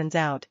medicines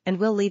out and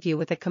we'll leave you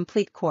with a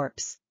complete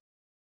corpse.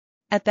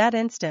 At that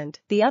instant,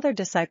 the other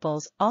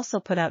disciples also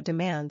put out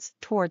demands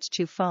towards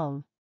Chu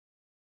Feng.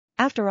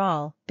 After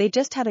all, they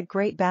just had a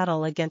great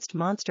battle against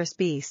monstrous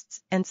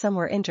beasts and some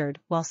were injured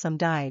while some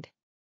died.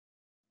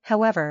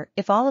 However,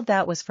 if all of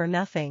that was for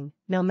nothing,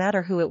 no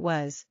matter who it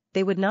was,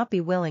 they would not be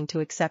willing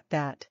to accept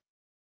that.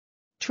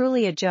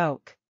 Truly a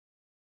joke.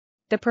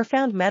 The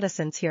profound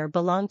medicines here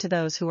belong to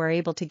those who are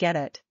able to get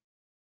it.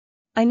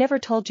 I never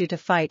told you to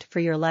fight for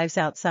your lives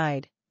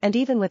outside, and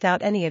even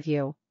without any of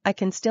you, I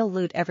can still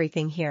loot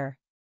everything here.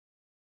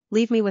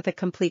 Leave me with a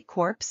complete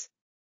corpse?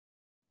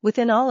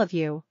 Within all of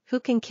you,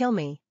 who can kill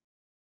me?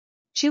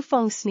 Chu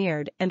Feng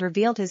sneered and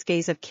revealed his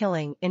gaze of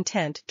killing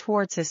intent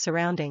towards his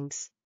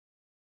surroundings.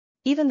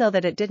 Even though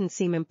that it didn't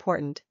seem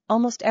important,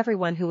 almost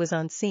everyone who was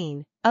on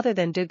scene, other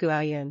than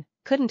Duguayun,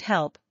 couldn't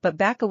help but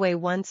back away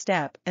one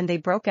step and they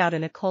broke out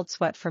in a cold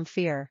sweat from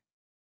fear.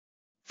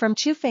 From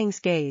Chu Feng's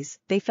gaze,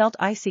 they felt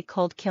icy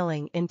cold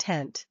killing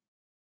intent.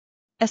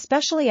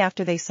 Especially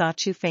after they saw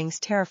Chu Feng's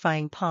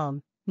terrifying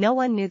palm, no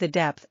one knew the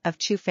depth of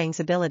Chu Feng's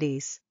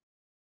abilities.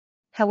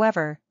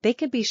 However, they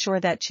could be sure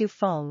that Chu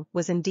Feng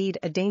was indeed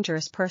a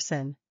dangerous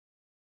person.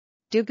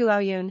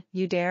 Duguayun,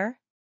 you dare?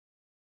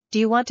 Do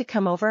you want to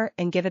come over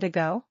and give it a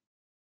go?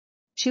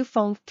 Chu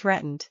Feng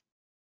threatened.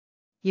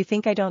 You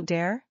think I don't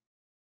dare?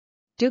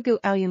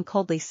 Duguayun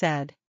coldly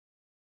said.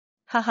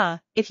 Haha,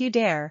 if you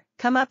dare,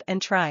 come up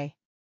and try.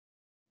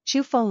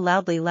 Chu Feng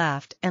loudly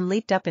laughed and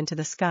leaped up into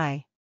the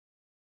sky.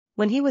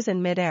 When he was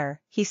in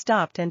midair, he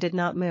stopped and did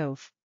not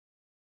move.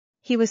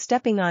 He was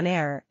stepping on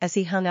air as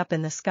he hung up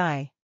in the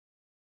sky.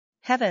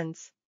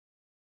 Heavens!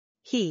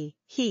 He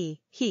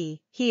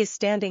is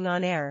standing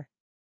on air.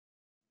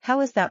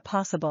 How is that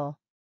possible?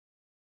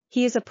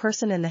 He is a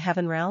person in the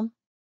heaven realm?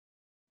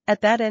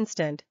 At that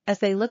instant, as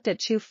they looked at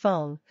Chu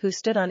Feng, who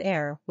stood on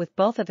air with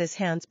both of his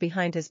hands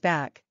behind his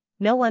back,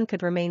 no one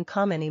could remain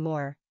calm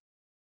anymore.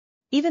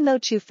 Even though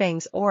Chu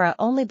Feng's aura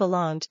only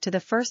belonged to the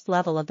first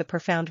level of the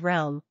profound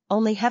realm,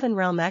 only heaven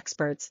realm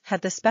experts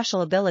had the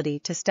special ability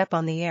to step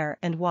on the air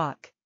and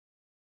walk.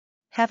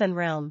 Heaven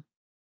realm.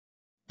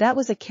 That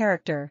was a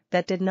character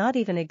that did not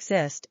even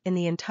exist in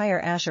the entire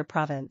Azure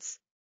province.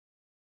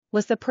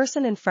 Was the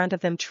person in front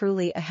of them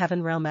truly a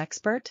heaven realm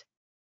expert?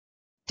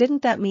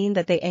 Didn't that mean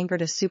that they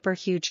angered a super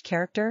huge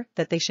character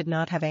that they should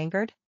not have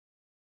angered?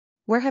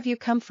 Where have you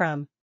come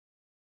from?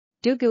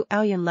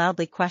 Duguayun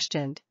loudly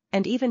questioned,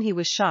 and even he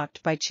was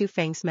shocked by Chu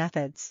Feng's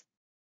methods.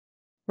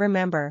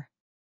 Remember.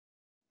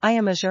 I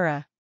am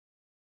Asura.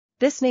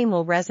 This name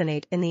will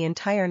resonate in the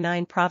entire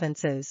 9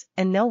 provinces,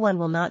 and no one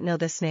will not know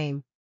this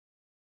name.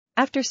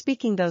 After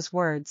speaking those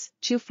words,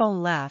 Chu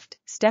Feng laughed,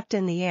 stepped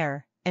in the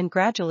air, and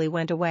gradually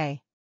went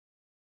away.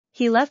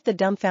 He left the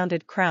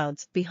dumbfounded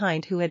crowds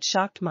behind who had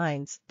shocked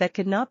minds that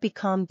could not be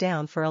calmed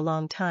down for a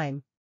long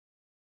time.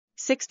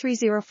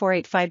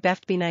 630485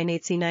 beft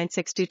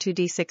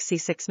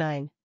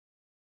B98C9622D6C69.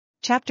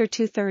 Chapter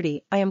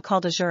 230 I am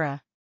called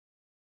Asura.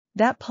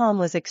 That palm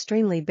was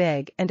extremely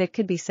big and it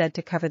could be said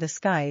to cover the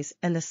skies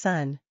and the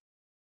sun.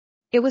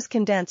 It was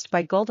condensed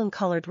by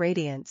golden-colored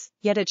radiance,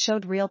 yet it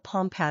showed real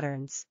palm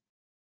patterns.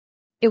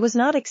 It was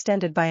not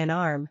extended by an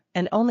arm,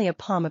 and only a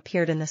palm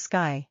appeared in the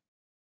sky.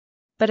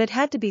 But it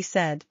had to be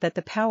said that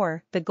the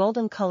power the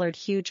golden-colored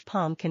huge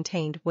palm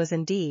contained was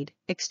indeed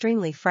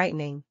extremely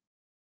frightening.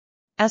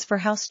 As for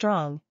how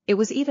strong, it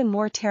was even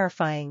more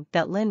terrifying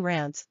that Lin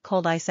Rant's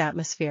cold ice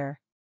atmosphere.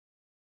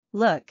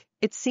 Look,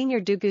 it's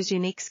Senior Dugu's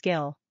unique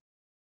skill.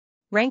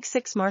 Rank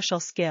 6 martial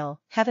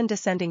skill, heaven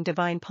descending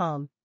divine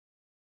palm.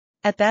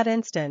 At that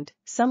instant,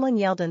 someone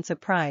yelled in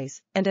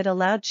surprise, and it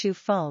allowed Chu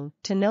Feng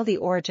to know the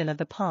origin of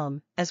the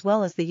palm, as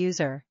well as the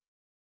user.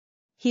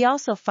 He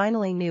also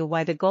finally knew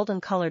why the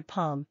golden-colored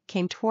palm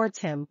came towards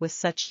him with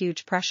such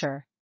huge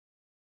pressure.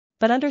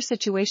 But under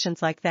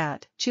situations like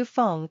that, Chu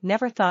Feng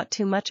never thought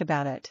too much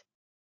about it.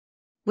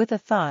 With a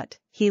thought,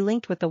 he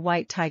linked with the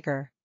white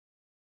tiger.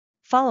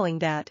 Following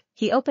that,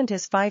 he opened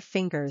his 5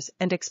 fingers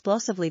and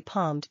explosively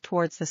palmed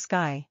towards the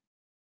sky.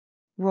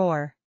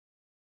 Roar.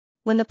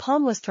 When the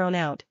palm was thrown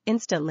out,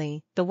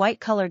 instantly, the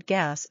white-colored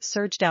gas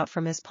surged out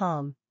from his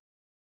palm.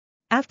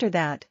 After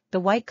that,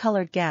 the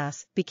white-colored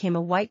gas became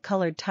a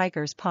white-colored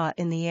tiger's paw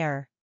in the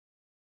air.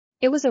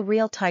 It was a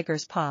real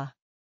tiger's paw.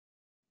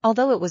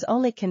 Although it was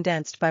only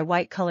condensed by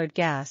white-colored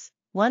gas,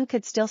 one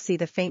could still see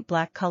the faint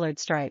black-colored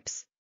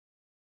stripes.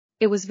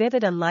 It was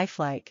vivid and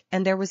lifelike,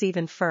 and there was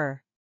even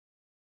fur.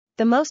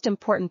 The most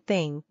important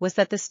thing was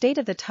that the state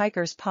of the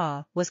tiger's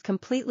paw was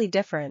completely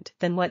different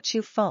than what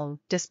Chu Feng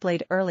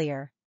displayed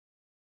earlier.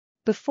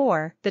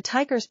 Before, the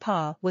tiger's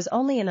paw was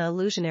only in an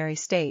illusionary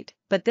state,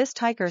 but this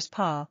tiger's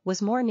paw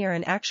was more near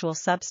an actual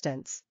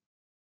substance.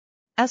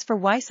 As for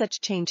why such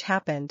change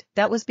happened,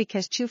 that was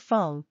because Chu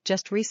Feng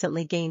just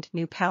recently gained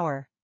new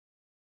power.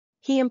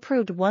 He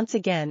improved once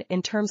again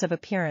in terms of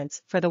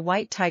appearance for the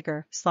white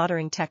tiger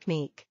slaughtering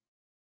technique.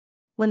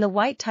 When the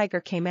white tiger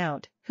came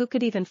out, who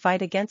could even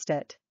fight against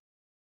it?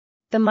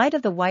 The might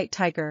of the white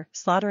tiger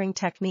slaughtering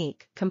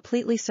technique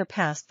completely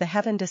surpassed the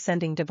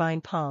heaven-descending divine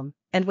palm,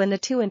 and when the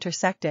two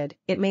intersected,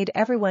 it made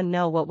everyone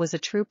know what was a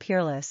true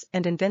peerless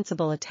and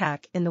invincible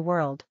attack in the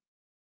world.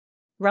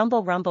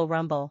 Rumble, rumble,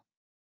 rumble.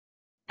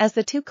 As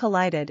the two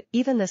collided,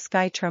 even the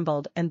sky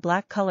trembled and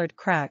black-colored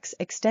cracks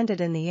extended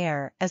in the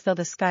air as though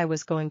the sky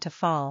was going to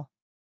fall.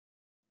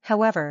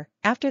 However,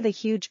 after the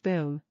huge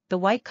boom, the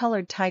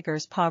white-colored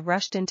tiger's paw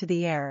rushed into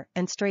the air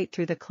and straight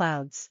through the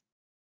clouds.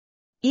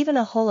 Even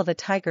a hole of a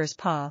tiger's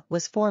paw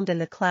was formed in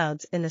the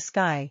clouds in the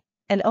sky,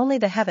 and only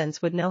the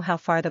heavens would know how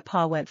far the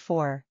paw went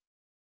for.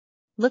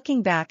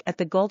 Looking back at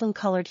the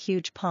golden-colored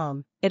huge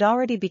palm, it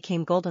already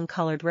became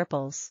golden-colored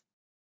ripples.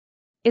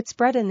 It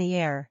spread in the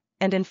air,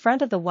 and in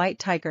front of the white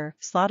tiger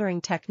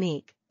slaughtering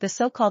technique, the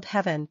so-called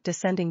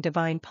heaven-descending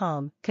divine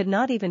palm could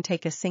not even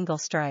take a single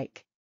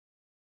strike.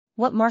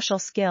 What martial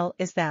skill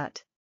is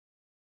that?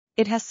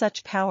 It has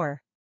such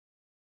power.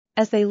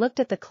 As they looked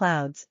at the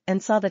clouds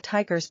and saw the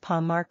tiger's paw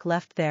mark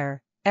left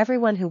there,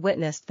 everyone who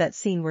witnessed that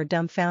scene were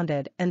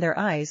dumbfounded and their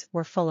eyes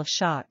were full of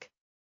shock.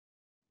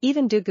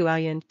 Even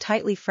Duguoyun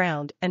tightly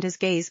frowned and his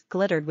gaze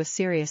glittered with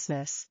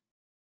seriousness.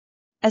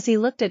 As he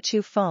looked at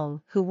Chu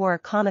Feng, who wore a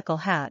conical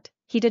hat,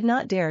 he did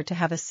not dare to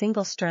have a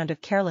single strand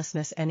of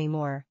carelessness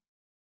anymore.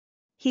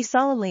 He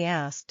solemnly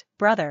asked,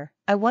 "Brother,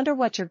 I wonder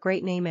what your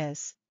great name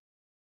is?"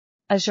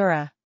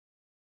 "Asura."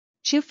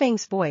 Chu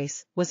Feng's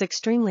voice was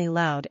extremely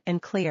loud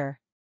and clear.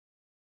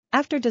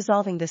 After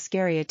dissolving the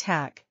scary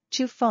attack,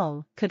 Chu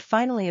Feng could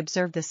finally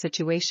observe the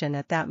situation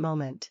at that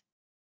moment.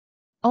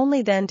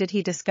 Only then did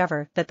he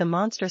discover that the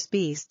monstrous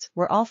beasts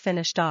were all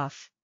finished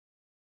off.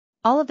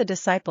 All of the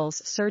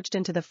disciples surged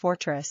into the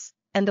fortress,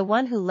 and the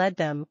one who led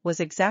them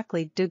was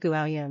exactly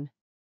Duguoyun.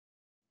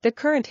 The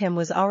current him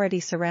was already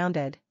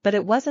surrounded, but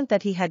it wasn't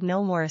that he had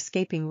no more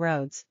escaping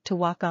roads to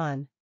walk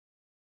on.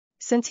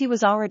 Since he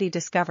was already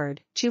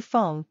discovered, Chu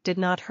Feng did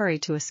not hurry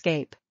to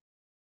escape.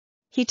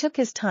 He took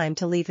his time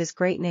to leave his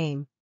great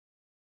name.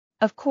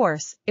 Of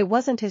course, it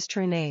wasn't his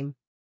true name.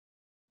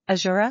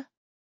 Asura?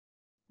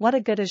 What a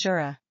good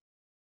Asura.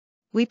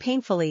 We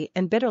painfully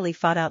and bitterly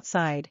fought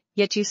outside,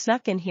 yet you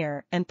snuck in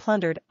here and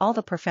plundered all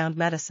the profound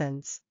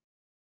medicines.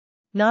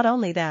 Not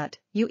only that,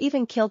 you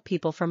even killed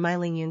people from my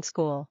Lingyun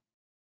school.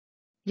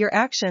 Your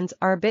actions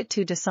are a bit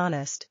too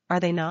dishonest,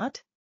 are they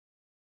not?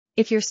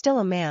 If you're still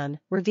a man,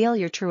 reveal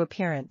your true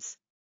appearance.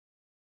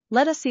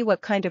 Let us see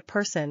what kind of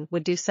person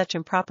would do such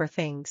improper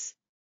things.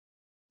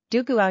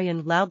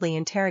 Duguoyun loudly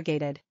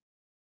interrogated.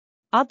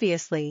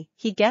 Obviously,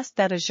 he guessed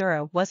that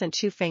Asura wasn't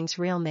Chu Feng's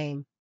real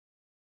name.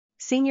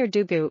 Senior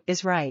Dugu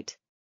is right.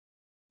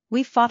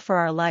 We fought for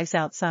our lives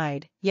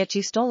outside, yet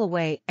you stole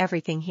away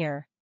everything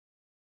here.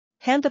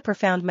 Hand the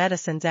profound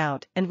medicines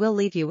out and we'll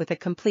leave you with a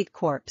complete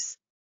corpse.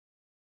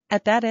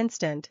 At that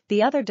instant,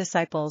 the other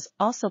disciples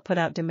also put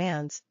out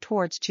demands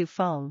towards Chu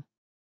Feng.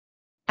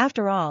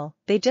 After all,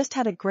 they just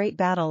had a great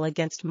battle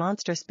against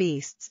monstrous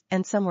beasts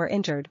and some were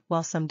injured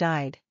while some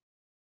died.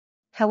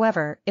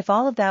 However, if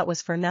all of that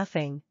was for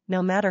nothing,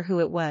 no matter who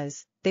it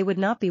was, they would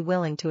not be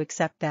willing to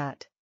accept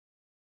that.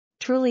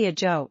 Truly a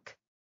joke.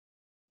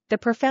 The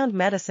profound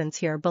medicines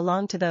here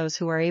belong to those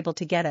who are able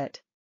to get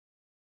it.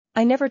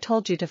 I never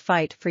told you to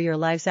fight for your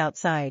lives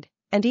outside,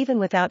 and even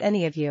without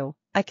any of you,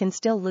 I can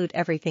still loot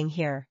everything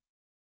here.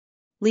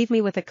 Leave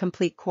me with a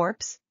complete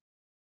corpse?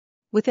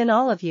 Within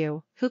all of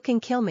you, who can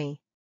kill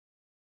me?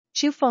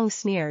 Chu Feng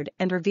sneered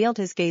and revealed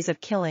his gaze of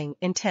killing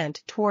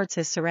intent towards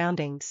his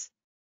surroundings.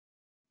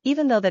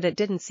 Even though that it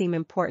didn't seem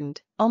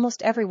important,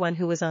 almost everyone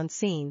who was on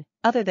scene,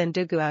 other than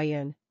Du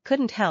Guoyun,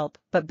 couldn't help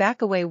but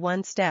back away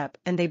one step,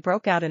 and they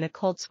broke out in a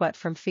cold sweat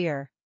from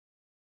fear.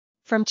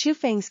 From Chu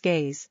Feng's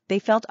gaze, they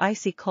felt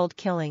icy cold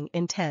killing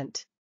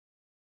intent.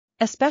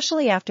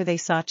 Especially after they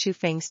saw Chu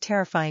Feng's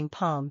terrifying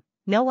palm,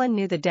 no one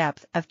knew the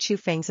depth of Chu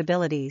Feng's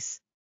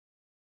abilities.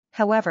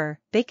 However,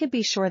 they could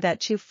be sure that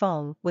Chu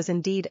Feng was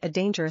indeed a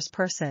dangerous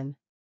person.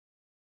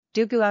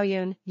 Du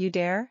Guoyun, you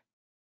dare?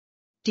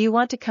 Do you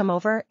want to come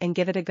over and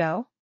give it a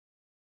go?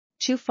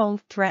 Chu Feng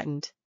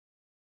threatened.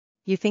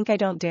 You think I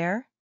don't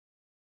dare?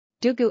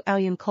 Du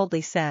Guoyun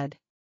coldly said.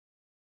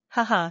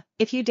 Haha,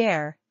 if you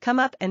dare, come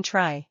up and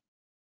try.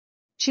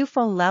 Chu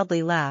Feng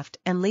loudly laughed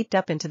and leaped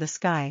up into the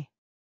sky.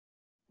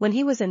 When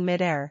he was in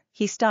midair,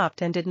 he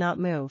stopped and did not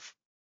move.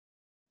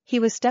 He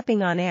was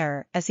stepping on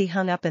air as he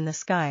hung up in the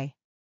sky.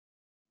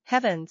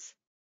 Heavens!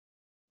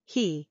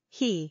 He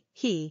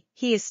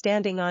is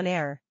standing on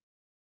air.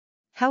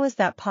 How is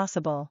that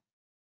possible?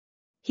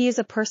 He is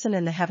a person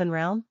in the heaven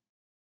realm?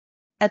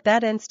 At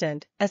that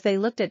instant, as they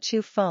looked at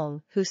Chu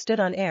Feng, who stood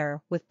on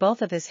air with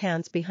both of his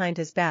hands behind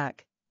his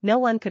back, no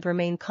one could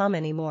remain calm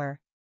anymore.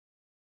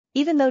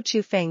 Even though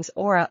Chu Feng's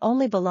aura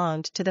only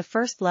belonged to the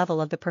first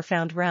level of the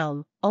profound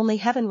realm, only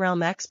heaven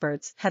realm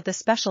experts had the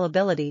special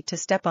ability to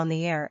step on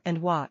the air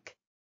and walk.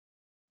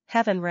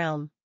 Heaven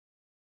realm.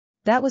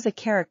 That was a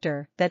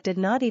character that did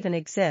not even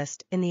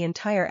exist in the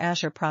entire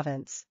Azure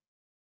province.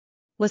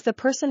 Was the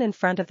person in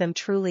front of them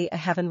truly a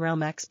heaven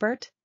realm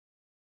expert?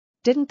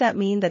 Didn't that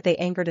mean that they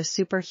angered a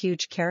super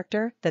huge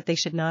character that they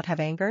should not have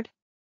angered?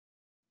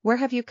 Where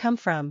have you come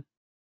from?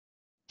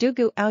 Du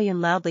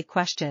Guoyun loudly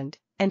questioned,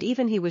 and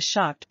even he was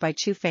shocked by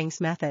Chu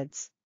Feng's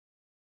methods.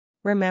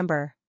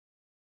 Remember.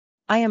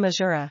 I am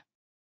Asura.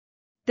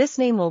 This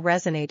name will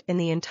resonate in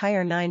the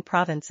entire 9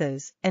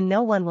 provinces, and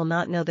no one will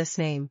not know this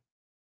name.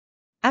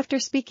 After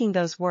speaking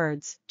those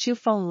words, Chu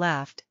Feng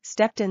laughed,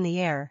 stepped in the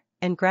air,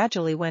 and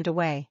gradually went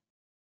away.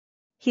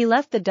 He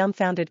left the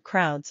dumbfounded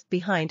crowds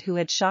behind who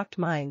had shocked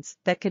minds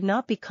that could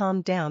not be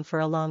calmed down for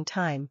a long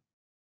time.